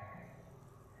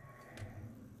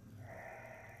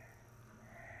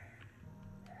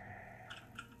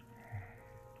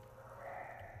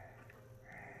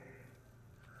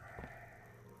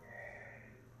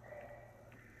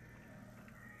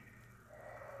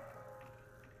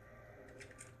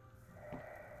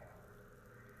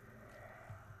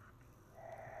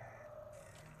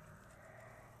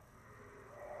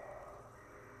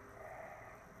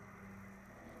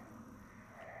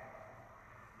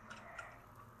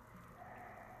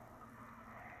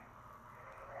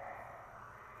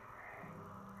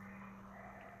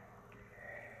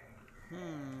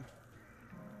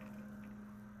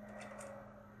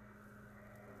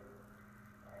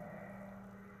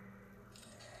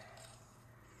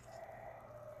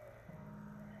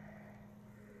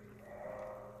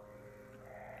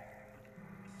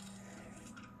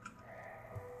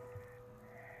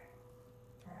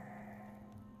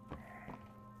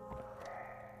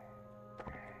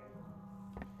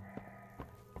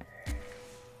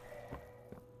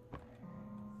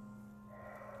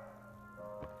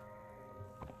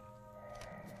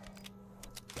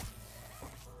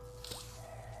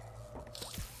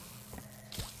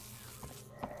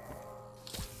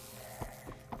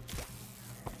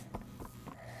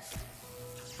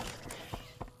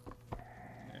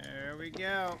 we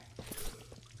go.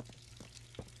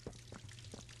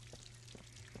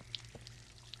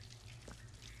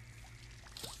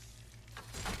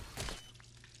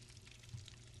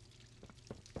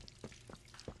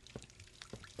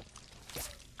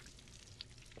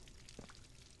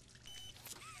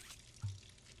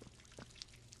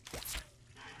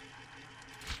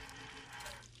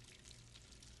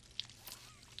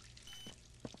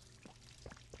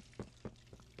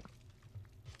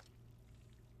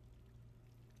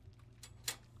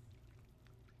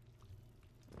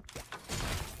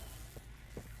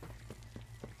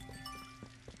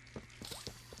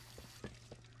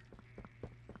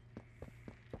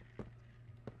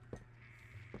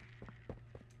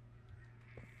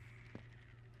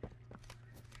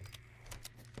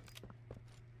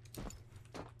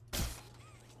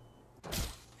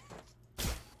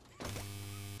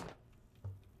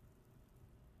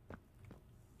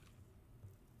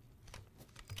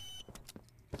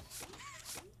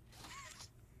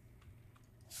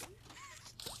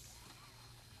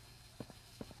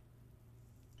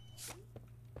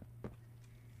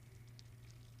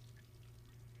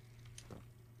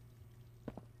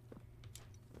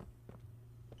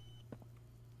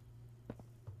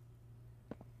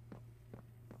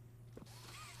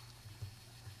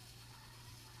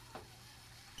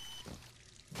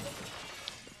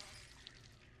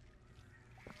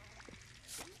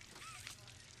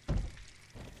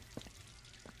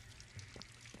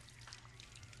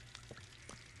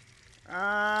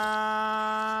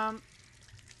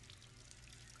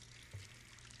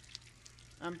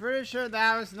 I'm pretty sure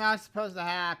that was not supposed to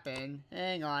happen.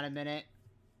 Hang on a minute.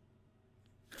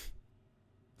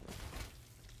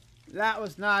 That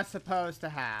was not supposed to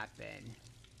happen.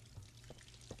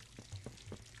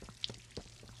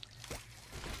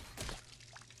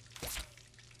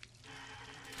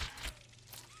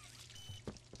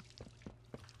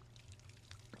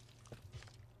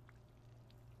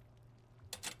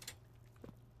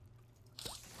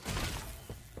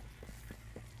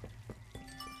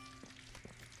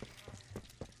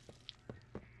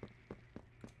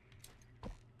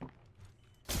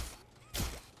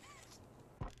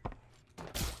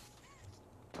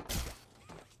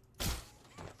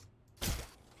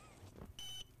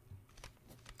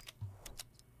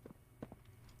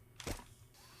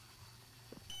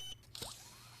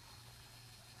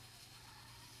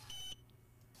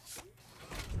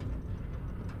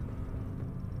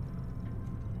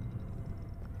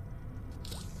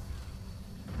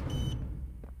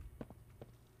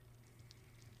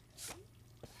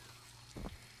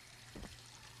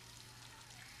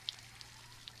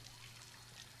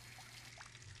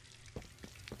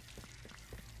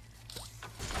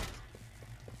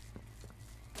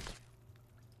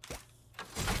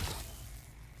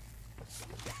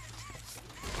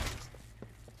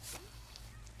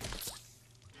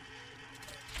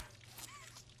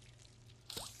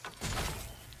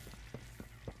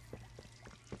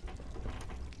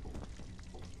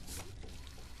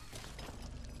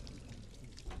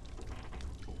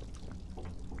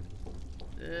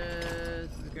 This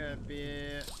is gonna be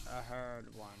a hard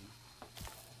one.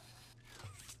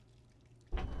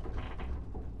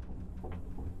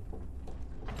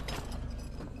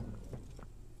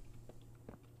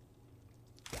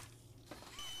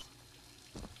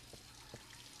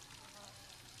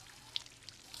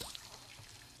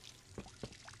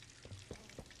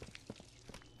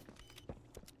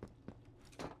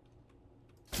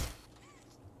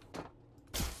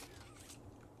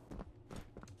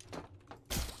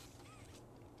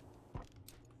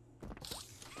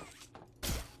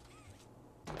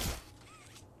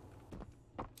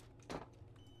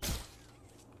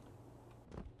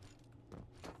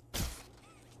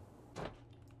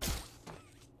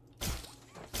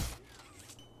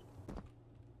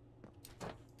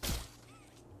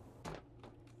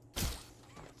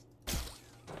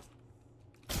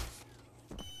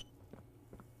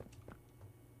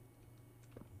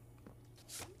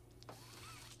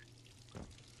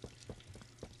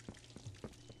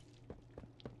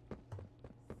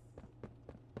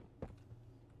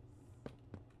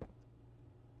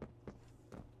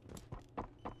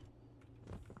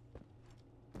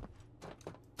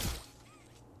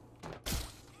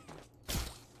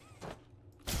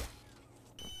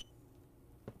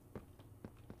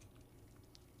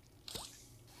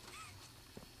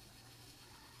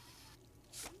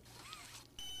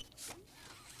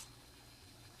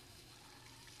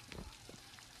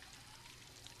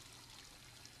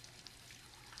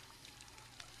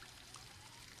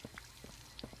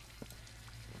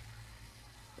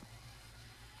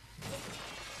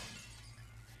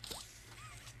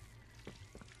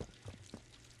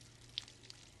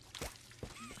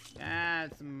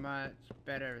 That's a much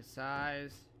better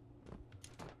size.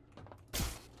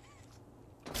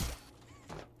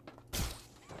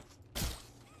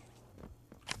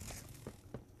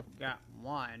 Got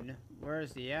one.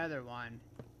 Where's the other one?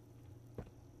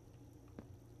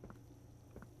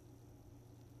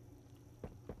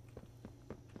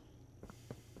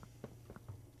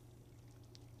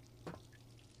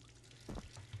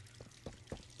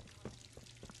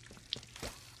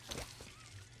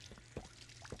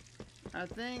 I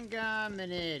think I'm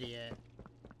an idiot.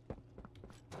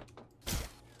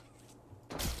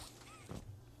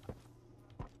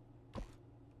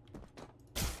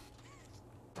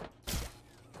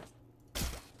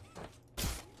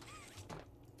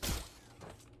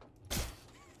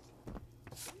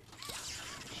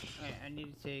 Alright, I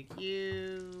need to take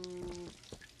you,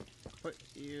 put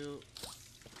you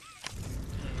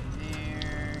in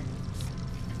there.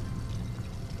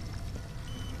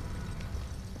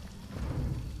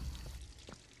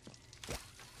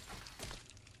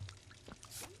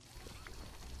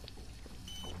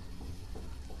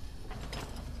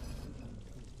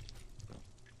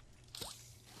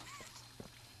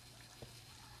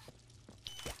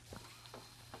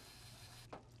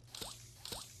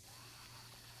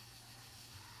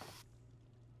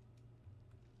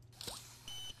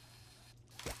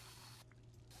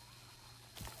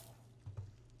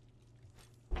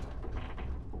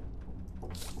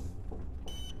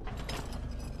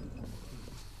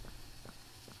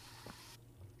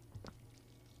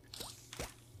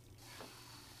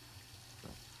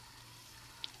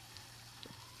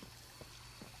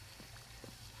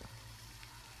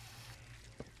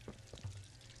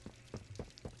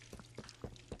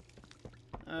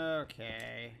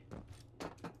 Okay.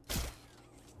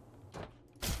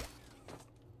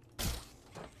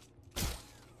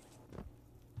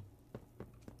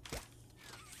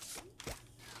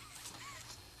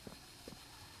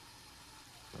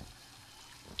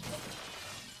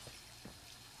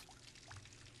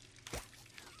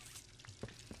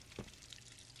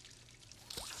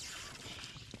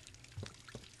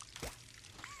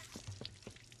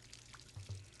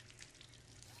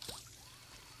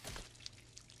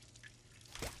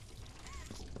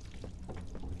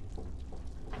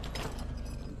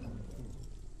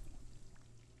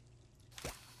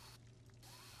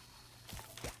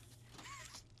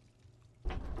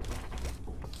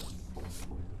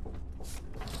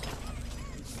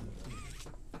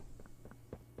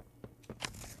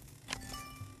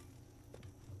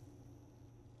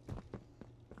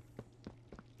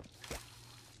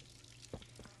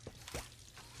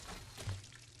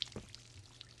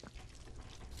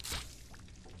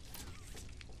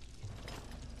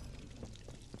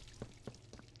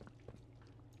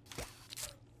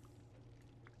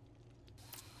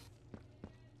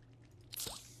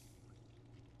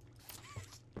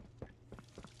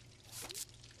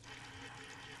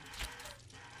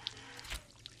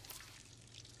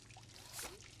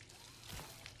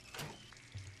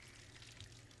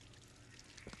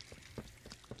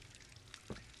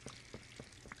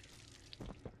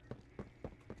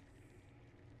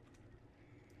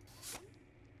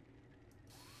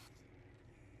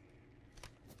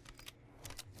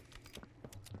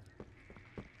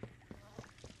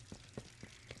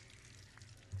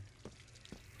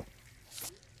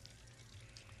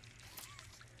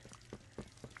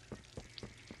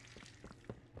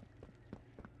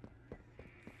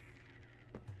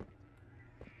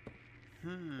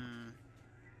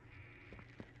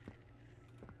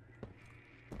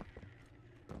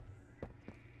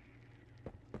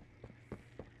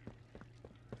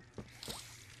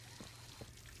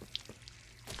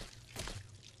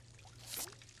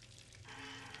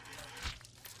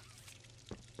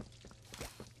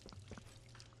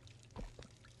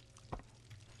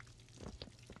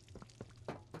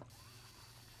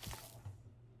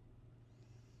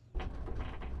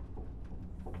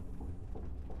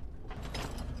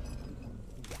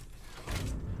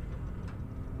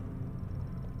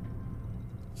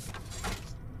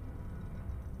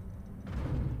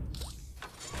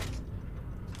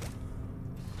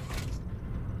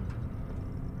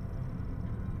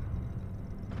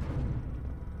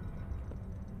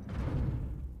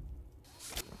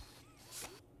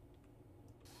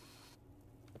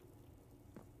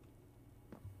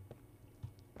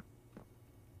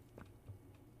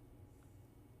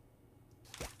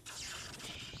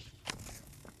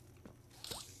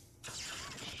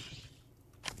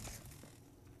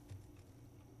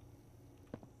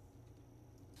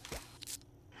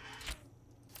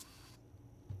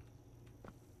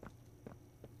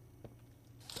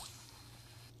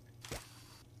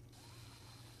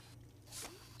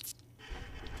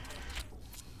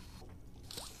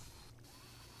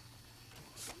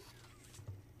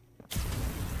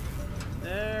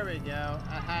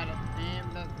 I had it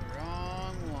aimed at the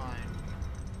wrong one.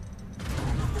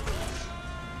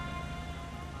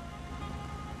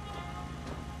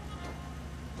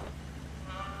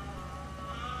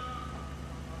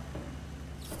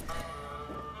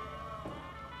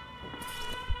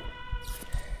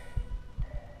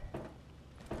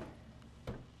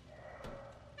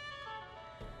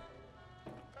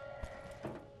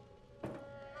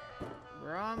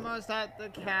 We're almost at the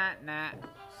catnap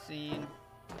scene.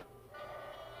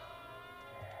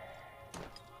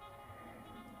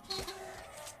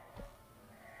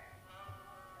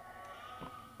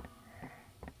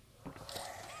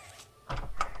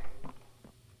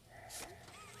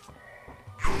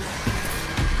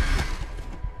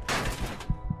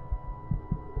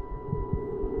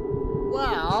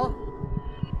 Well,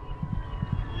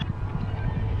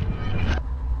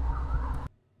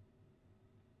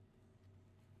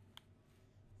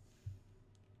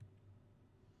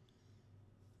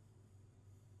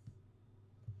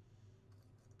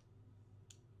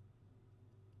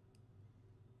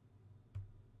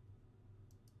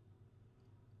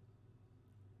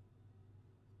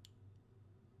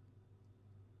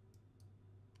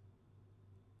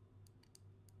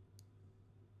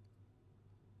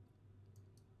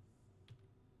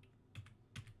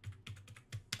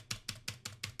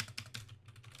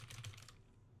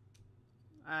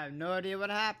 I have no idea what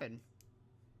happened.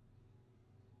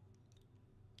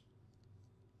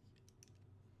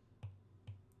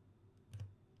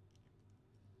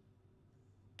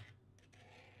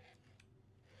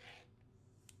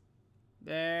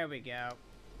 There we go.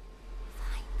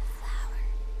 Find the flower.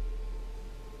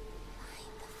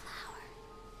 Find the flower.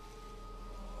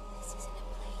 This isn't a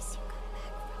place you come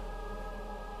back from.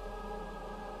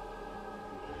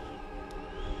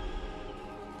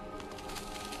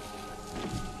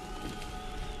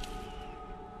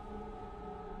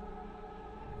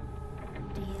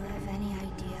 Do you have any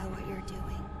idea what you're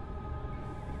doing?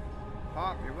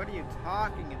 Poppy, what are you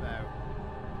talking about?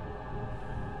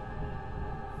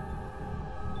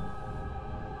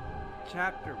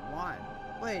 Chapter 1.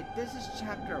 Wait, this is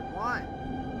chapter 1.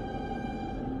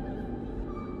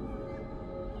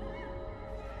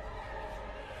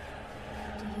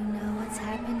 Do you know what's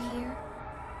happened here?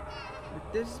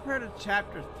 But this is part of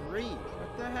chapter 3.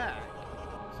 What the heck?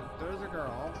 So there's a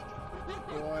girl,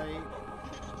 boy,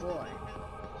 boy.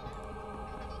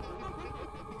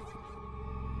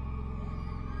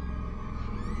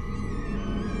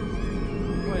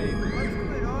 Wait, what's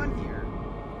going on here?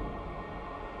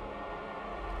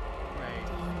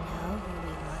 Do you know who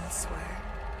we once were?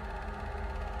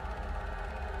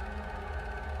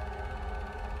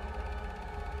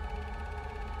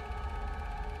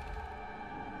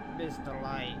 Mr.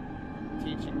 Light,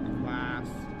 teaching the class.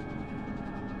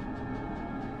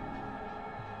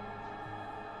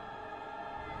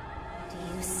 Do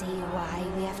you see why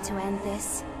we have to end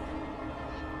this?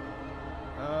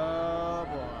 Oh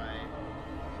boy.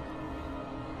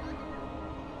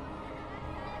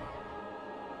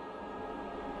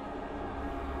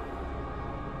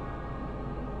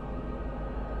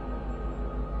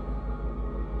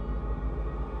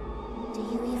 Do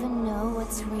you even know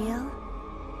what's real?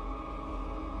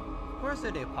 Of course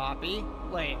I do, Poppy.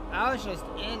 Wait, I was just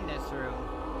in this room.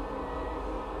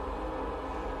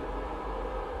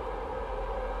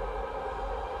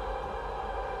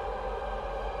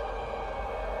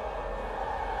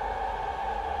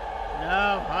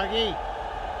 No, Huggy!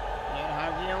 Get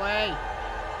Huggy away!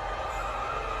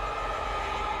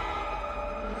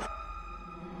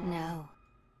 No,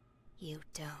 you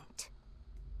don't.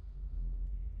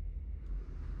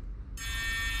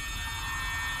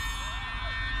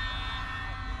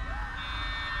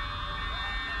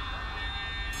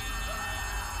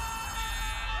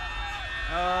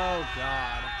 Oh,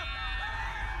 God.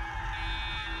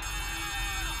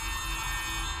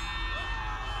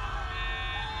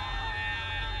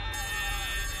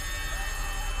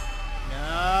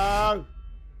 No!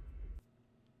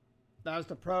 That was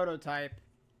the prototype.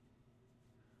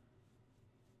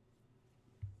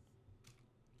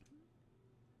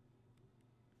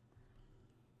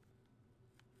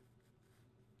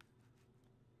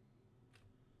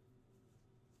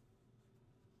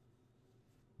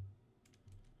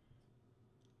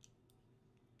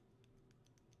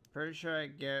 Pretty sure I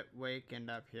get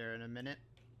wakened up here in a minute.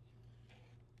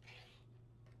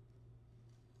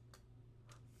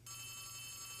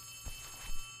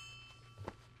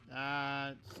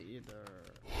 That's either...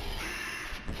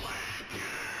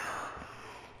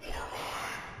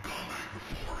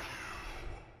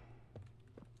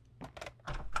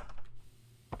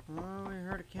 Oh, we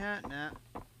heard a catnap.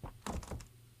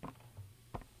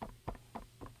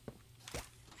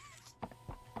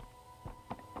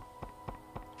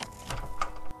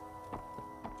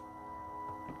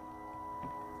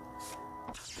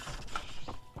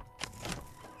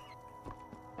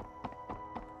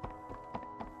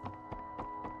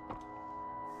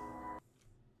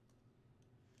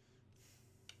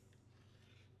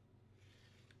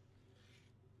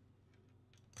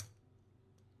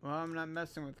 Well, I'm not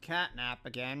messing with catnap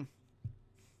again.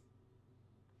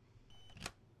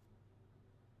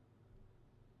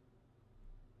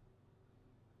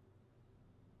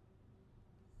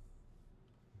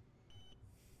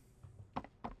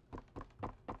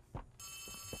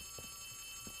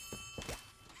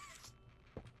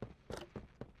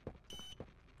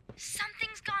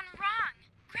 Something's gone wrong.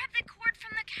 Grab the cord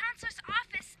from the counselor's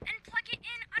office and plug it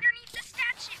in underneath the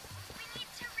statue. We need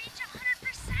to reach 100%.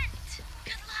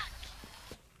 Good luck.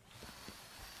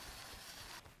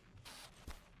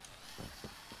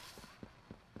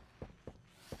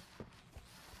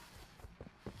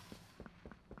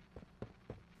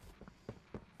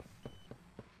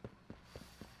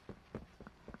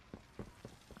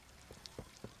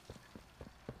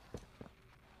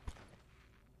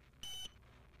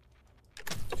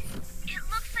 It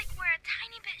looks like we're a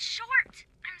tiny bit short.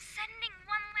 I'm sending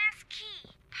one last key.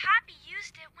 Poppy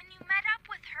used it when you met up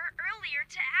with her earlier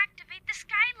to activate the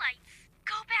skylights.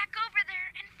 Go back over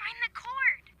there and find the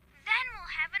cord. Then we'll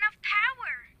have enough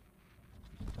power.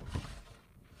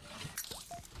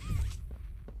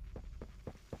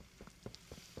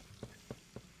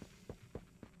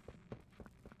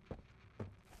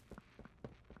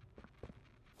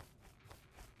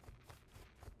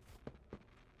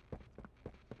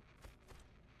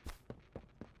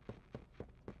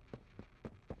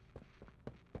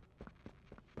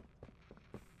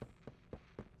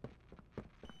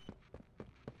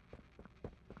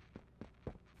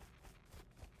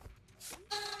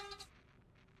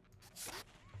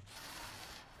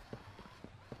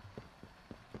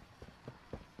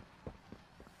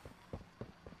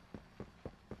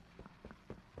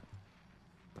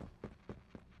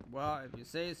 Well, if you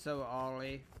say so,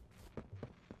 Ollie.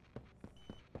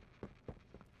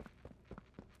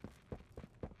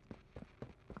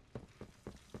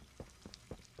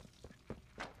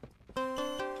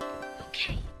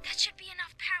 Okay, that should be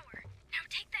enough power. Now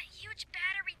take that huge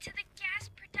battery to the gas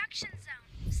production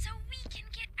zone so we can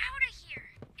get out of here.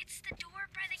 It's the door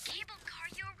by the cable car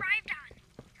you arrived on.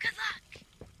 Good luck.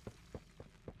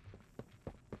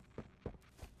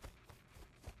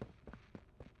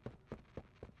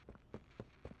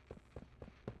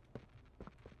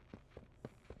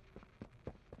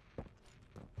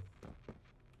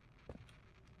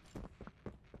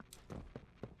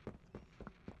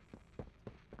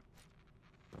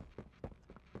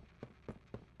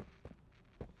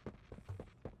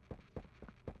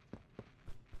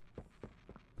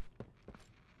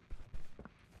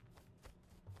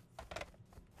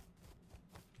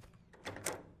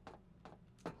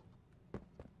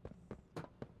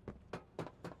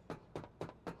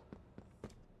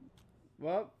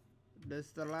 Well, this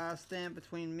is the last stand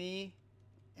between me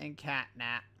and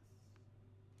catnap.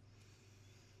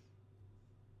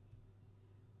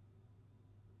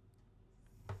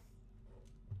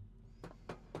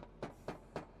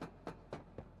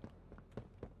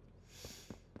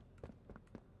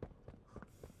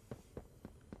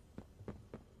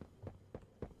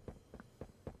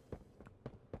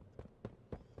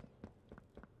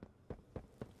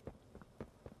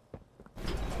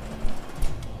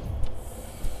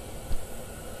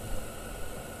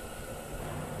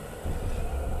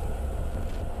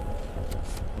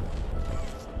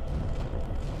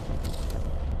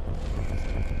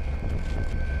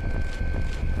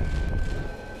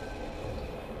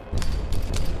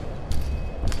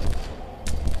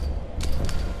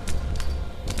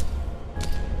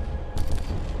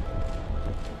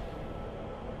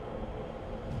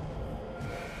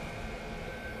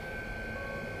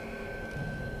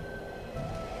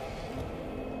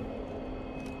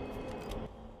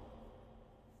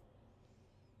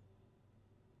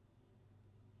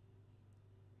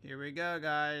 Here we go,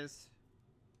 guys.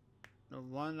 The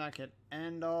one that could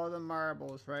end all the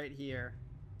marbles right here.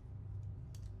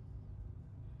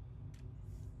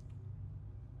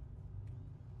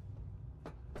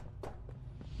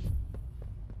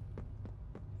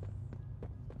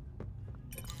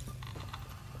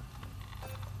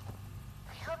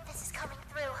 I hope this is coming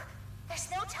through.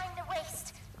 There's no time to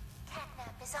waste.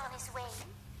 Catnap is on his way.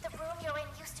 The room you're in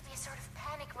used to be a sort of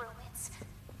panic room. It's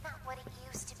not what it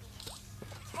used to be.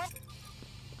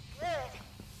 Good.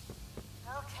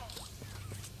 Okay.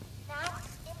 Now,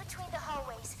 in between the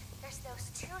hallways, there's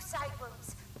those two side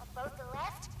rooms on both the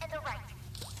left and the right.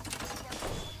 There'll be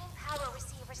clean power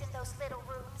receivers in those little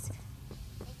rooms.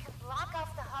 They can block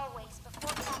off the hallways before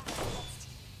Catnap gets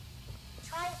to you.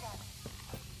 Try them.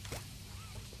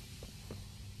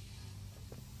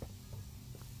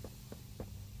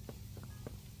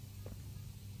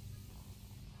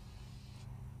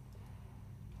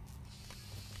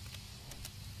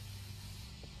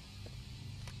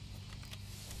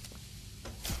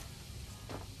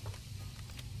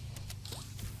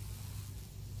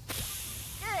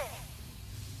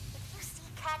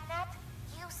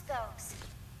 those.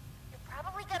 You're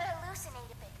probably gonna hallucinate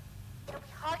a bit. It'll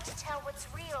be hard to tell what's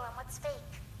real and what's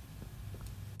fake.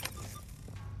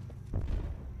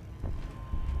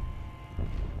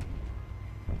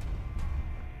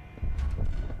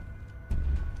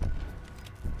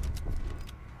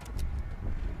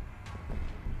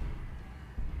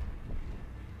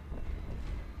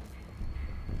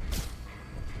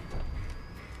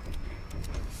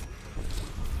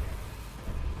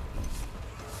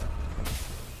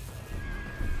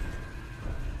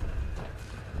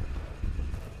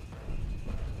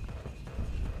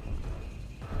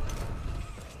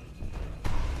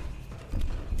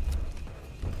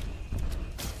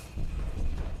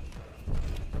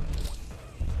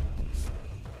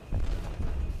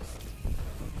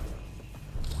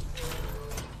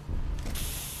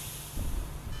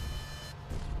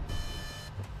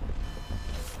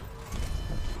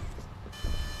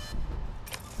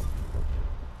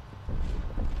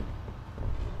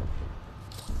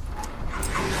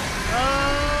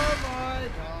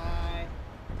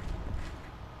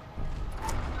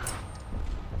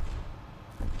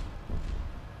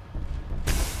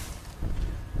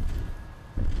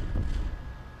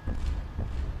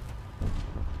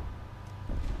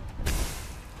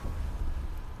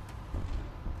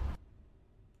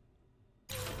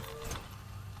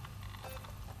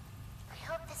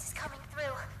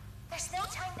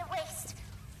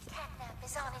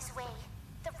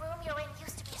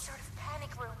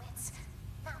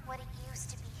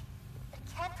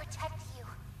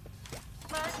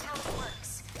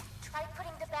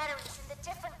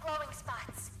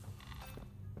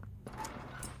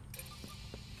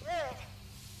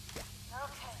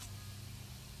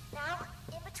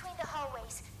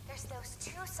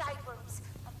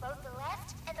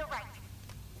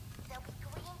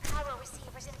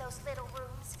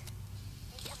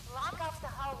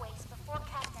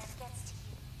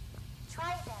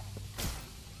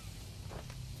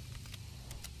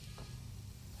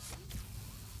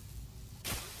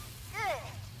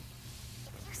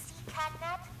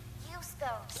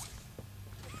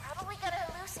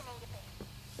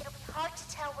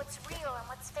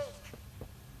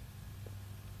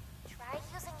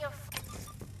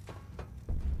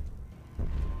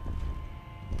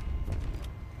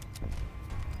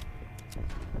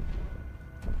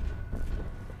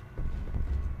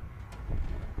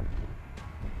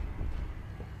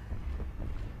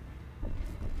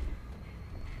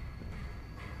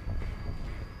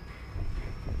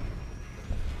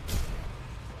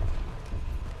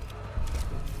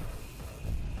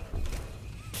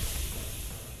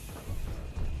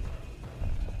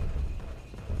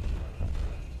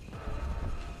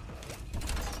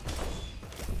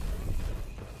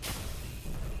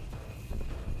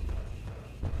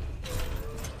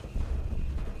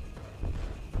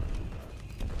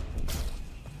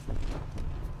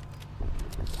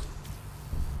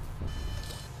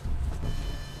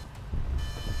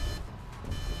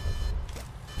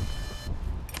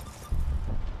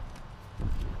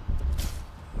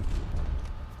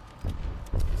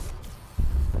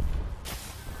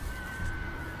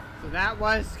 That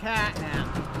was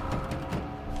catnap.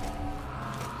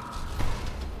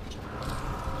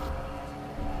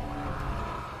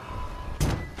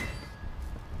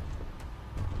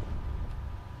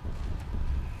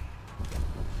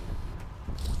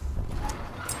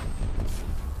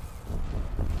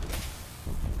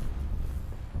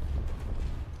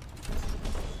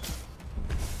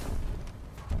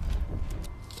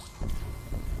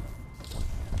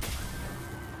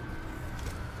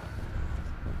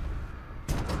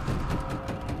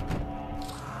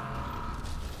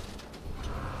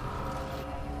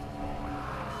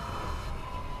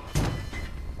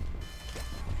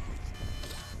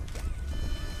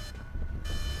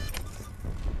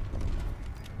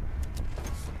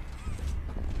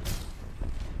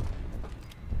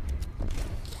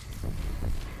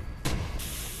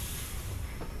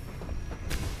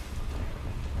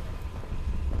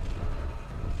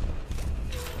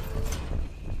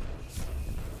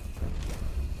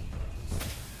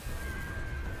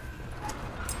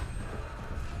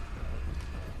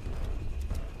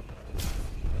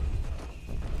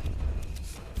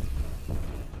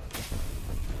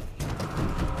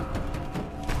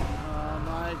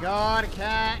 God,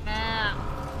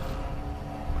 catnap!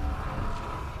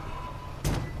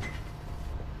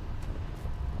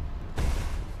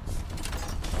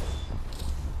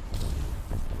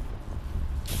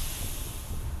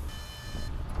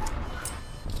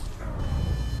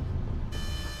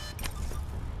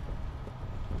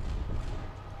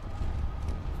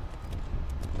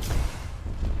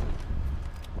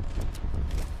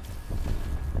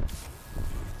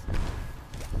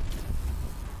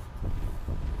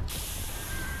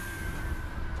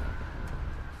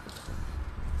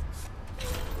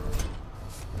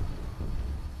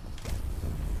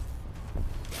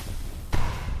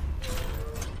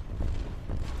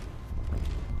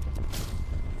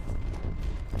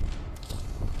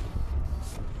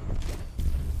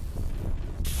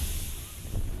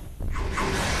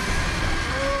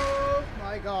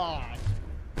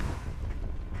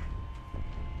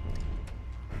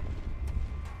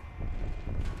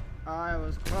 I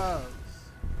was close.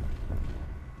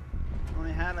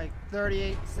 Only had like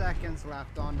 38 seconds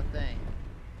left on the thing.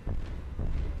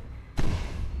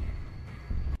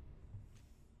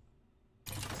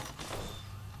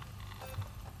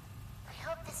 I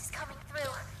hope this is coming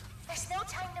through. There's no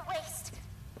time to waste.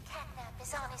 Catnap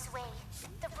is on his way.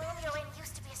 The room you're in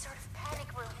used to be a sort of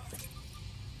panic room.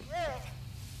 Good.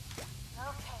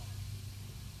 Okay.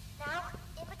 Now,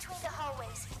 in between the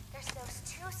hallways, there's those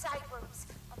two side rooms,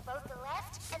 on both the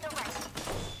left and the right.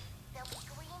 There'll be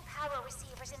green power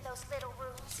receivers in those little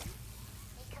rooms.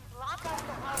 They can block off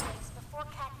the hallways before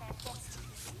Catnap gets to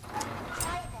you.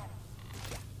 Try them.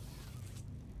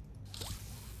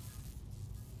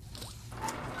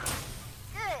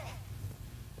 Good.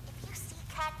 If you see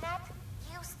Catnap,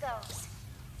 use those.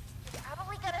 You're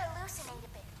probably gonna hallucinate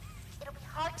a bit. It'll be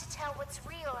hard to tell what's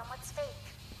real and what's fake.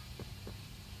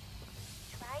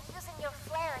 Try using your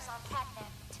flares on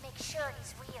Catnap to make sure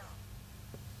he's real.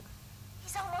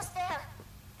 He's almost there.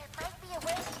 There might be a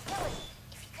way to kill him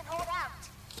if you can hold out.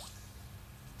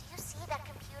 Do you see that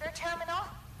computer terminal?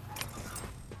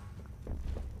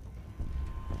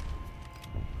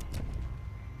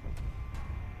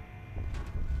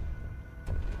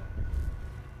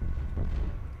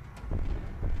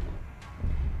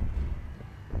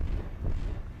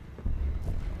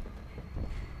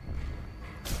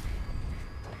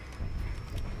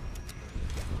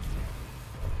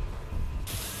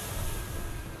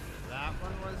 That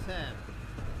one was him.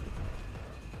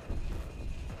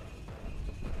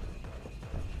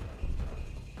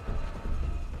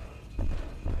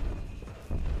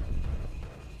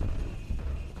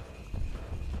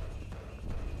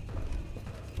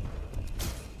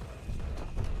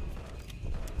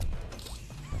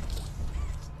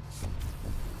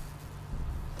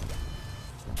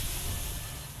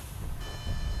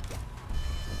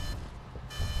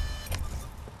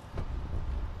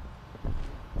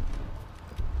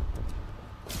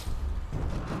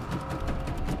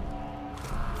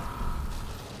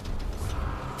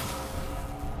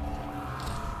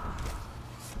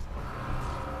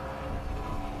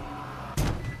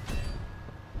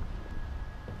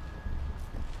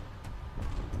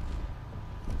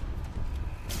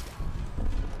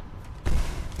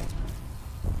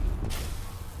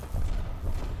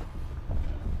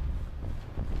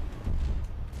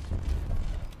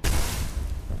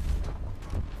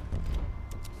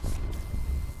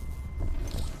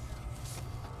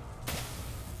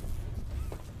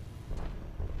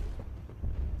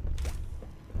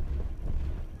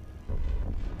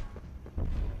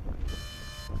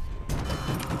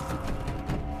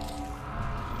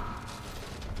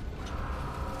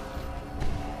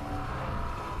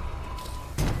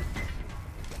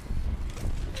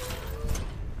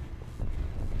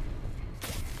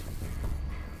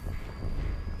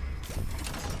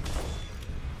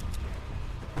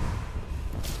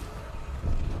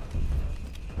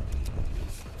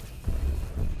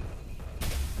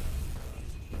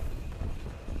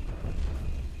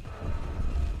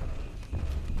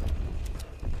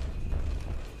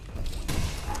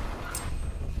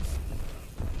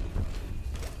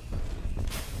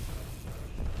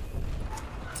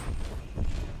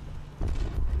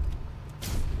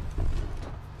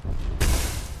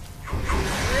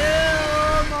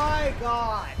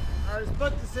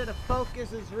 say the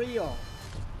focus is real.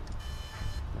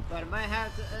 But I might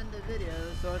have to end the video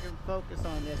so I can focus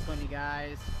on this one, you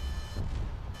guys.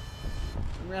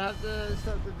 I'm gonna have to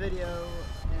stop the video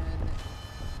and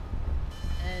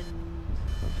end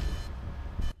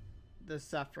the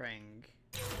suffering.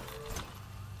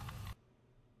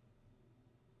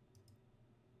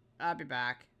 I'll be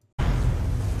back.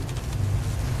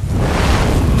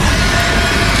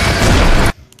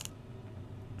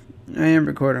 I am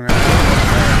recording right now.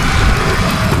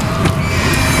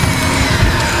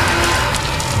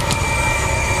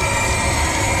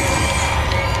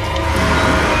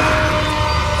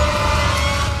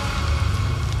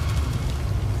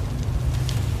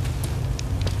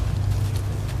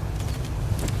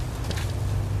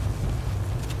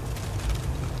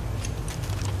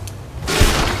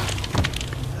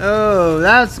 Oh,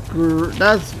 that's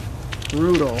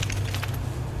brutal.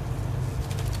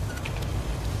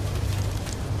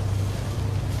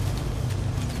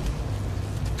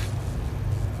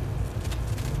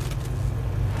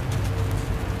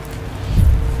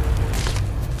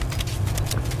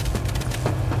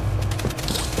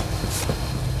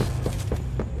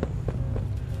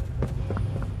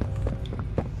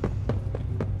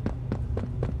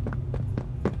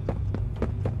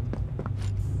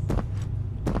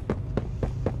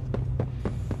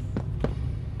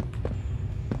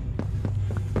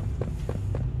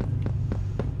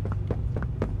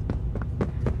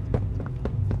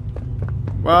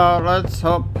 Well, let's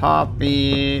hope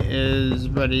Poppy is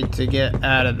ready to get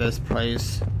out of this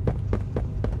place.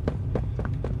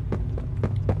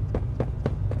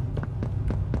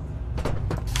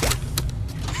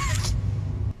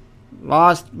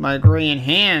 Lost my green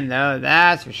hand, though,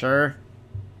 that's for sure.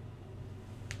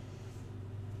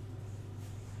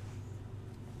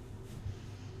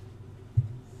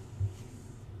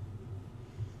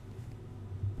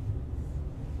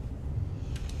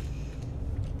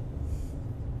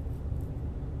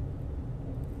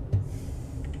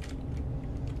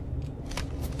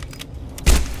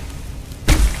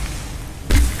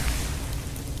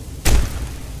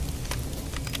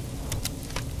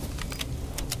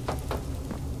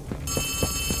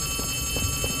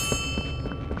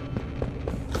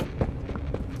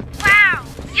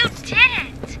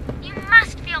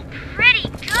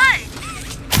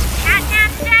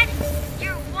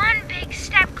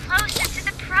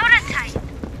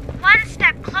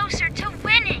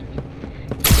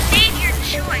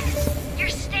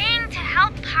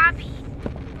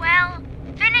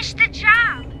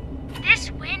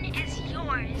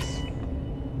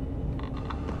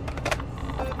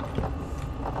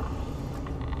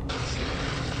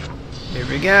 Here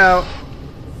we go.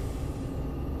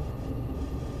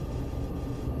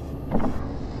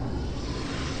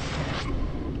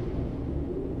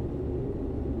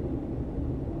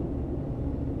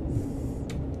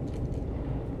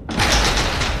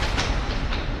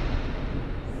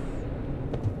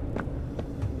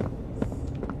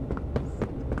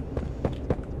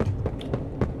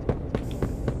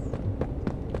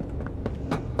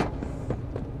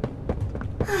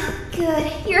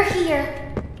 Good, you're here.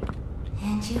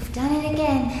 And you've done it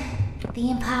again.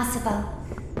 The impossible.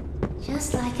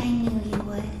 Just like I knew you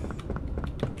would.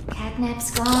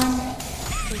 Catnap's gone.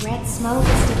 The red smoke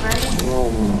is diverted.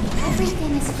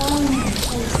 Everything is falling into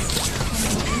place.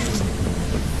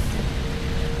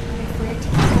 But if we're to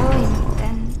keep going,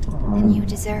 then you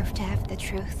deserve to have the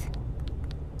truth.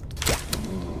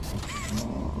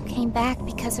 You came back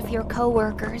because of your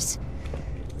co-workers.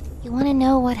 You want to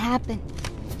know what happened.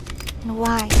 And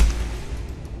why?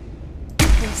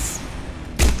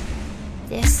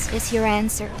 This is your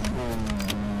answer. We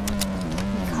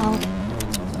call it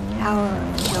Hour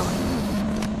of Joy.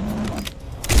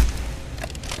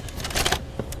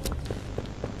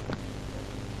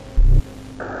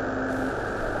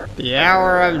 The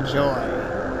Hour of Joy.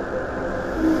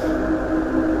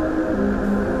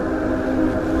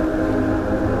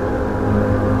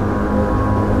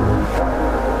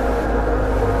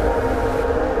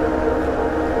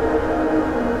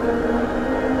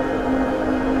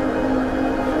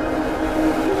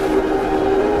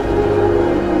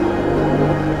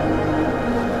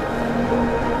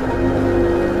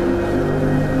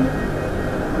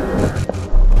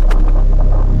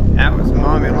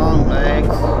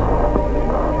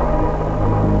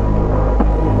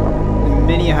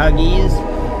 Huggies.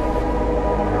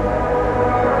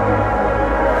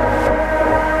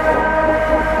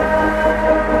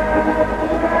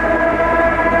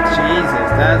 Jesus,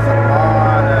 that's a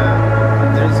lot of...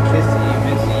 There's Kissy,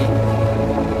 Missy.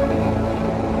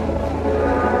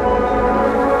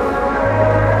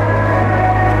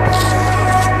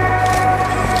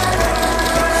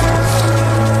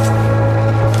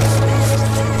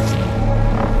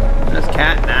 There's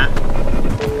Catnap.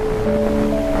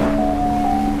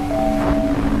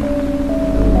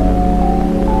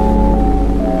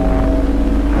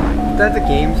 That's a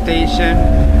game station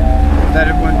that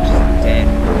everyone's just dead.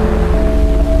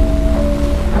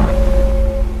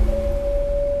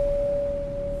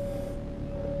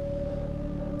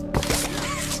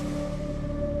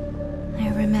 I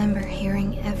remember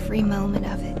hearing every moment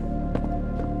of it.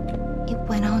 It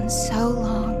went on so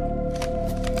long,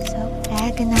 so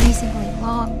agonizingly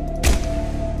long.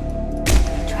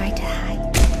 I tried to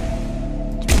hide,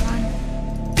 to run,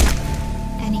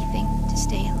 anything to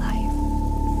stay alive.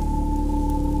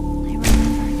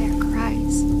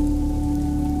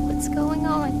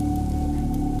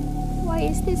 Why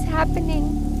is this happening?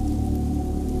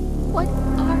 What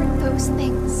are those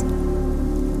things?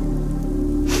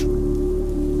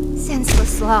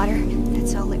 Senseless slaughter,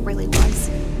 that's all it really was.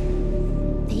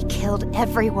 They killed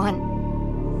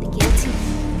everyone. The guilty,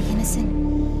 the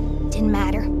innocent, didn't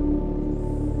matter.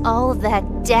 All of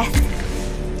that death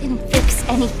didn't fix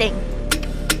anything.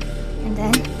 And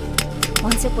then,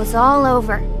 once it was all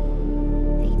over,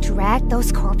 they dragged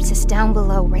those corpses down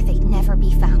below where they'd never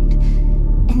be found.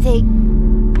 And they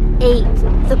ate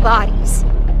the bodies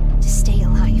to stay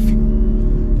alive.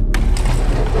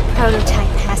 The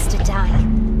prototype has to die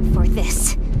for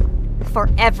this. For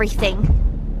everything.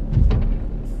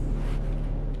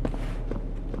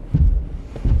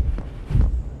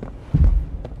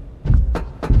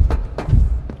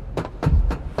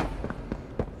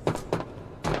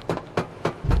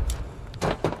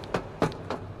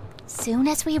 soon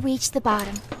as we reach the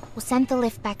bottom, we'll send the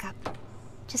lift back up.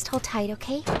 Just hold tight,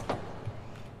 okay?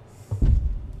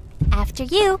 After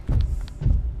you.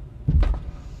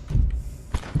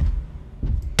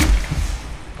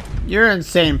 You're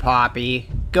insane, Poppy.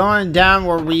 Going down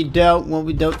where we don't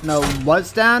know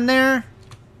what's down there?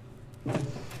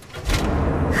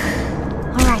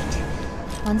 Alright.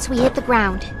 Once we hit the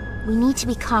ground, we need to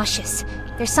be cautious.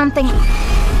 There's something...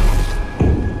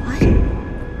 What?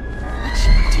 What's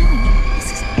she doing?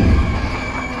 This is...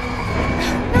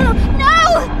 No! No!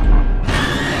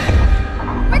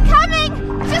 We're coming!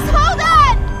 Just hold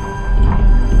on!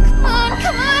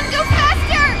 Come on, go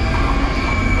faster!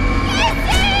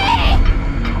 Easy!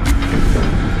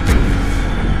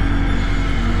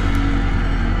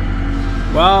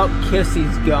 Well,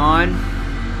 Kissy's gone.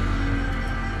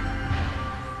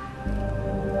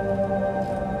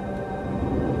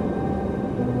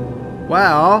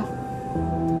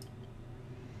 Well,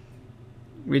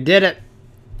 we did it.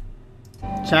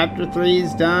 Chapter 3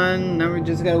 is done. Now we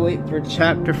just gotta wait for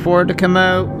Chapter 4 to come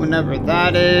out, whenever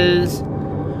that is. If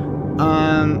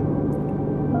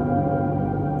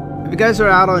you guys are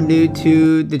out or new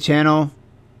to the channel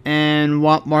and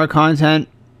want more content,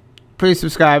 please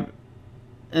subscribe.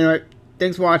 Anyway,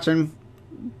 thanks for watching.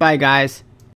 Bye, guys.